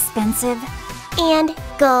 Expensive. And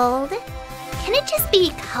gold. Can it just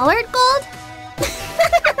be colored gold?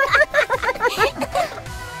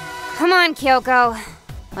 Come on, Kyoko.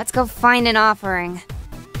 Let's go find an offering.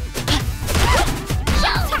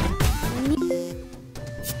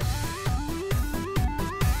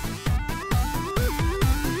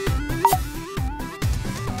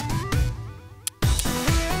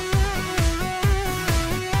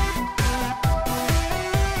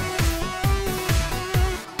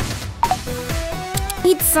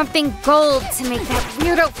 Need something gold to make that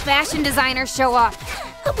weirdo fashion designer show up.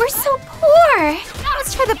 But we're so poor.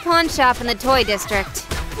 Let's try the pawn shop in the toy district.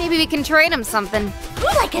 Maybe we can trade him something.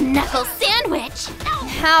 Like a knuckle sandwich.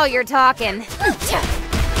 How you're talking.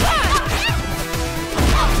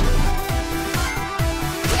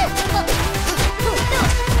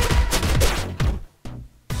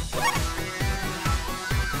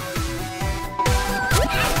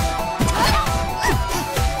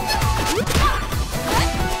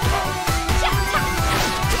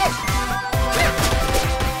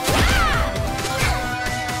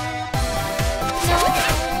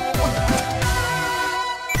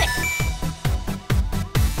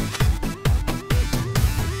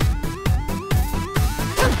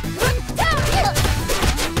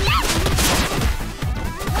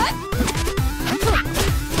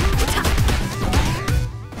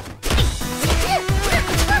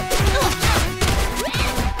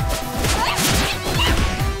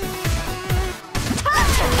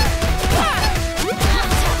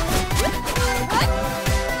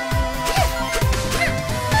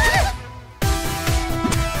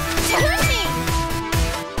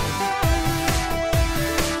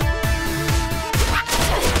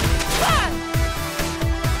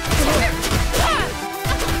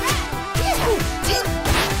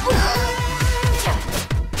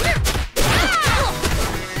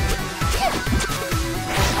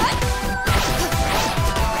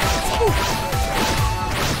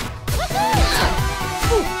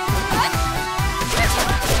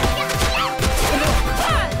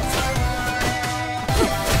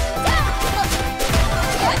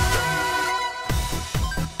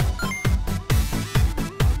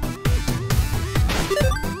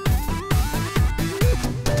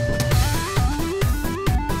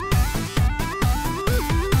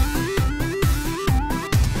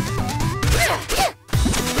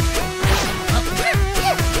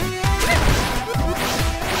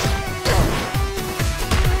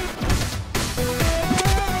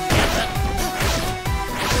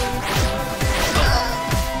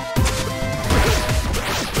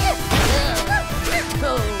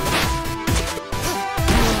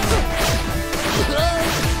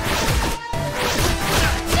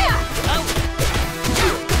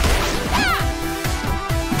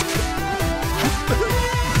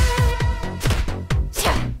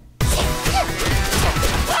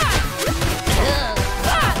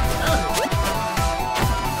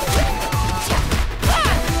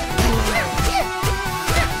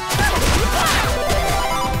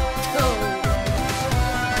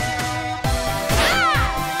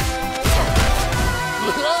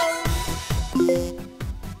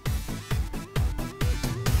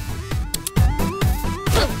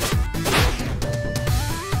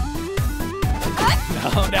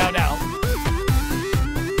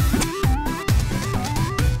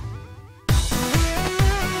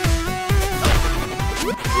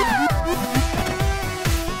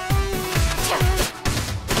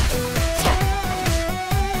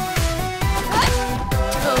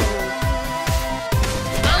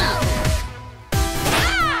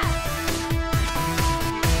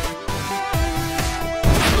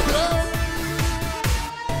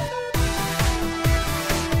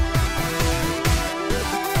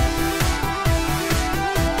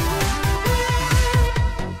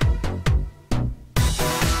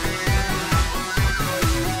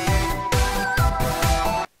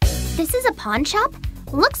 the pawn shop?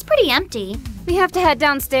 Looks pretty empty. We have to head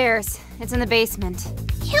downstairs. It's in the basement.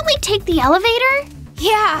 Can't we take the elevator?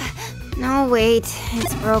 Yeah. No, wait.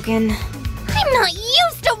 It's broken. I'm not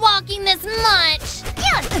used to walking this much.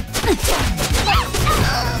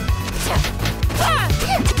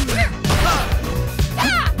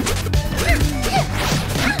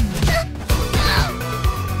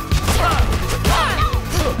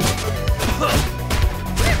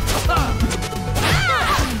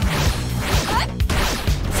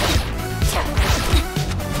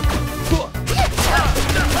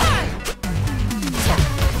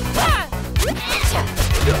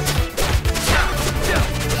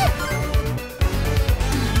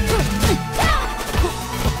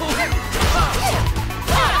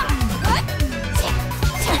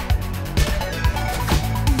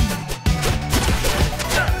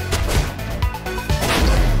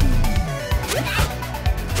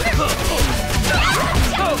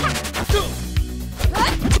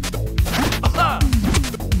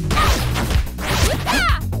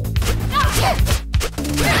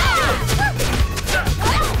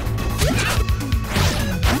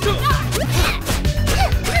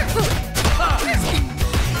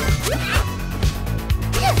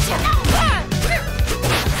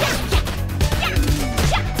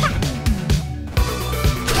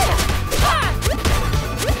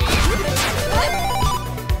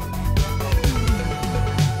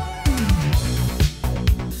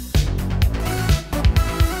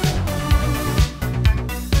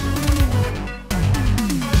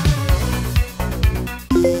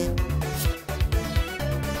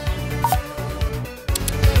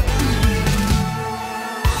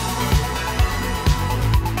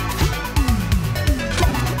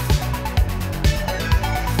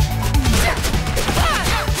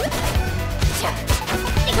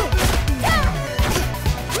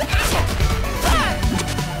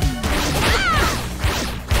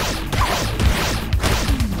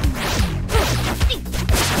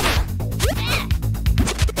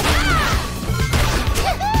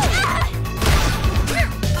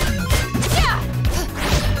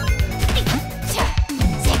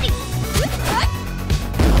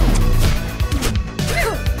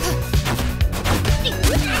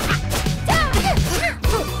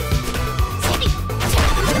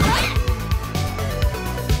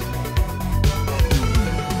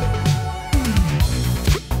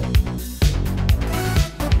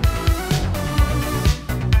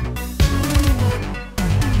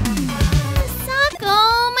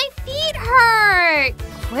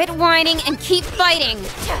 whining and keep fighting.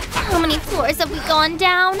 How many floors have we gone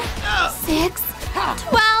down? 6?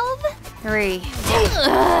 12? 3.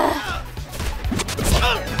 Ugh.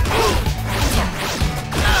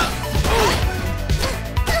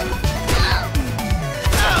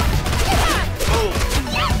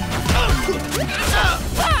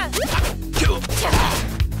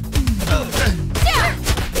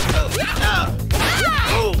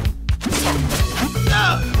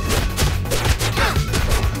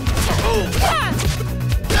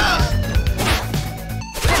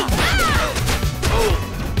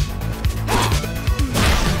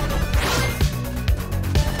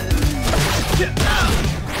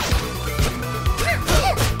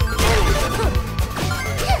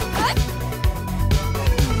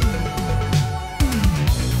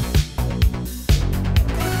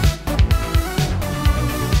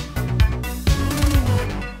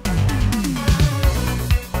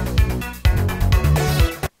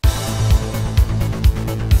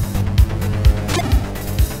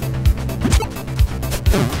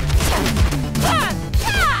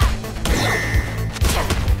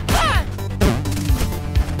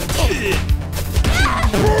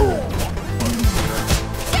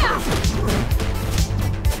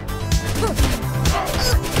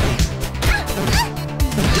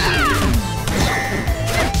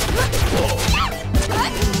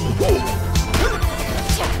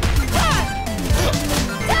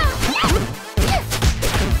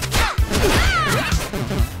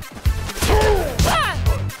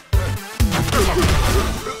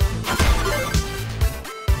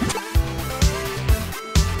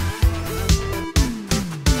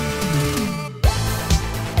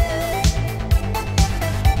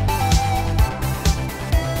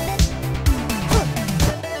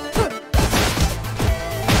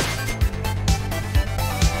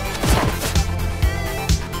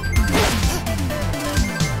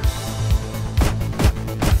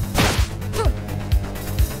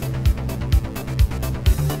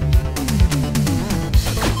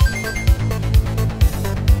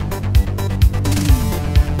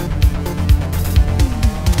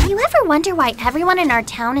 Wonder why everyone in our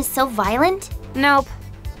town is so violent? Nope.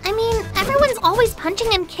 I mean, everyone's always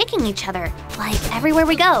punching and kicking each other. Like, everywhere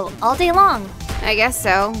we go, all day long. I guess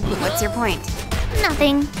so. What's your point?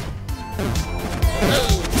 Nothing.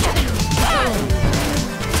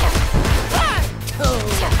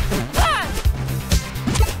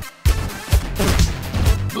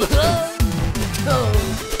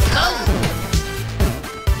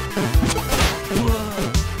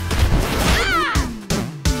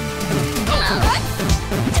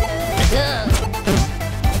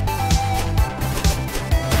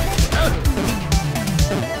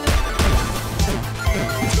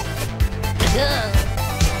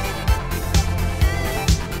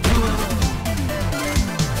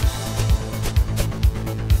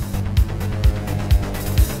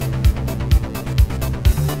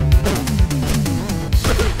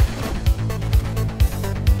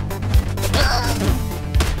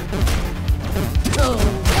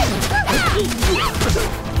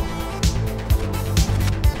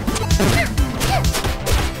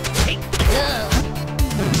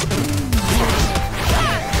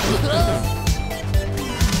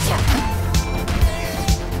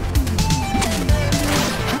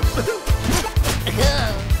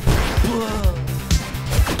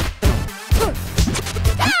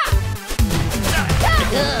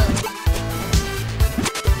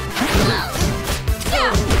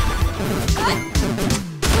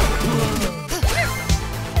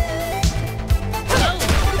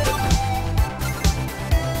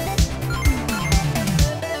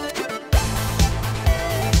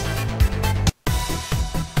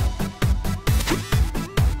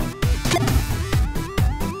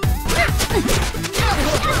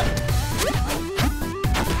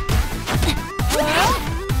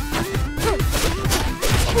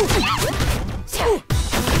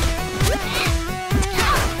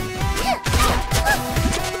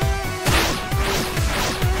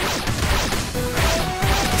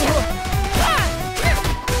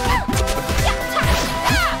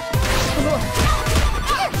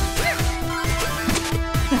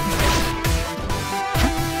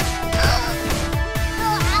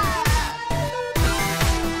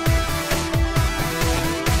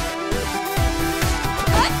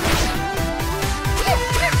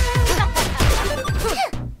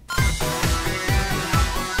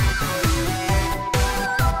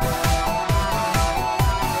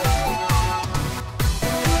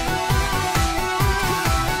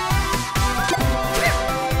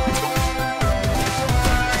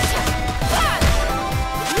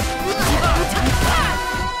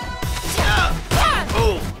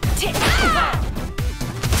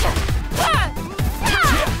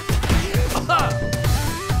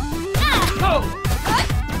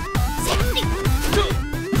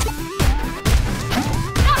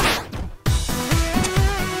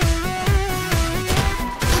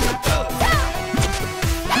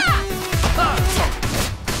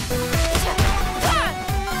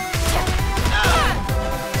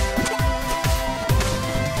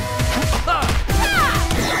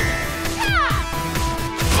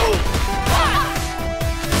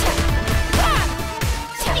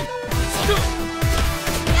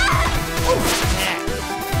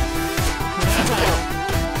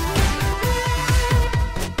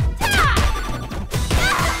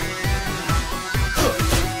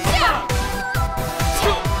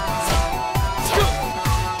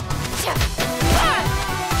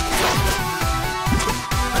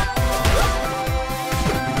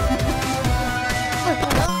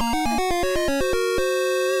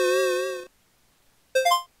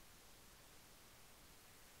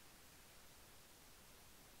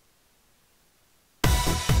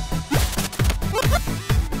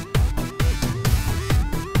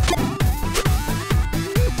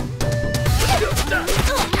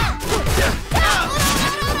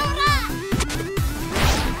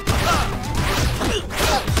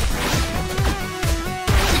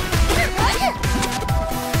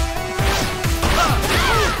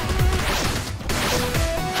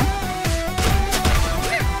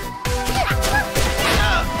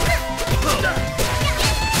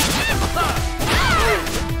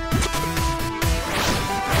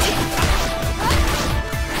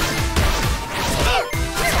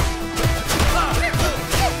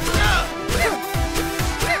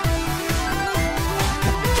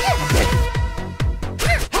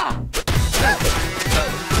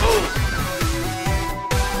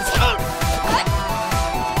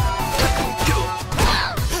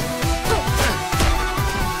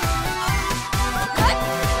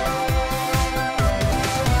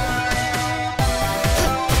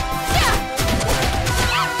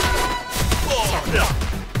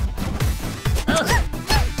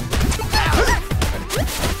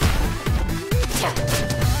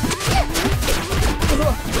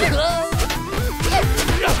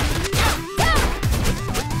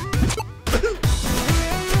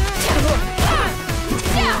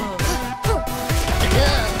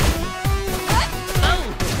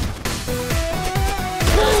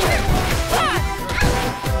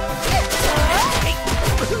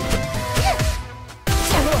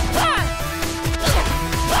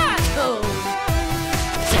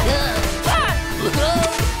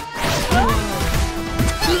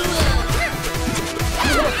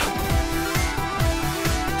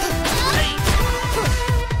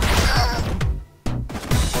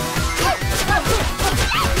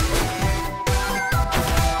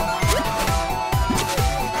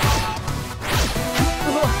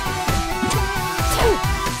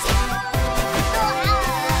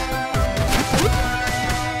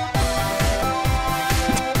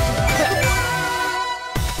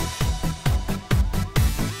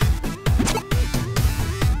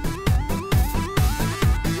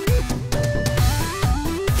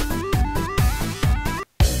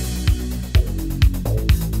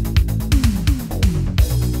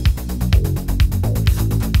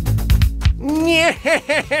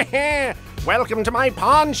 Welcome to my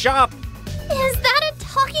pawn shop. Is that a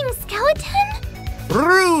talking skeleton?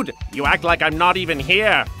 Rude! You act like I'm not even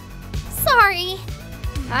here. Sorry.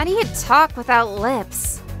 How do you talk without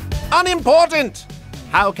lips? Unimportant!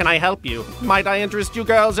 How can I help you? Might I interest you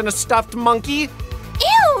girls in a stuffed monkey?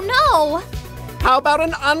 Ew, no! How about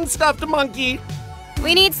an unstuffed monkey?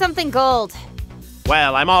 We need something gold.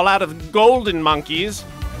 Well, I'm all out of golden monkeys.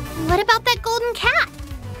 What about that golden cat?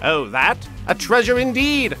 Oh, that? A treasure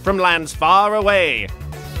indeed, from lands far away.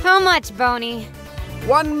 How much, Boney?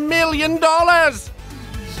 $1 million!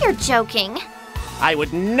 You're joking. I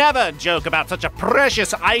would never joke about such a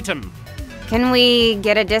precious item. Can we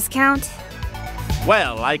get a discount?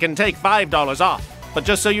 Well, I can take $5 off, but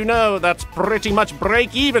just so you know, that's pretty much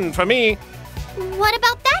break even for me. What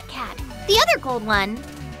about that cat? The other gold one?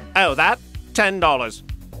 Oh, that? $10.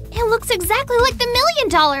 It looks exactly like the $1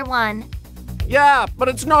 million one. Yeah, but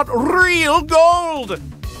it's not real gold!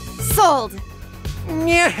 Sold.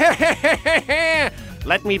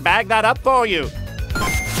 Let me bag that up for you.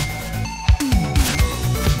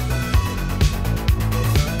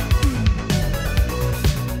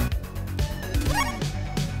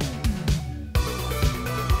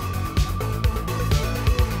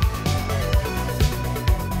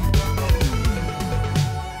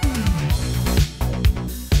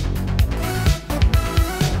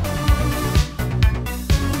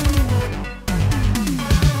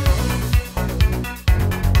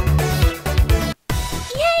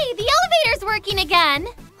 Again.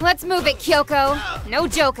 Let's move it, Kyoko. No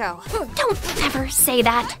Joko. Don't ever say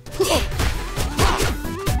that.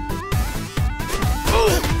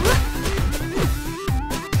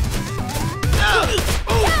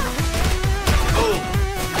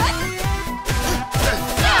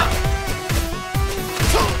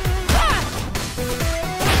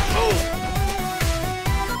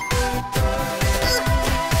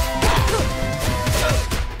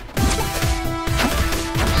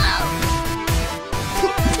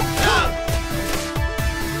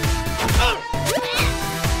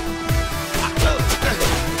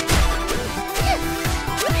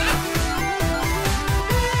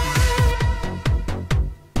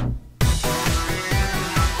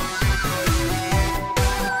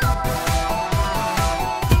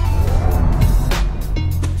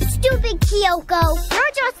 Kyoko,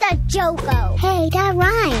 you're just a Joko. Hey, that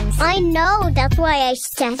rhymes. I know, that's why I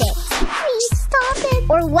said it. Please stop it.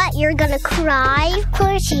 Or what, you're gonna cry? Of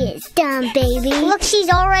course she is, dumb baby. Look, she's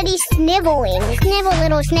already sniveling. Snivel,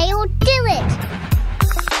 little snail, do it.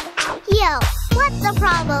 Yo, what's the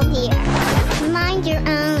problem here? Mind your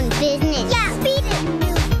own business. Yeah, beat it,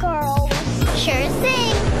 new girl. Sure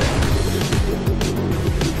thing.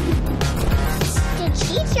 Did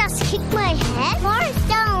she just kick my head? More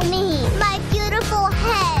tell me. My beautiful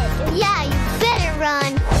head. Yeah, you better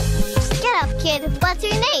run. Get up, kid. What's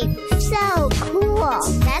your name? So cool.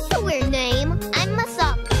 That's a weird name. I'm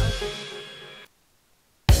Masako.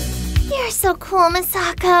 You're so cool,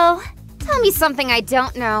 Masako. Tell me something I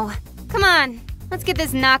don't know. Come on, let's get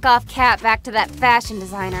this knockoff cat back to that fashion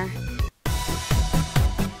designer.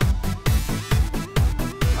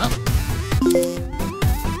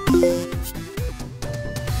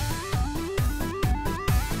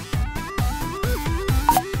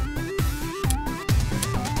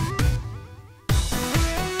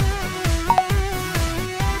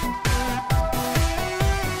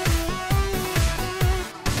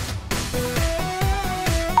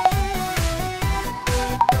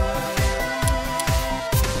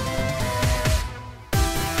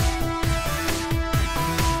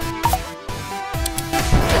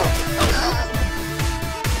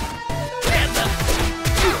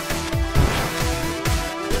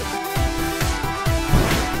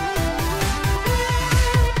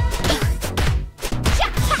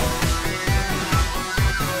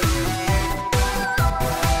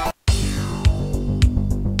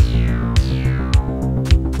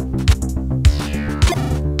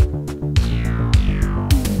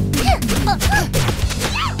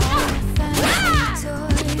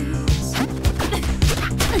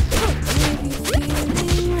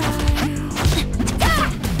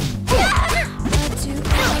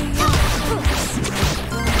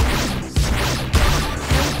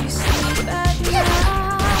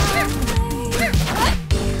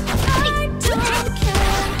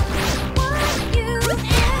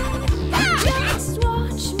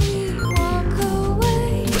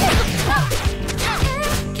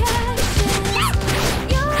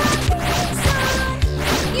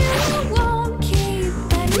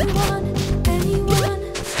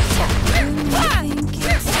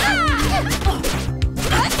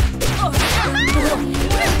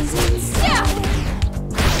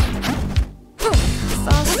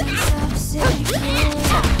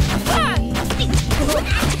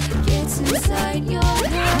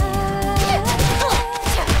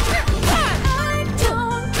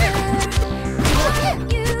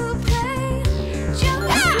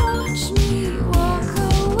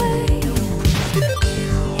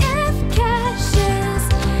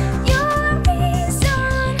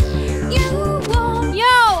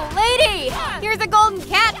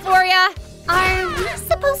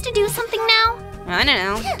 supposed to do something now? I don't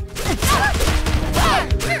know.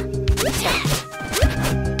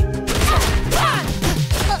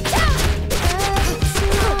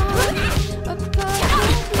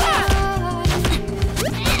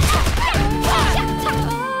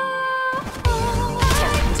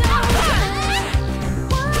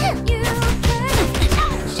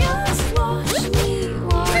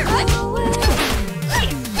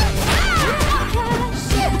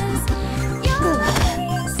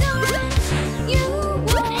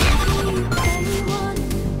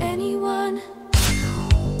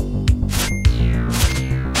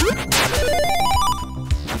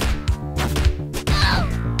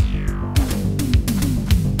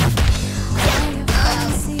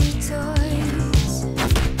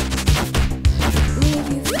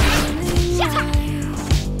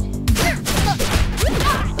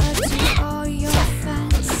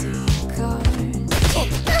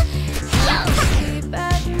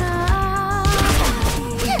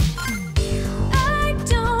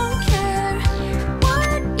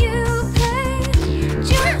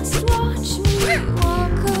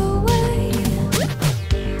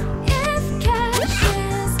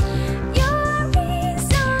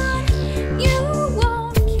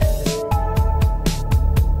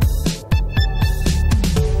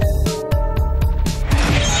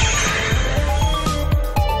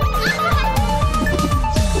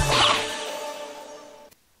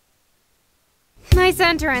 Nice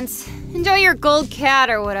entrance. Enjoy your gold cat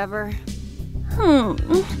or whatever.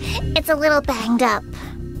 It's a little banged up.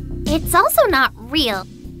 It's also not real.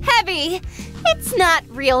 Heavy! It's not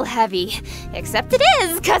real heavy. Except it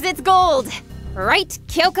is, 'cause it's gold. Right,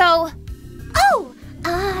 Kyoko? Oh,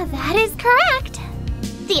 that is correct.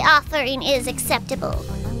 The offering is acceptable.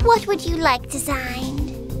 What would you like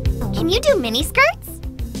designed? Can you do miniskirts?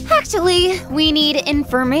 Actually, we need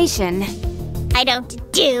information. I don't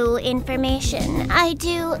do information. I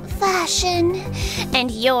do fashion. And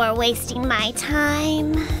you're wasting my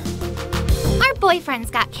time. Our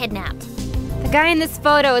boyfriends got kidnapped. The guy in this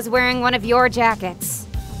photo is wearing one of your jackets.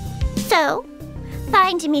 So,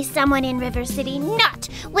 find me someone in River City not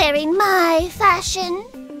wearing my fashion.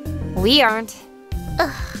 We aren't.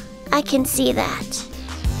 Ugh, I can see that.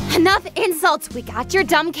 Enough insults. We got your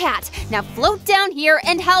dumb cat. Now float down here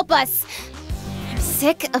and help us. I'm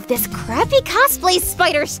sick of this crappy cosplay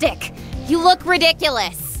spider stick. You look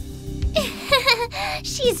ridiculous.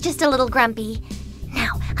 She's just a little grumpy.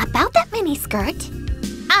 Now, about that miniskirt.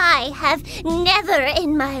 I have never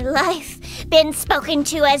in my life been spoken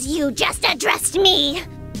to as you just addressed me.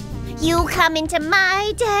 You come into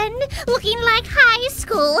my den looking like high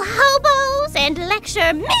school hobos and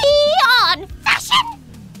lecture me on fashion.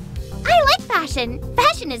 I like fashion.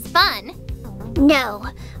 Fashion is fun. No,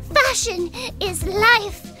 fashion is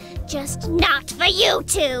life. Just not for you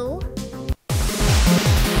two.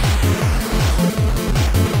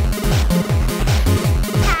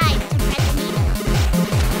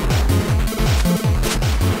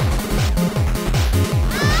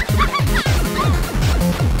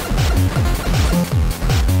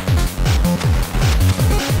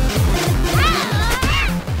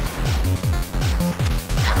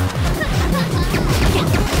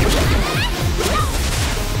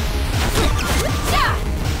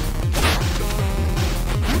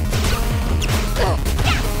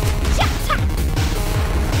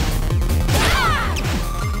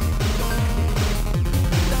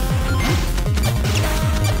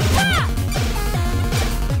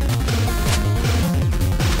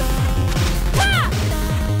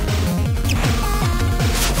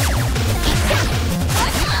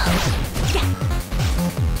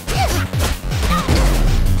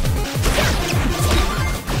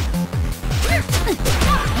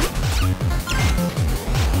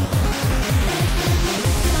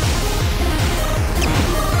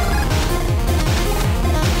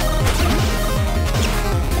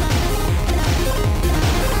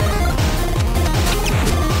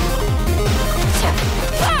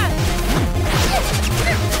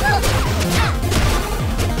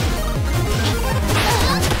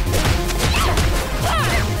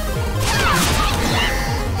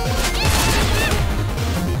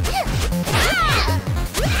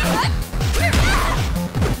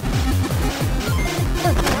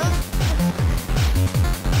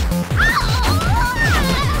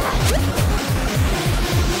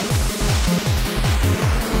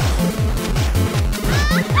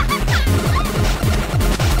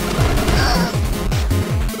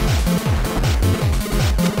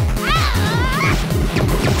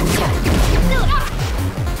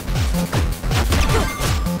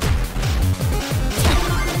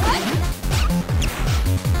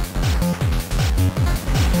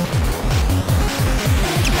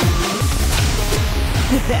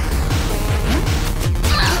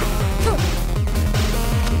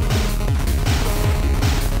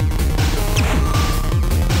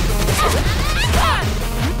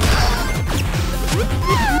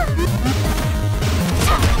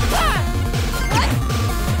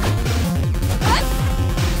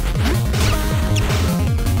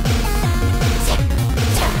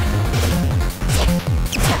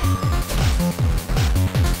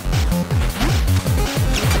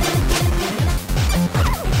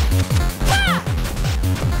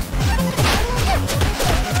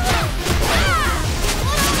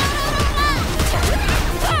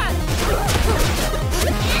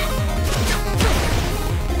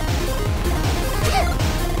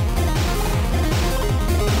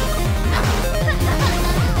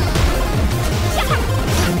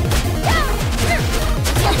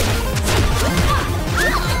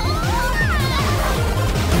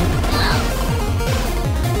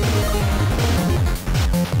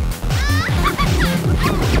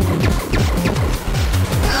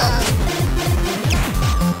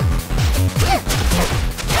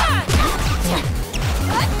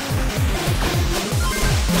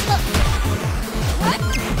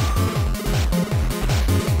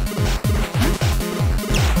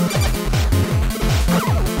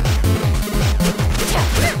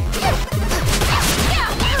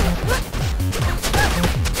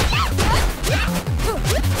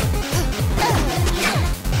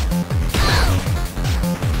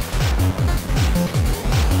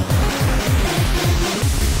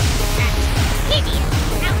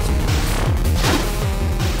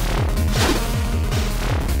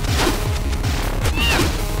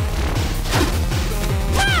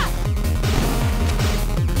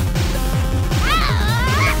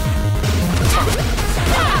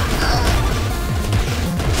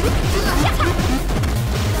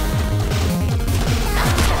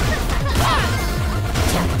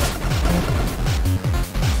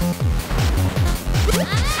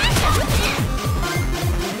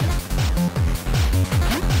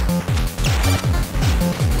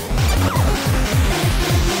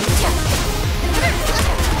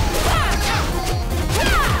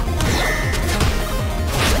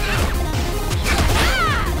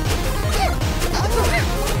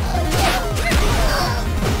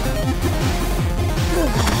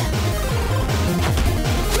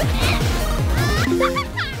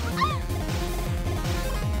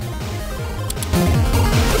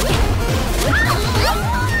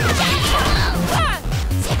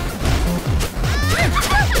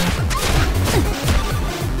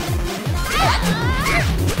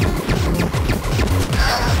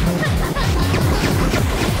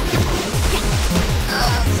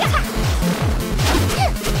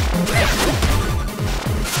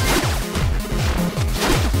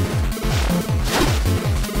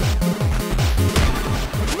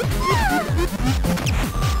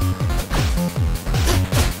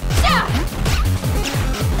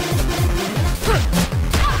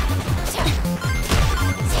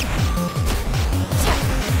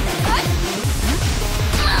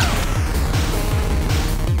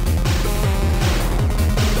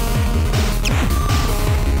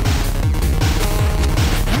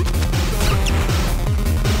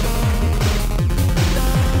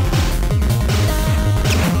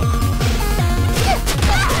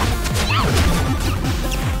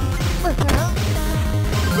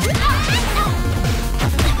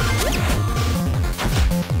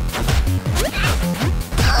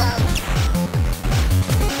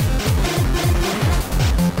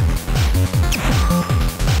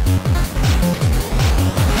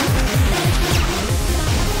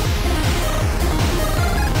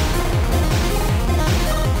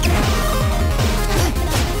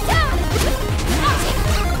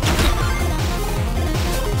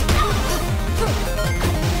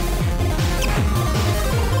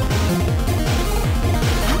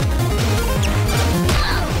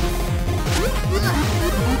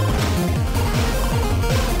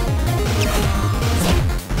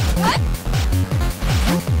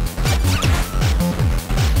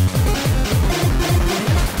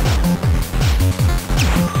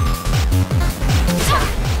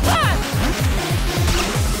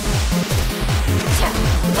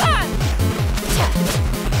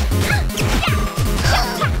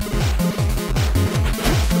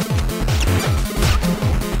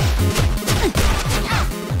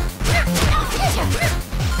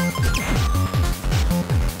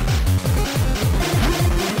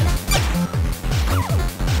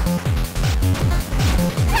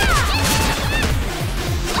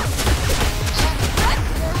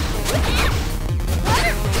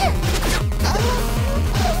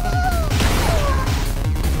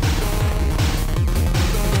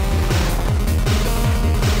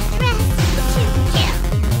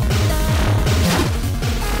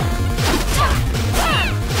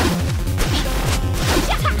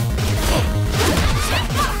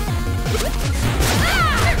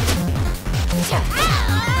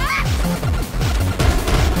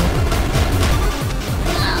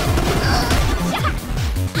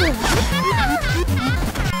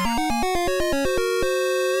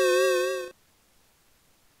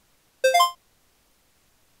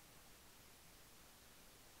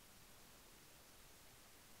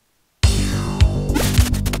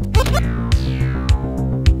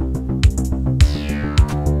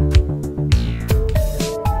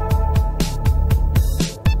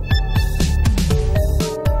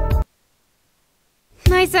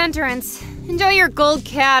 nice entrance. Enjoy your gold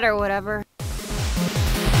cat or whatever.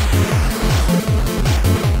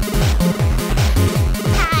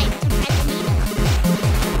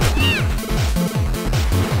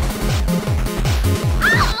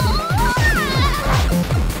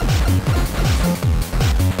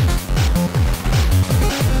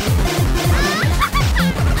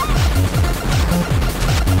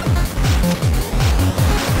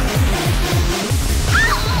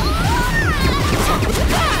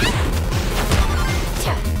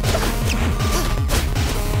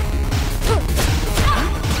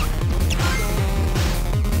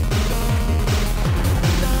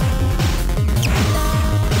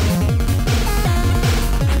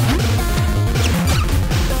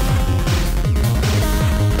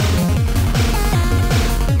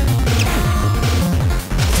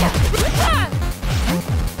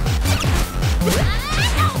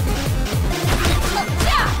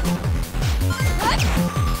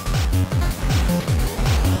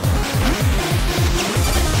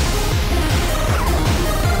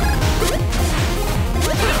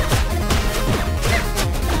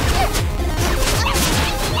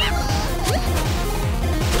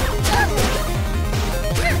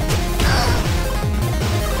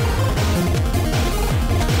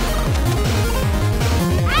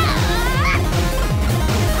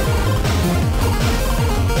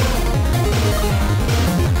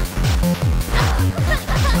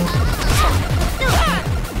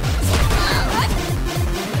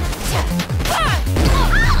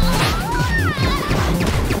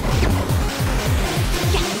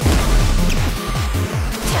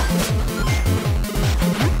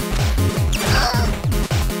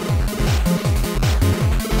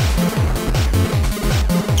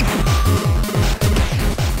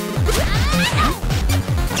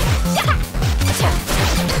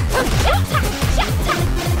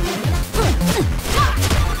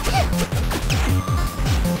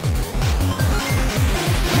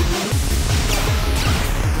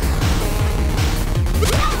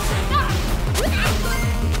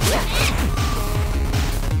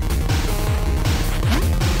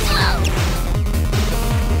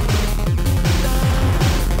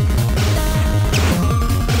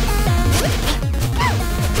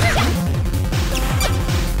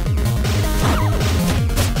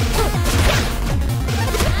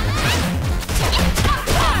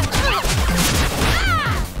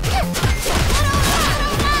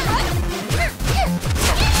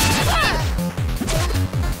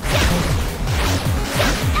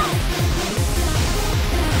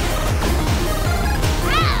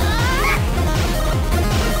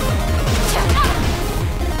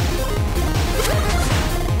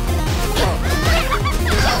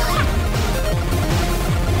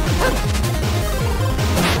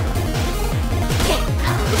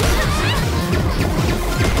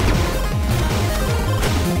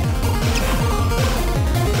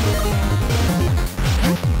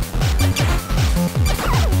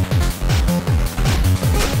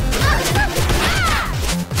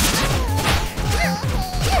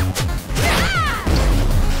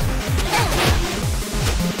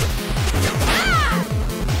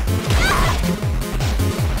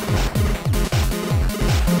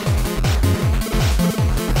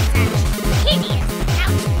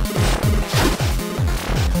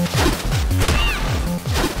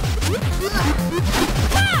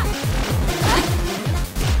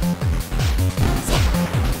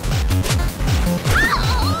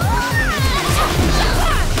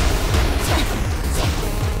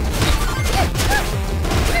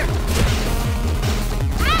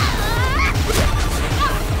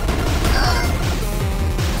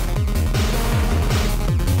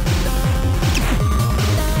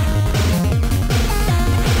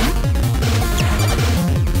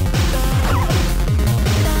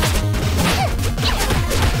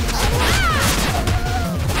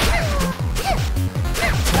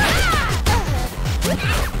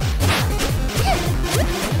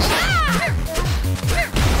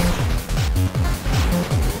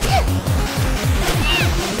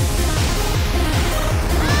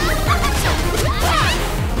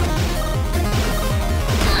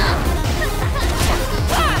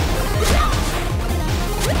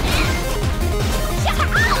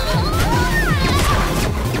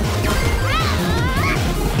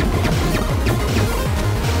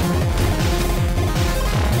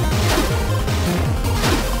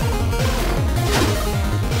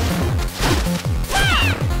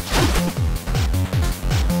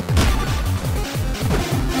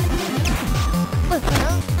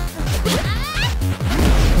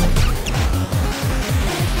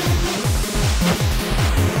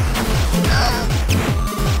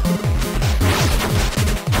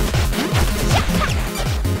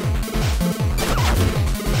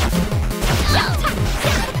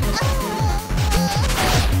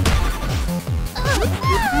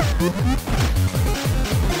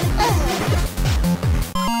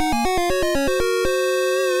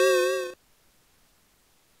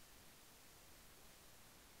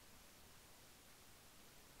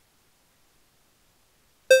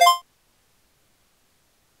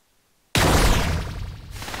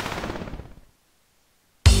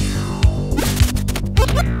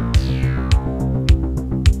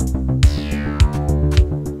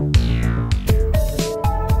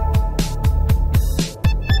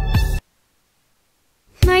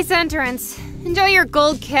 entrance. Enjoy your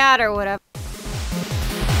gold cat or whatever.